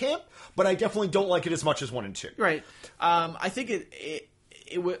like it camp, but I definitely don't like it as much as 1 and 2. Right. I think it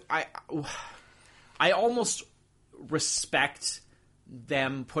would. I almost respect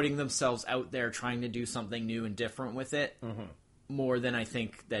them putting themselves out there trying to do something new and different with it more than I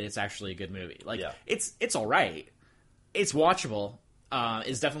think that it's actually a good movie. Like it's all right. It's watchable.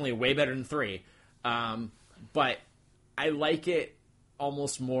 It's definitely way better than 3. But I like it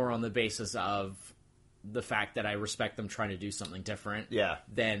almost more on the basis of the fact that I respect them trying to do something different.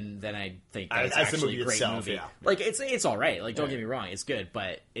 Than I think that it's actually a great movie. Yeah. Like it's all right. Like don't get me wrong, it's good,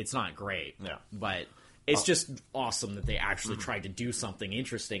 but it's not great. Yeah. But it's just awesome that they actually tried to do something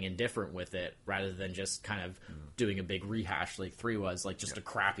interesting and different with it, rather than just kind of doing a big rehash like 3 was, like just a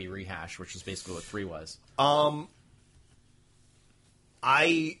crappy rehash, which is basically what 3 was.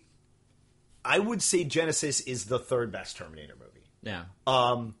 I would say Genisys is the 3rd best Terminator movie. Yeah.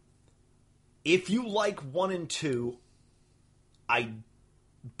 If you like 1 and 2,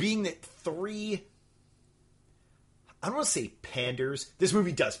 being that 3, I don't want to say panders. This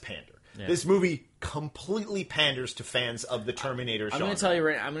movie does pander. Yeah. This movie completely panders to fans of the Terminator genre. I'm going to tell you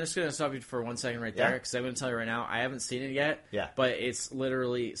right. I'm just going to stop you for 1 second right there Yeah. because I'm going to tell you right now. I haven't seen it yet. Yeah. But it's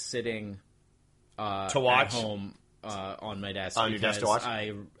literally sitting to watch at home on my desk. On your desk to watch?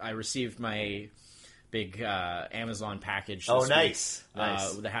 I received my big Amazon package. Oh, this nice. week,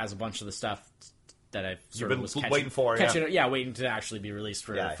 Nice. That has a bunch of the stuff that I've You've sort been of was waiting for, waiting to actually be released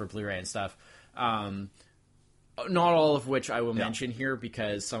for Yeah. for Blu-ray and stuff. Not all of which I will mention here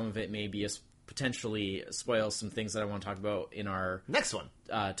because some of it may be potentially spoil some things that I want to talk about in our Next one.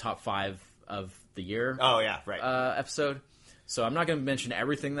 top 5 of the year Oh, yeah, right. episode. So I'm not going to mention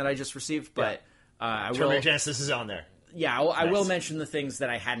everything that I just received, but I will. Terminator Genesis is on there. Yeah, I will mention the things that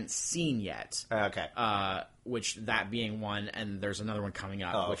I hadn't seen yet. Okay. Which that being one, and there's another one coming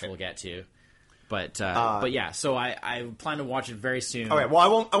up, which okay. we'll get to. But yeah, so I plan to watch it very soon. All right.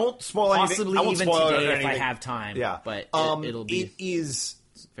 Well, I won't spoil anything. Possibly I won't even spoil today if anything. I have time. Yeah. But it'll be It is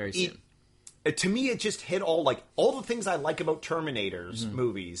very soon. To me, it just hit all the things I like about Terminator's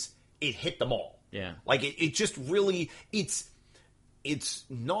movies. It hit them all. Yeah. Like it just really it's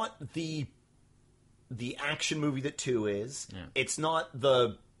not the action movie that 2 is. Yeah. It's not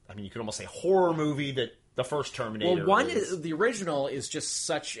you could almost say horror movie that the first Terminator. Well, one is. is the original is just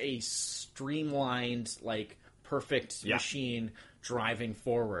such a streamlined, perfect machine driving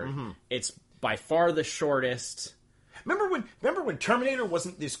forward. It's by far the shortest. Remember when Terminator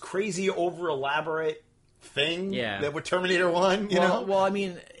wasn't this crazy over elaborate thing? Yeah. That with Terminator 1, you know? Well, I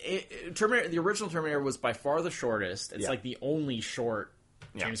mean, Terminator, the original Terminator was by far the shortest. It's Yeah. like the only short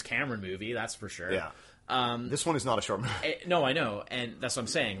James Cameron movie, that's for sure. Yeah. This one is not a short movie. No, I know, and that's what I'm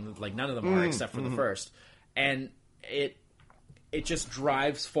saying. Like none of them are except for the first, and it just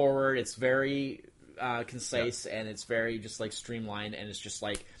drives forward. It's very concise and it's very just streamlined, and it's just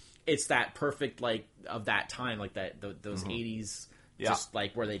it's that perfect of that time, those 80s, just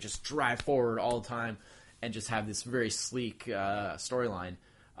where they just drive forward all the time and just have this very sleek storyline,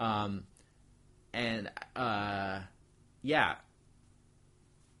 yeah.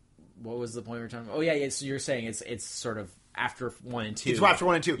 What was the point we were talking about? Oh, yeah, so you're saying it's sort of after 1 and 2. It's after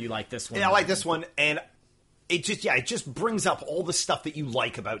 1 and 2. You like this one. Yeah, I like this one, and it just brings up all the stuff that you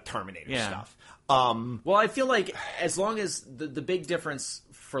like about Terminator stuff. Well, I feel like as long as the big difference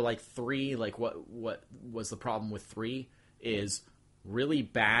for 3, what was the problem with 3 is really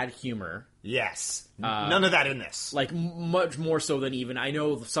bad humor. Yes. None of that in this. Much more so than even, I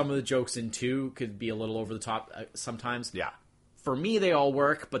know some of the jokes in 2 could be a little over the top sometimes. Yeah. For me, they all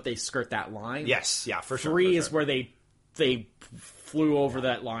work, but they skirt that line. Yes, yeah, for sure. 3 is where they flew over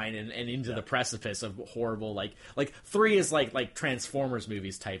that line and into the precipice of horrible, 3 is like Transformers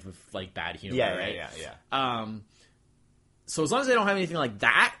movies type of bad humor, right? Yeah. So as long as they don't have anything like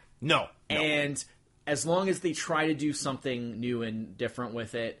that, No. and as long as they try to do something new and different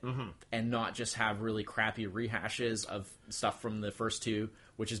with it, and not just have really crappy rehashes of stuff from the first 2,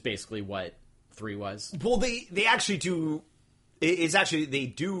 which is basically what 3 was. Well, they actually do. It's actually, they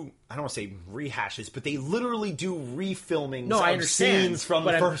do, I don't want to say rehashes, but they literally do refilmings No, I of understand. scenes from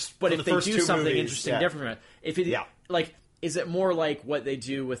but the first But from if the they first do 2 something movies. interesting, different from it, if it, Yeah. is it more like what they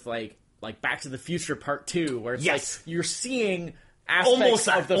do with like Back to the Future Part 2, where it's you're seeing aspects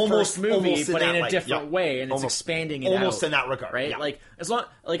of the first movie, but in a different way, and it's expanding it almost out, in that regard, right? yeah. As long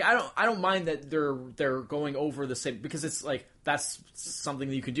I don't mind that they're going over the same, because it's that's something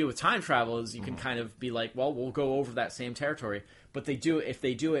that you can do with time travel, is you can kind of be well, we'll go over that same territory, but if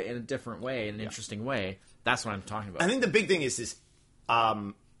they do it in a different way, in an interesting way, that's what I'm talking about. I think the big thing is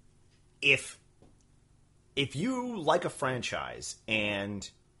if you like a franchise, and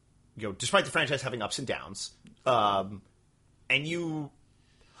despite the franchise having ups and downs, and when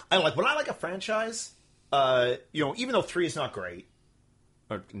I like a franchise, even though 3 is not great,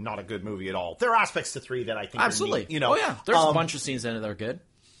 or not a good movie at all, there are aspects to 3 that I think absolutely, are neat, oh yeah, there's a bunch of scenes in it that are good.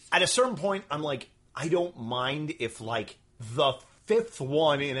 At a certain point, I'm I don't mind if the 5th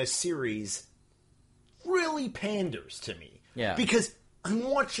one in a series really panders to me, because I'm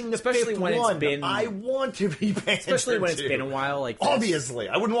watching the Especially 5th when one. it's been, I want to be pandered especially when it's to. been a while like this. Obviously,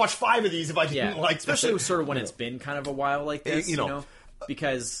 I wouldn't watch 5 of these if I didn't like. Especially sort of when it's been kind of a while like this,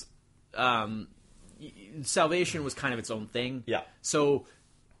 because Salvation was kind of its own thing. Yeah. So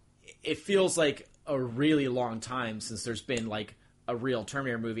it feels like a really long time since there's been a real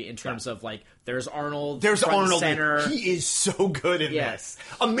Terminator movie, in terms of there's Arnold. There's front and Arnold. center. He is so good in this.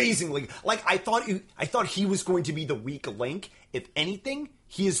 Amazingly. I thought he was going to be the weak link. If anything,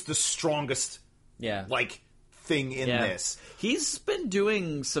 he is the strongest. Yeah. Thing in this. He's been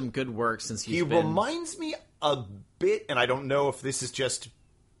doing some good work since he reminds me a bit, and I don't know if this is just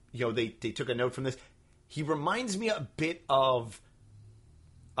they took a note from this. He reminds me a bit of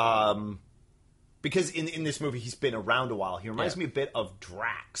because in this movie he's been around a while. He reminds me a bit of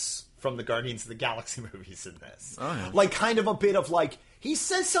Drax from the Guardians of the Galaxy movies in this. Oh, yeah. Like, kind of a bit of, like, he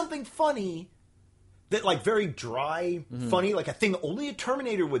says something funny that, like, very dry, funny, like a thing only a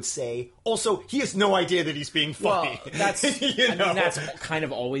Terminator would say. Also, he has no idea that he's being funny. Well, that's, I mean, that's kind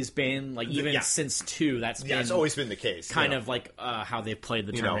of always been, like, even since 2, that's been... Yeah, it's always been the case. Kind of like how they've played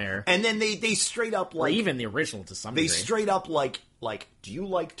the Terminator. And then they straight up, like... Or even the original to some degree. They straight up, like, do you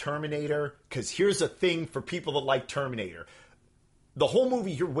like Terminator? Because here's a thing for people that like Terminator. The whole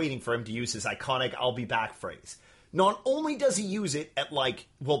movie, you're waiting for him to use his iconic "I'll be back" phrase. Not only does he use it at, like,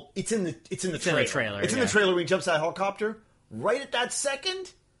 well, it's in the trailer. It's in the trailer when he jumps out of the helicopter. Right at that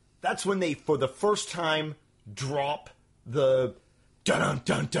second, that's when they, for the first time, drop the dun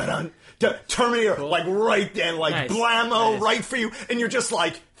dun dun dun Terminator, cool. Like right then, like nice. Blammo, nice. Right for you, and you're just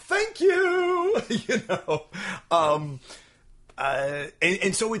like, thank you, you know.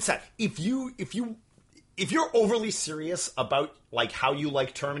 And so it's that if you're overly serious about, like, how you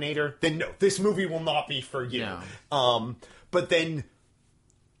like Terminator, then no, this movie will not be for you. No. But then,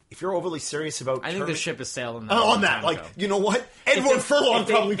 if you're overly serious about I think the ship has sailed on that. Like, you know what? Edward Furlong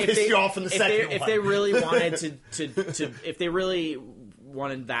probably pissed you off in the second one. If they really wanted to if they really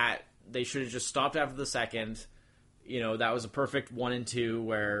wanted that, they should have just stopped after the second. You know, that was a perfect 1 and 2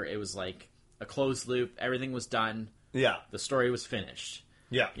 where it was like a closed loop. Everything was done. Yeah. The story was finished.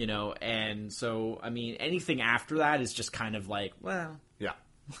 Yeah. You know, and so, I mean, anything after that is just kind of like, well... Yeah.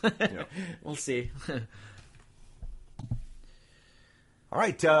 We'll see. All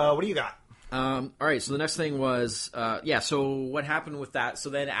right, what do you got? All right, so the next thing was... so what happened with that? So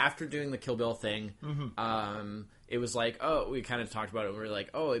then after doing the Kill Bill thing, it was like, oh, we kind of talked about it. We were like,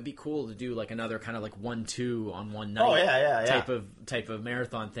 oh, it'd be cool to do like another kind of like 1-2 on one night. Oh, yeah. Type of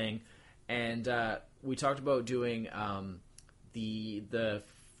marathon thing. And we talked about doing...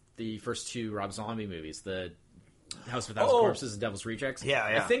 the first 2 Rob Zombie movies, the House of a Thousand Corpses and Devil's Rejects. Yeah.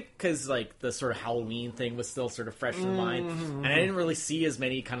 I think because like the sort of Halloween thing was still sort of fresh in mind, and I didn't really see as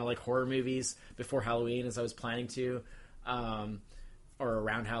many kind of like horror movies before Halloween as I was planning to, or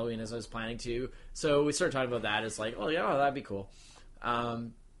around Halloween as I was planning to. So we started talking about that. It's like, oh yeah, that'd be cool. But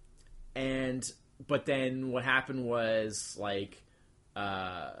then what happened was like.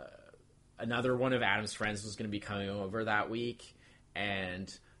 Another one of Adam's friends was going to be coming over that week,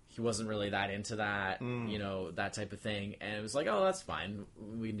 and he wasn't really that into that, you know, that type of thing. And it was like, oh, that's fine.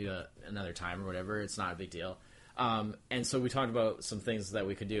 We can do it another time or whatever. It's not a big deal. And so we talked about some things that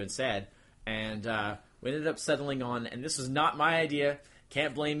we could do instead. And we ended up settling on, and this was not my idea.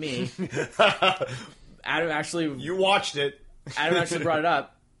 Can't blame me. Adam actually... You watched it. Adam actually brought it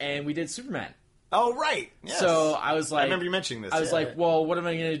up, and we did Superman. Oh, right. Yes. So I was like... I remember you mentioning this. I was like, well, what am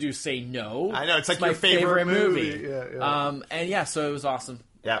I going to do? Say no? I know. It's like your favorite movie. Yeah. So it was awesome.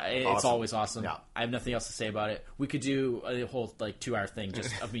 Yeah, It's always awesome. Yeah. I have nothing else to say about it. We could do a whole, like, 2-hour thing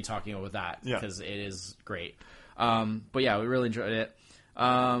just of me talking about that because it is great. But yeah, we really enjoyed it.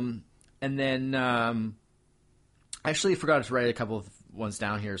 And then I actually forgot to write a couple of ones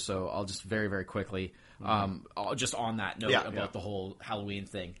down here, so I'll just very, very quickly, just on that note about the whole Halloween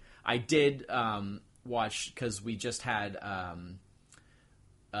thing. I did watch, because we just had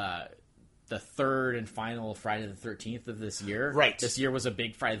the third and final Friday the 13th of this year. Right. This year was a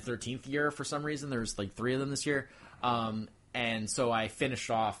big Friday the 13th year for some reason. There's like 3 of them this year. And so I finished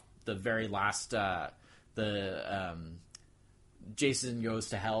off the very last, Jason Goes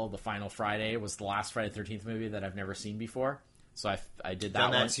to Hell, the final Friday, was the last Friday the 13th movie that I've never seen before. So I did that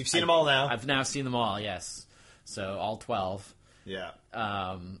one. You've seen them all now. I've now seen them all, yes. So all 12. Yeah.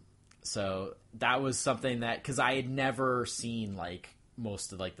 So that was something that, because I had never seen like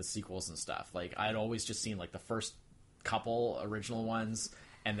most of like the sequels and stuff. Like I'd always just seen like the first couple original ones,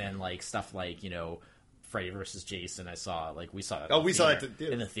 and then like stuff like, you know, Freddy vs. Jason. We saw that. We saw it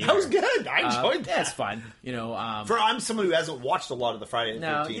in the theater. That was good. I enjoyed that. Yeah, it's fun. You know, I'm someone who hasn't watched a lot of the Friday the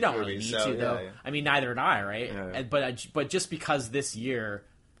 13th you don't movies, really need to though. Yeah. I mean, neither did I, right? Yeah. But just because this year,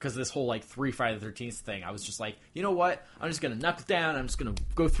 because of this whole like 3 Friday the 13th thing, I was just like, you know what? I'm just gonna knuckle down. I'm just gonna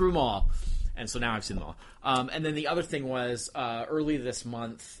go through them all. And so now I've seen them all. And then the other thing was early this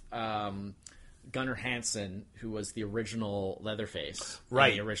month, Gunnar Hansen, who was the original Leatherface,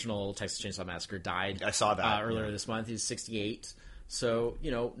 right, the original Texas Chainsaw Massacre, died. I saw that earlier this month. He's 68, so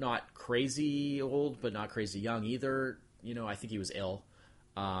you know, not crazy old, but not crazy young either. You know, I think he was ill,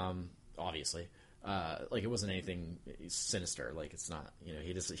 obviously. Like it wasn't anything sinister. Like it's not, you know,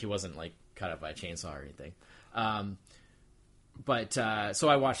 he wasn't like cut up by a chainsaw or anything. But so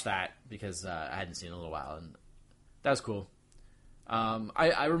I watched that because I hadn't seen it in a little while, and that was cool.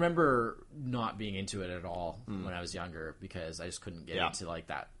 I remember not being into it at all when I was younger because I just couldn't get into like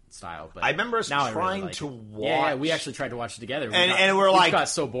that style. But I remember us now I trying really like to it. watch. Yeah, we actually tried to watch it together. And we're we like, got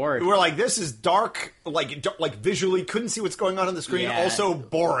so bored. We're like, this is dark, like visually, couldn't see what's going on the screen. Yeah. Also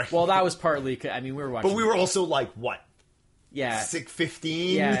boring. Well, that was partly. I mean, we were watching. But we were also like, what? Yeah.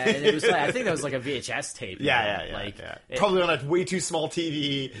 15? Yeah, and it was like, I think that was like a VHS tape. Yeah. Like, probably on a way too small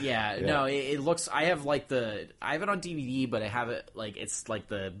TV. Yeah, no, it looks. I have it on DVD, but I have it like it's like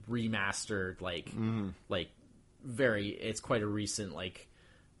the remastered, like very. It's quite a recent like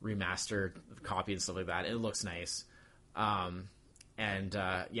remastered copy and stuff like that. It looks nice, and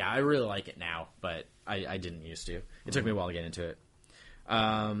I really like it now, but I didn't used to. It took me a while to get into it.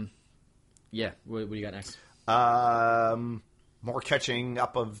 What do you got next? More catching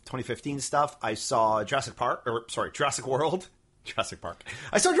up of 2015 stuff. I saw Jurassic World. Jurassic Park.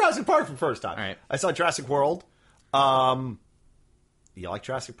 I saw Jurassic Park for the first time. All right. I saw Jurassic World. You like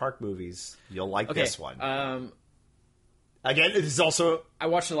Jurassic Park movies, you'll like this one. Again, it is also... I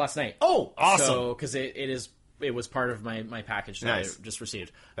watched it last night. Oh, awesome. So, because it was part of my package that Nice. I just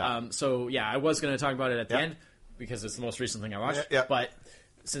received. Yeah. I was going to talk about it at the Yeah. end because it's the most recent thing I watched. Yeah. But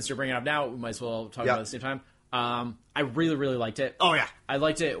since you're bringing it up now, we might as well talk Yeah. about it at the same time. I really, really liked it. Oh, yeah. I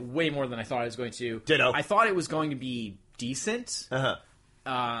liked it way more than I thought I was going to. Ditto. I thought it was going to be decent, but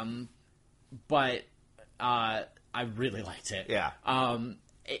I really liked it. Yeah.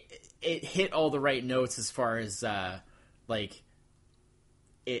 It hit all the right notes as far as like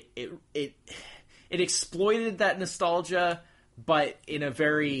it exploited that nostalgia, but in a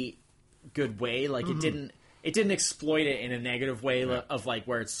very good way. Like it didn't exploit it in a negative way of like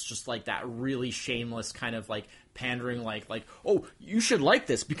where it's just like that really shameless kind of like pandering, like oh, you should like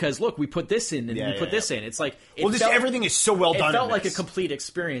this because look, we put this in and we put this in. It's like everything is so well done. It felt in like a this. complete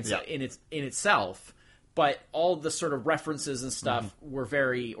experience in itself. But all the sort of references and stuff were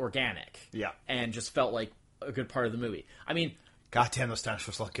very organic. Yeah. And just felt like a good part of the movie. I mean... God damn, those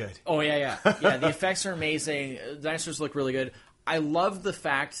dinosaurs look good. Oh, yeah. Yeah, the effects are amazing. The dinosaurs look really good. I love the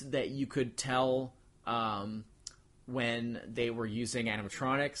fact that you could tell when they were using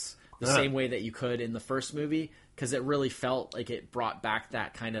animatronics the same way that you could in the first movie, because it really felt like it brought back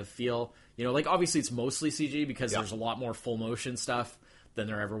that kind of feel. You know, like obviously it's mostly CG because there's a lot more full motion stuff than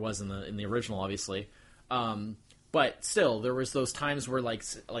there ever was in the original, obviously. But still, there was those times where like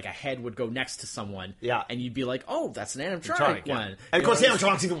a head would go next to someone, and you'd be like, "Oh, that's an animatronic one." And of course, the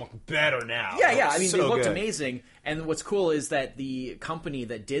animatronics even look better now. Yeah. I mean, so they looked good. amazing. And what's cool is that the company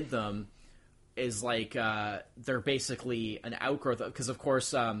that did them is like they're basically an outgrowth of, because of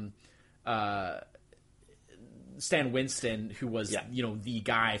course Stan Winston, who was the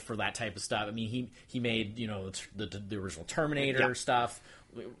guy for that type of stuff. I mean, he made the original Terminator stuff.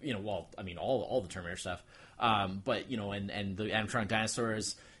 All the Terminator stuff. But and the animatronic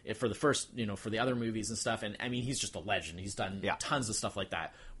dinosaurs for the first for the other movies and stuff. And I mean, he's just a legend. He's done tons of stuff like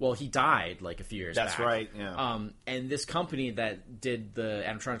that. Well, he died like a few years back. That's right. Yeah. And this company that did the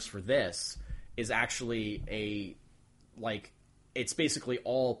animatronics for this is actually it's basically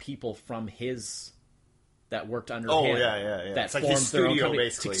all people from his that worked under him. Yeah. That it's like formed his their own studio, company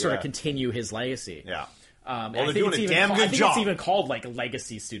basically, to sort of continue his legacy. Yeah. They're doing a damn good job. It's even called like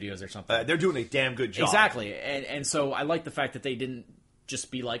Legacy Studios or something. They're doing a damn good job. Exactly, and so I like the fact that they didn't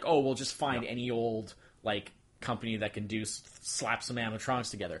just be like, oh, we'll just find any old like company that can slap some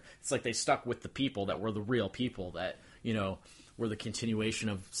animatronics together. It's like they stuck with the people that were the real people that were the continuation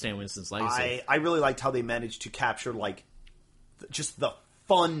of Stan Winston's legacy. I really liked how they managed to capture like just the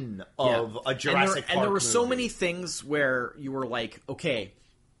fun of a Jurassic Park and there were movie. so many things where you were like, okay,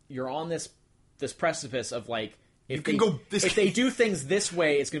 you're on this precipice of like, if they do things this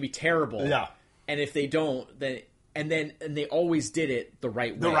way, it's going to be terrible. Yeah. And if they don't, then they always did it the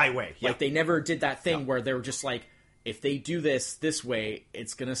right way. The right way. Yeah. Like they never did that thing where they were just like, if they do this way,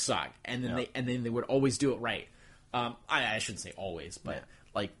 it's going to suck. And then they would always do it right. I shouldn't say always, but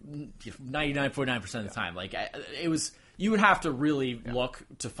like 99.9% of the time, like it was. You would have to really look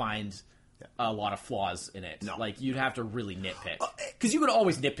to find a lot of flaws in it. No. Like you'd have to really nitpick, because you could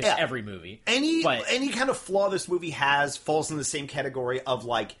always nitpick every movie. Any kind of flaw this movie has falls in the same category of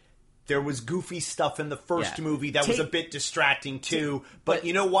like there was goofy stuff in the first movie that was a bit distracting too. But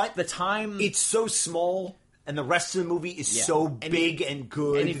you know what? The time it's so small, and the rest of the movie is so big and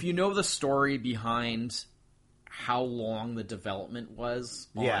good. And if you know the story behind how long the development was,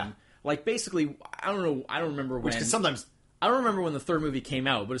 like basically, I don't remember when. Because sometimes I don't remember when the third movie came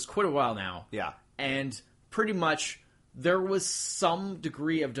out, but it's quite a while now. Yeah. And pretty much there was some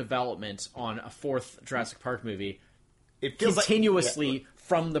degree of development on a fourth Jurassic Park movie. It feels continuously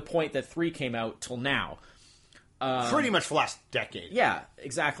from the point that 3 came out till now. Pretty much for the last decade. Yeah,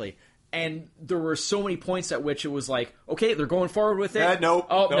 exactly. And there were so many points at which it was like, okay, they're going forward with it. Nope.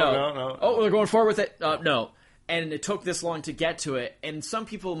 Oh, No. Oh, they're going forward with it. No. And it took this long to get to it. And some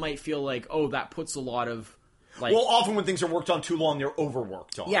people might feel like, oh, that puts a lot of like. Well, often when things are worked on too long, they're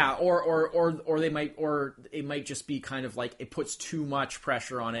overworked on. Yeah, or they might, or it might just be kind of like it puts too much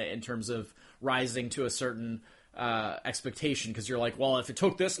pressure on it in terms of rising to a certain expectation, because you're like, well, if it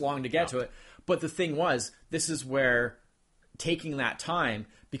took this long to get to it. But the thing was, this is where taking that time,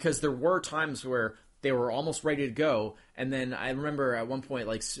 because there were times where they were almost ready to go, and then I remember at one point,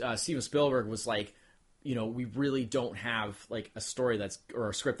 like Steven Spielberg was like, you know, we really don't have like a story that's or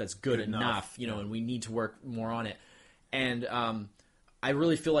a script that's good enough, you know, and we need to work more on it. And I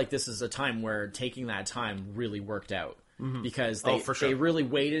really feel like this is a time where taking that time really worked out, because they really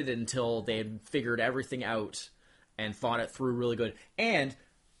waited until they had figured everything out and thought it through really good, and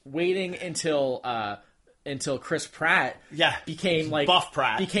waiting until Chris Pratt became like Buff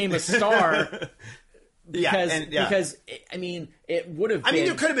Pratt became a star. Because, yeah. because I mean, it would have been... I mean,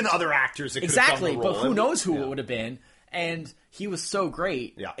 there could have been other actors that could exactly, have done the role. But who knows who it would have been. And he was so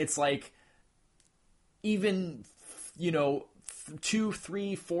great. Yeah. It's like, even, you know, 2,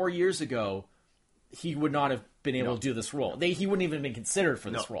 3, 4 years ago, he would not have been able to do this role. He wouldn't even have been considered for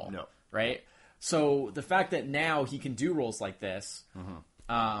this role. No. Right? So the fact that now he can do roles like this,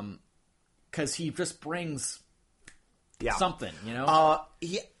 because he just brings... something, you know?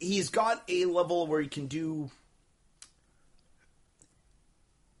 He's got a level where he can do...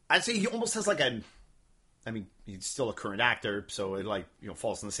 I'd say he almost has like a... I mean, he's still a current actor, so it like, you know,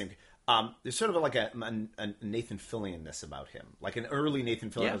 falls in the same... there's sort of like a Nathan Fillion-ness about him. Like an early Nathan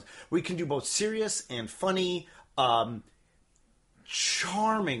Fillion. Where he can do both serious and funny.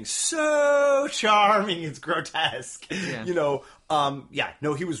 Charming. So charming. It's grotesque. Yeah. You know?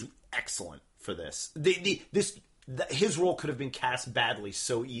 He was excellent for this. His role could have been cast badly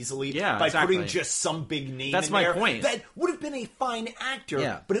so easily by putting just some big name That's in my there. point. That would have been a fine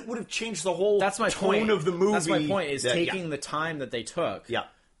actor, but it would have changed the whole tone of the movie. That's my point, is taking the time that they took. Yeah.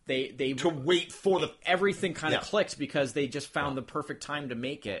 They to wait for the... Everything kind of clicked because they just found the perfect time to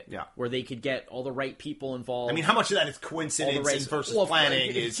make it. Yeah. Where they could get all the right people involved. I mean, how much of that is coincidence versus planning?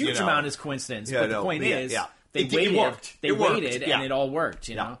 A huge amount is coincidence. But the point is, they waited. It worked. They waited, and it all worked,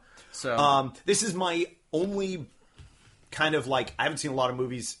 you know? So this is my only... kind of like, I haven't seen a lot of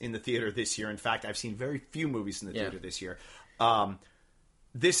movies in the theater this year. In fact, I've seen very few movies in the theater this year.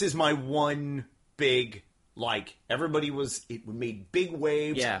 This is my one big, like, it made big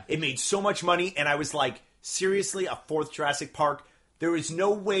waves. Yeah. It made so much money. And I was like, seriously, a fourth Jurassic Park? There is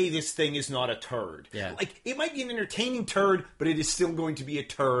no way this thing is not a turd. Yeah. Like, it might be an entertaining turd, but it is still going to be a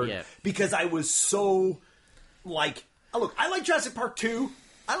turd. Yeah. Because I was so, like, look, I like Jurassic Park 2.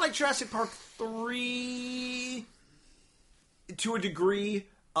 I like Jurassic Park 3... to a degree.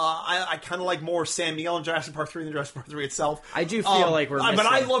 I kind of like more Sam Neill in Jurassic Park 3 than Jurassic Park 3 itself. I do feel like we're missing... But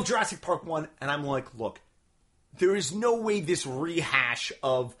I love Jurassic Park 1, and I'm like, look, there is no way this rehash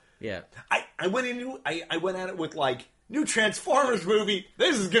of... Yeah. I went at it with, like, new Transformers movie.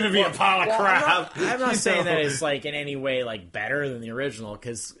 This is going to be a pile of crap. I'm not saying that it's, like, in any way, like, better than the original,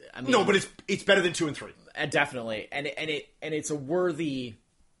 because, I mean... No, but it's better than 2 and 3. Definitely. And it's a worthy...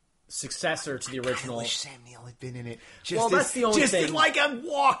 successor to the original. I wish Sam Neill had been in it. That's the only thing. Just like a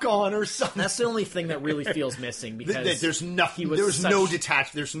walk-on or something. That's the only thing that really feels missing, because there's nothing. There's no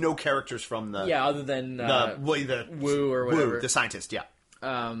detached. There's no characters from the other than the Wu or whatever. The scientist. Yeah.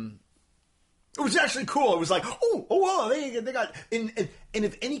 It was actually cool. It was like, wow, they got and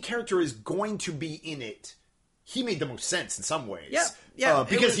if any character is going to be in it, he made the most sense in some ways. Yeah.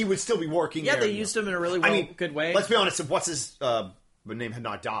 Because he would still be working. Yeah, there, they used him in a really good way. Let's be honest. If what's his name had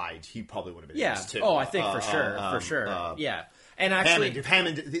not died, he probably would have been in this too. Oh, I think for sure. Yeah. And actually,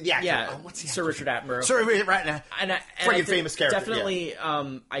 Hammond, the actor. Yeah, what's the Sir actor? Richard Attenborough. Sir Richard Attenborough. And friggin' famous character. Definitely,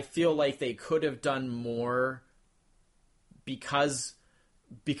 I feel like they could have done more because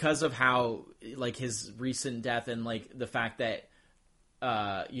of how, like, his recent death and, like, the fact that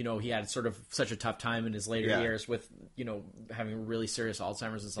he had sort of such a tough time in his later years with, having really serious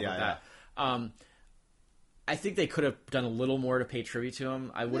Alzheimer's and stuff like that. I think they could have done a little more to pay tribute to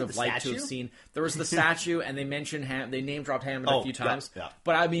him. I would have liked to have seen... There was the statue, and they mentioned they name-dropped Hammond a few times. Yeah.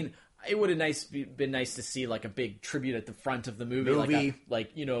 But, I mean, it would have been nice to see, like, a big tribute at the front of the movie.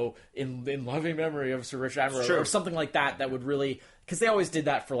 In loving memory of Sir Richard Attenborough, or something like that. That would really... Because they always did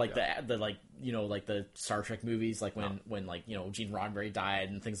that for, like, the Star Trek movies, like when Gene Roddenberry died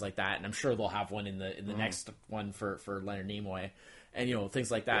and things like that. And I'm sure they'll have one in the next one for Leonard Nimoy. And, things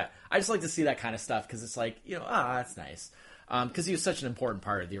like that. Yeah. I just like to see that kind of stuff, because it's like, that's nice. Because he was such an important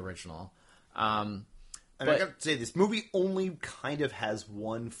part of the original. And I got to say, this movie only kind of has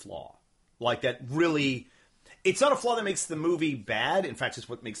one flaw. Like, that really... It's not a flaw that makes the movie bad. In fact, it's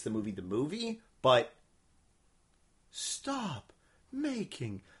what makes the movie, but... Stop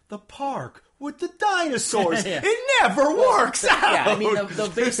making the park with the dinosaurs. Yeah. It never works out. Yeah, I mean,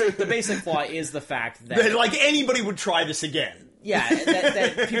 the basic flaw is the fact that... Like, anybody would try this again. Yeah,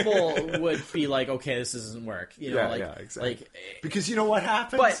 that people would be like, okay, this doesn't work. You know, exactly. Like, because you know what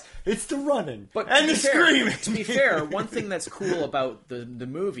happens? But it's the running and the screaming. To be fair, one thing that's cool about the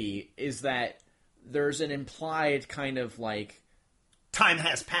movie is that there's an implied kind of like time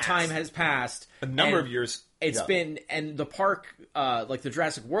has passed. A number of years. It's been, and the park, like the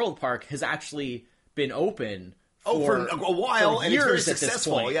Jurassic World Park, has actually been open for a while, for and years it's very at this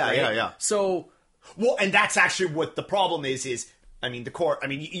successful. point. Yeah, right? yeah. So, well, and that's actually what the problem is. I mean,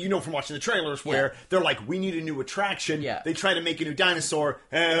 you know from watching the trailers where they're like, we need a new attraction. Yeah. They try to make a new dinosaur.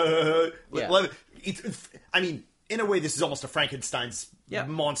 I mean, in a way, this is almost a Frankenstein's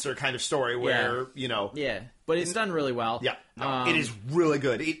monster kind of story where, you know. Yeah, but it's done really well. Yeah, no, it is really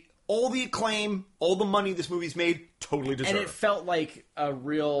good. All the acclaim, all the money this movie's made, totally deserved. And it felt like a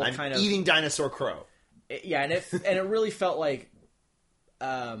real kind of... eating dinosaur crow. And it really felt like,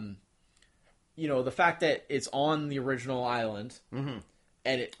 you know, the fact that it's on the original island, and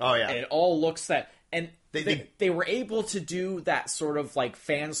it and it all looks that, and they were able to do that sort of like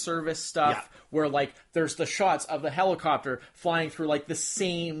fan service stuff where like there's the shots of the helicopter flying through like the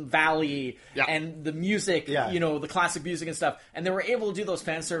same valley and the music, you know, the classic music and stuff, and they were able to do those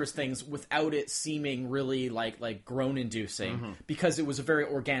fan service things without it seeming really like groan inducing because it was a very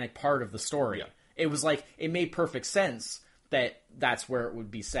organic part of the story. Yeah. It was like it made perfect sense that that's where it would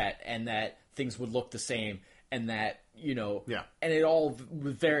be set and that things would look the same and that, you know, and it all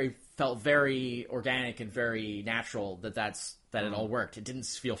felt very organic and very natural that it all worked. It didn't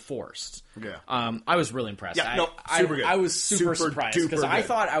feel forced. Yeah. I was really impressed. Yeah, super good. I was super surprised because I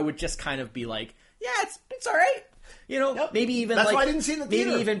thought I would just kind of be like, yeah, it's all right. You know, maybe even that's why I didn't see it in the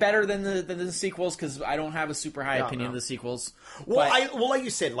theater. Maybe even better than the sequels because I don't have a super high opinion of the sequels. Well, like you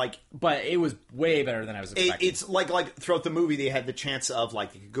said, but it was way better than I was expecting. It's like throughout the movie they had the chance of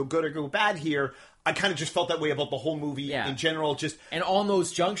like it could go good or go bad here. I kind of just felt that way about the whole movie in general. And on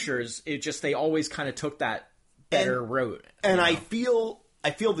those junctures, they always kind of took that better route. And I feel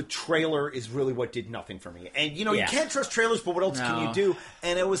the trailer is really what did nothing for me. And you can't trust trailers, but what else can you do?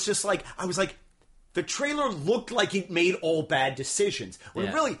 And it was just like I was like. The trailer looked like it made all bad decisions.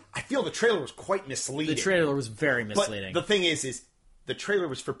 When really, I feel the trailer was quite misleading. The trailer was very misleading. But the thing is the trailer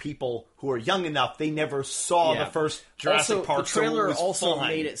was for people who are young enough. They never saw the first Jurassic Park. The trailer so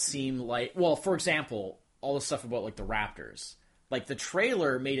made it seem like, well, for example, all the stuff about like the raptors. Like the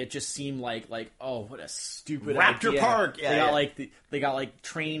trailer made it just seem like oh, what a stupid Raptor idea. Park. Yeah, they got like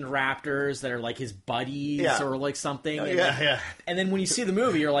trained raptors that are like his buddies or like something. And then when you see the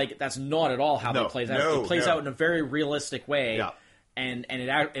movie, you're like, that's not at all how it plays out. It plays out in a very realistic way. Yeah. And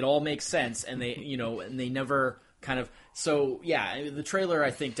it all makes sense. And they never kind of the trailer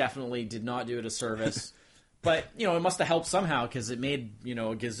I think definitely did not do it a service. But, it must have helped somehow because it made, a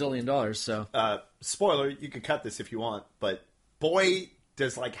gazillion. So spoiler, you can cut this if you want, but boy,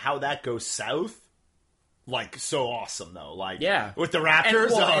 does how that goes south, so awesome though. With the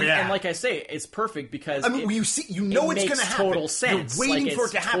Raptors, and like I say, it's perfect because I mean, it's going to happen. Total sense. You're waiting for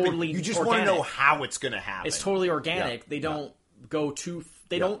it to happen. Totally you just want to know how it's going to happen. It's totally organic. They don't go too.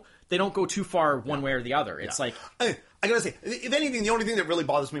 They don't go too far one way or the other. It's like. I gotta say, if anything, the only thing that really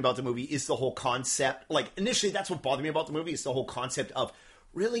bothers me about the movie is the whole concept. Initially, that's what bothered me about the movie is the whole concept of,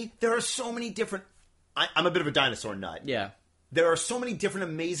 really, there are so many different... I'm a bit of a dinosaur nut. Yeah. There are so many different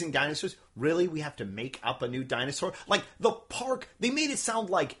amazing dinosaurs. Really, we have to make up a new dinosaur? The park, they made it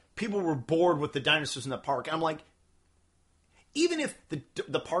sound like people were bored with the dinosaurs in the park. And I'm like, even if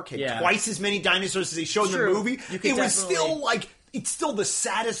the park had twice as many dinosaurs as they showed in the movie, it was still it's still the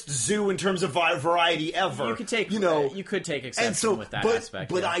saddest zoo in terms of variety ever. You could take, exception with that aspect.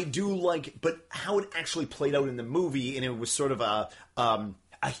 But I do but how it actually played out in the movie, and it was sort of a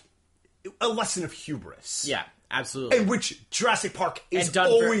lesson of hubris. Yeah, absolutely. And which Jurassic Park has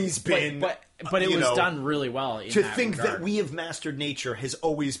always been. But it was done really well. To think that we have mastered nature has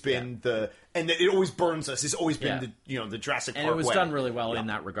always been and that it always burns us has always been the Jurassic Park way. And it was done really well in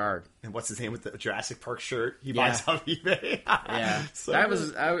that regard. And what's his name with the Jurassic Park shirt he buys off eBay? So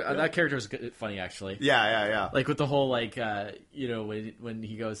that character was funny actually. Yeah. With the whole when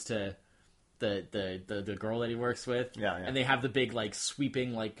he goes to the girl that he works with. Yeah. And they have the big like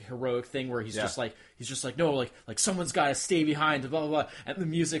sweeping like heroic thing where he's just like no, like someone's got to stay behind, blah blah blah, and the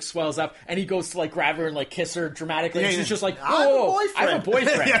music swells up and he goes to like grab her and like kiss her dramatically. And she's just like, "Whoa, I have a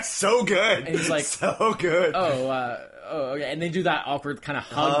boyfriend." Yeah, so good. And he's like, so good. Oh, okay. And they do that awkward kind of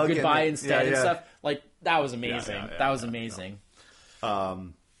hug goodbye instead and stuff. Like that was amazing. That was amazing.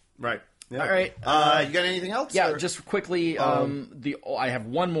 Right. Yeah. All right. You got anything else? Yeah, or? just quickly. I have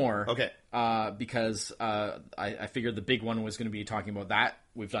one more. Okay. Because I figured the big one was going to be talking about that.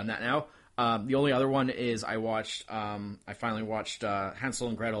 We've done that now. The only other one is I finally watched Hansel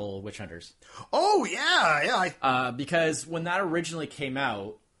and Gretel Witch Hunters. Oh yeah. Because when that originally came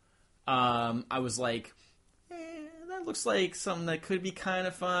out, I was like, that looks like something that could be kind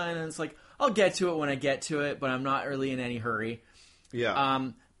of fun. And it's like, I'll get to it when I get to it, but I'm not really in any hurry.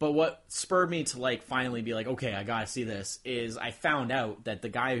 Yeah. But what spurred me to like finally be like, okay, I gotta see this, is I found out that the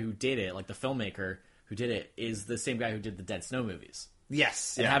guy who did it, like the filmmaker who did it, is the same guy who did the Dead Snow movies.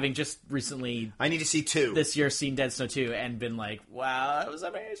 Yes. And having just recently, I need to see 2 this year, seen Dead Snow 2 and been like, wow, that was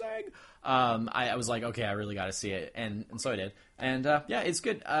amazing. I was like, okay, I really gotta see it, and so I did. And yeah, it's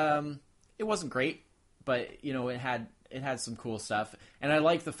good. It wasn't great, but you know, it had some cool stuff, and I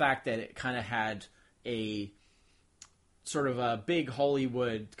like the fact that it kind of had a sort of a big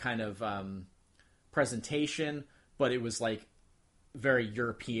Hollywood kind of presentation, but it was like very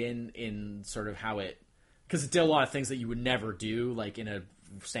European in sort of how it, because it did a lot of things that you would never do like in a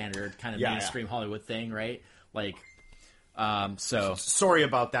standard kind of mainstream Hollywood thing, right? Like, so sorry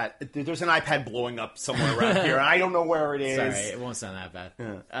about that. There's an iPad blowing up somewhere around here. I don't know where it is. Sorry, it won't sound that bad.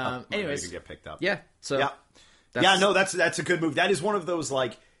 Yeah. Anyways, maybe get picked up. Yeah. So yeah. No, that's a good move. That is one of those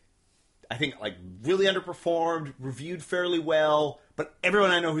like, I think like really underperformed, reviewed fairly well, but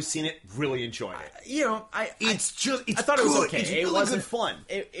everyone I know who's seen it really enjoyed it. You know, I thought it was okay. It's really good fun.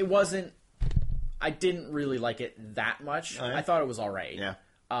 It wasn't. I didn't really like it that much. Oh, yeah? I thought it was all right. Yeah,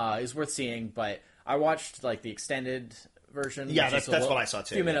 it was worth seeing, but I watched like the extended version. Yeah, that's what I saw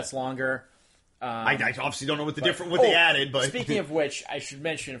too. A few minutes longer. I obviously don't know what they added, but speaking of which, I should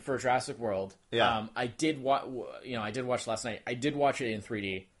mention for Jurassic World. Yeah, I did watch. I did watch last night. I did watch it in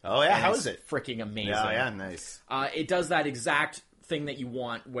 3D. Oh yeah, how is it? Freaking amazing! Yeah, nice. It does that exact thing that you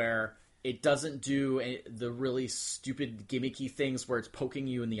want, where it doesn't do the really stupid gimmicky things where it's poking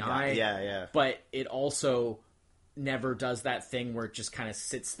you in the eye. Yeah. But it also never does that thing where it just kind of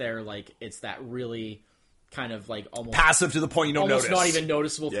sits there like it's that really kind of like almost passive to the point you don't almost notice. Not even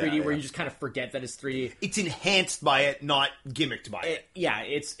noticeable 3D where yeah. you just kind of forget that it's 3D. It's enhanced by it, not gimmicked by it. Yeah,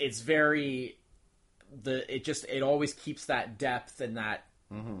 it's very it always keeps that depth and that.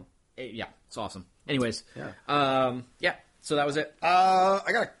 Mm-hmm. It's awesome. Anyways, yeah. So that was it. I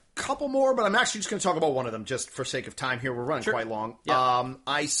got a couple more, but I'm actually just going to talk about one of them just for sake of time here. We're running quite long. Yeah.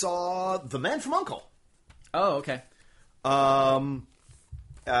 I saw The Man from U.N.C.L.E. Oh, okay.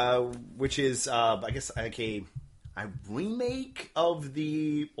 Which is, I guess, like a remake of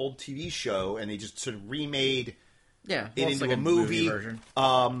the old TV show, and they just sort of remade it into like a movie version.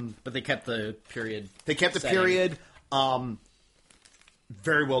 But they kept the period. They kept the period.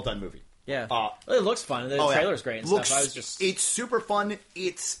 Very well done movie. Yeah, it looks fun. The trailer's great and stuff. It's super fun.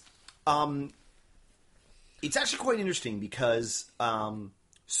 It's actually quite interesting because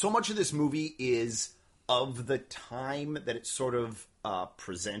so much of this movie is of the time that it's sort of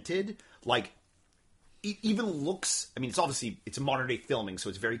presented. Like, it even looks, I mean, it's a modern day filming, so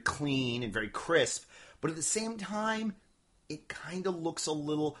it's very clean and very crisp, but at the same time, it kind of looks a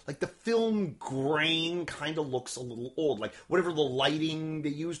little, like the film grain kind of looks a little old. Like, whatever the lighting they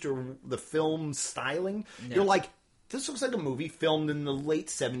used or the film styling, you're like, this looks like a movie filmed in the late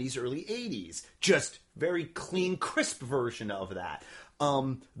 70s, early 80s. Just very clean, crisp version of that.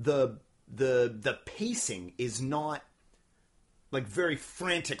 The pacing is not like very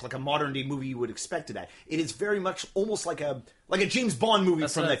frantic, like a modern day movie you would expect of that. It is very much almost like a James Bond movie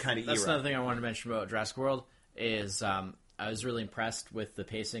from that kind of era. That's another thing I wanted to mention about Jurassic World is I was really impressed with the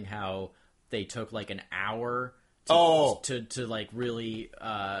pacing, how they took like an hour to like really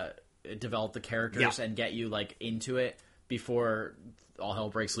develop the characters and get you like into it before all hell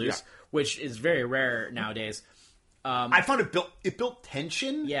breaks loose, which is very rare nowadays. I found it built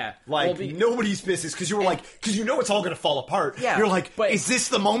tension. Yeah, like nobody's business, because you were because you know it's all going to fall apart. Yeah, you're like, but is this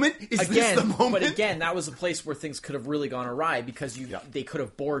the moment? Is this the moment? But again, that was a place where things could have really gone awry because they could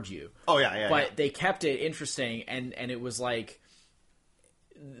have bored you. Oh yeah. But they kept it interesting, and it was like,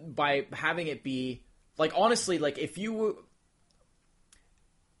 by having it be like, honestly, like if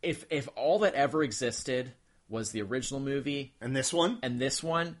all that ever existed was the original movie and this one,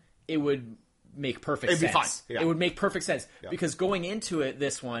 it would make perfect sense. It'd be fine. Yeah. It would make perfect sense because going into it,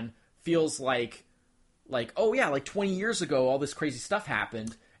 this one, feels like oh yeah, like 20 years ago all this crazy stuff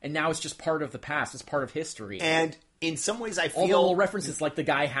happened, and now it's just part of the past. It's part of history. And in some ways, I feel all the little references, like the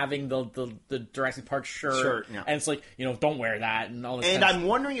guy having the Jurassic Park shirt, yeah. and it's like, don't wear that, and all this. And kind I'm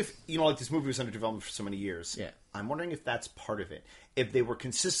wondering if, like this movie was under development for so many years. Yeah. I'm wondering if that's part of it. If they were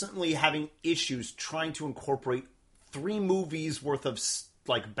consistently having issues trying to incorporate 3 movies worth of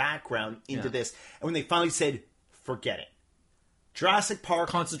like background into this, and when they finally said, "Forget it, Jurassic Park,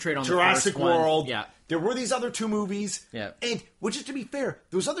 concentrate on Jurassic the first World." One. Yeah. There were these other 2 movies, and which is, to be fair,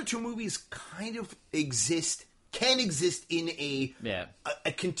 those other 2 movies kind of can exist in a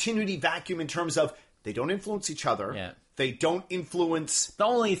continuity vacuum in terms of they don't influence each other. Yeah. They don't influence the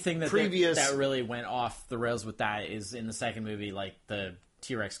only thing that previous that really went off the rails with that is in the second movie, like the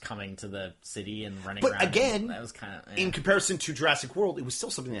T-Rex coming to the city and running around. But again, that was kind of in comparison to Jurassic World, it was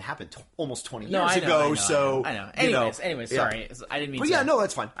still something that happened almost 20 years I know, ago. I know. Anyways, sorry, I didn't mean. But to,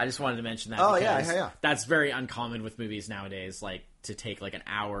 that's fine. I just wanted to mention that. Oh because yeah. That's very uncommon with movies nowadays. Like to take like an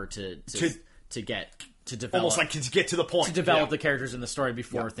hour to get to develop, almost like to get to the point, to develop the characters in the story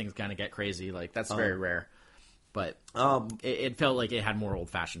before things kind of get crazy. Like that's very rare. But it felt like it had more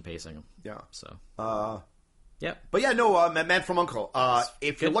old-fashioned pacing. Yeah. So. Yep. But Man from U.N.C.L.E.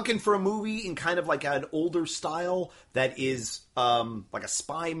 If you're looking for a movie in kind of like an older style that is like a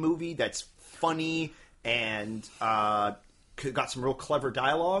spy movie that's funny and got some real clever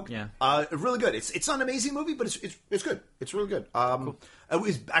dialogue, really good. It's not an amazing movie, but it's good. It's really good. Cool. It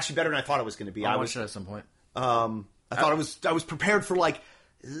was actually better than I thought it was going to be. I'll watch it at some point. I thought I was prepared for like.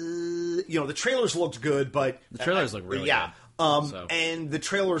 The trailers looked good, but the trailers look really good. And the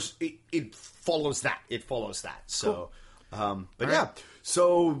trailers it follows that. So, cool.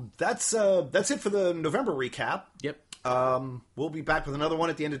 So that's it for the November recap. Yep. We'll be back with another one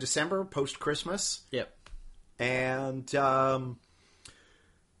at the end of December, post Christmas. Yep. And don't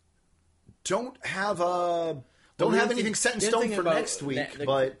have anything set in stone for next week.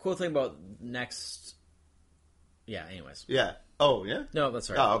 The cool thing about next. Yeah. Anyways. Yeah. Oh, yeah? No, that's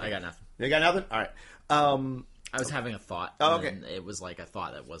all right. Okay. I got nothing. You got nothing? All right. I was having a thought. Oh, okay. And it was like a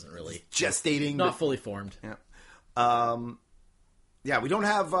thought that wasn't really... Gestating. Not fully formed. Yeah. We don't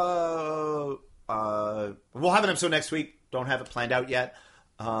have... we'll have an episode next week. Don't have it planned out yet.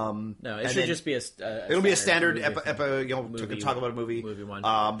 No, it should just be it'll be a standard movie, talk about a movie one.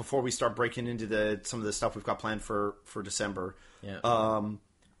 Before we start breaking into some of the stuff we've got planned for December. Yeah.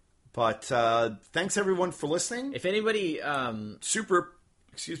 But thanks everyone for listening. If anybody super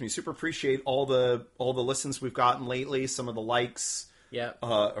appreciate all the listens we've gotten lately, some of the likes. Yeah.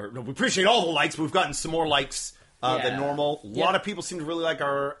 We appreciate all the likes, but we've gotten some more likes than normal. A lot of people seem to really like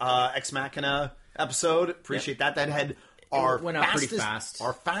our Ex Machina episode. Appreciate that. That had went out pretty fast.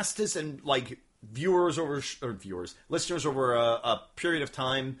 Our fastest and like listeners over a period of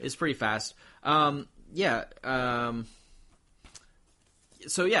time. It's pretty fast.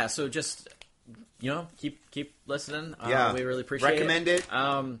 So just keep listening. We really appreciate Recommend it.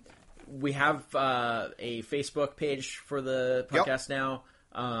 We have a Facebook page for the podcast now.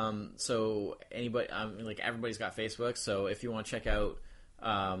 So anybody, everybody's got Facebook. So if you want to check out,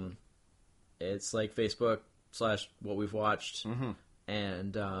 it's like Facebook.com/what we've watched,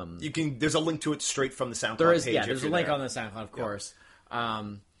 and you can. There's a link to it straight from the SoundCloud page. There's a link on the SoundCloud, of course.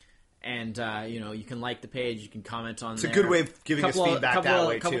 And you can like the page, you can comment on. It's a good way of giving us feedback that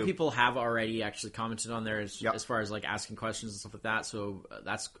way too. A couple people have already actually commented on there as far as like asking questions and stuff like that. So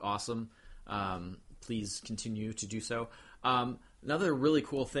that's awesome. Please continue to do so. Another really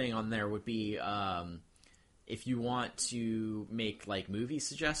cool thing on there would be if you want to make like movie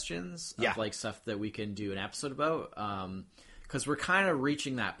suggestions of like stuff that we can do an episode about. Because we're kind of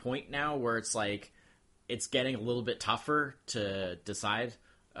reaching that point now where it's like it's getting a little bit tougher to decide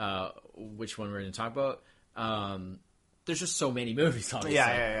which one we're going to talk about. There's just so many movies, obviously.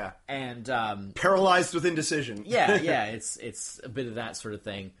 Yeah. And paralyzed with indecision. It's a bit of that sort of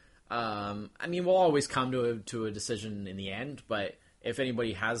thing. We'll always come to a decision in the end, but if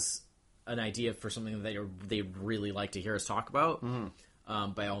anybody has an idea for something that they'd really like to hear us talk about,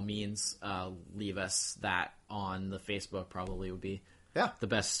 by all means, leave us that on the Facebook. Probably would be the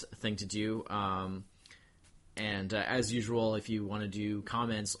best thing to do. And as usual, if you want to do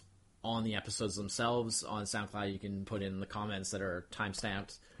comments on the episodes themselves on SoundCloud, you can put in the comments that are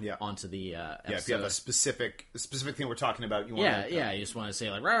timestamped onto the episode. Yeah, if you have a specific thing we're talking about, you want you just want to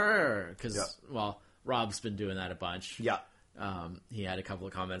say like, because, Rob's been doing that a bunch. Yeah. He had a couple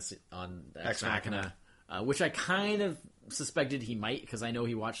of comments on Ex Machina, which I kind of suspected he might, because I know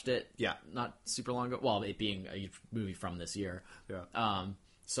he watched it not super long ago. Well, it being a movie from this year. Yeah.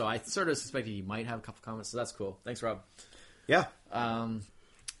 So I sort of suspected he might have a couple comments, so that's cool. Thanks, Rob. Yeah.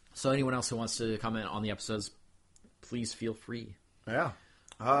 So anyone else who wants to comment on the episodes, please feel free. Yeah.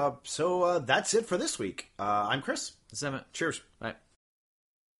 So that's it for this week. I'm Chris. Seven. Cheers. Bye.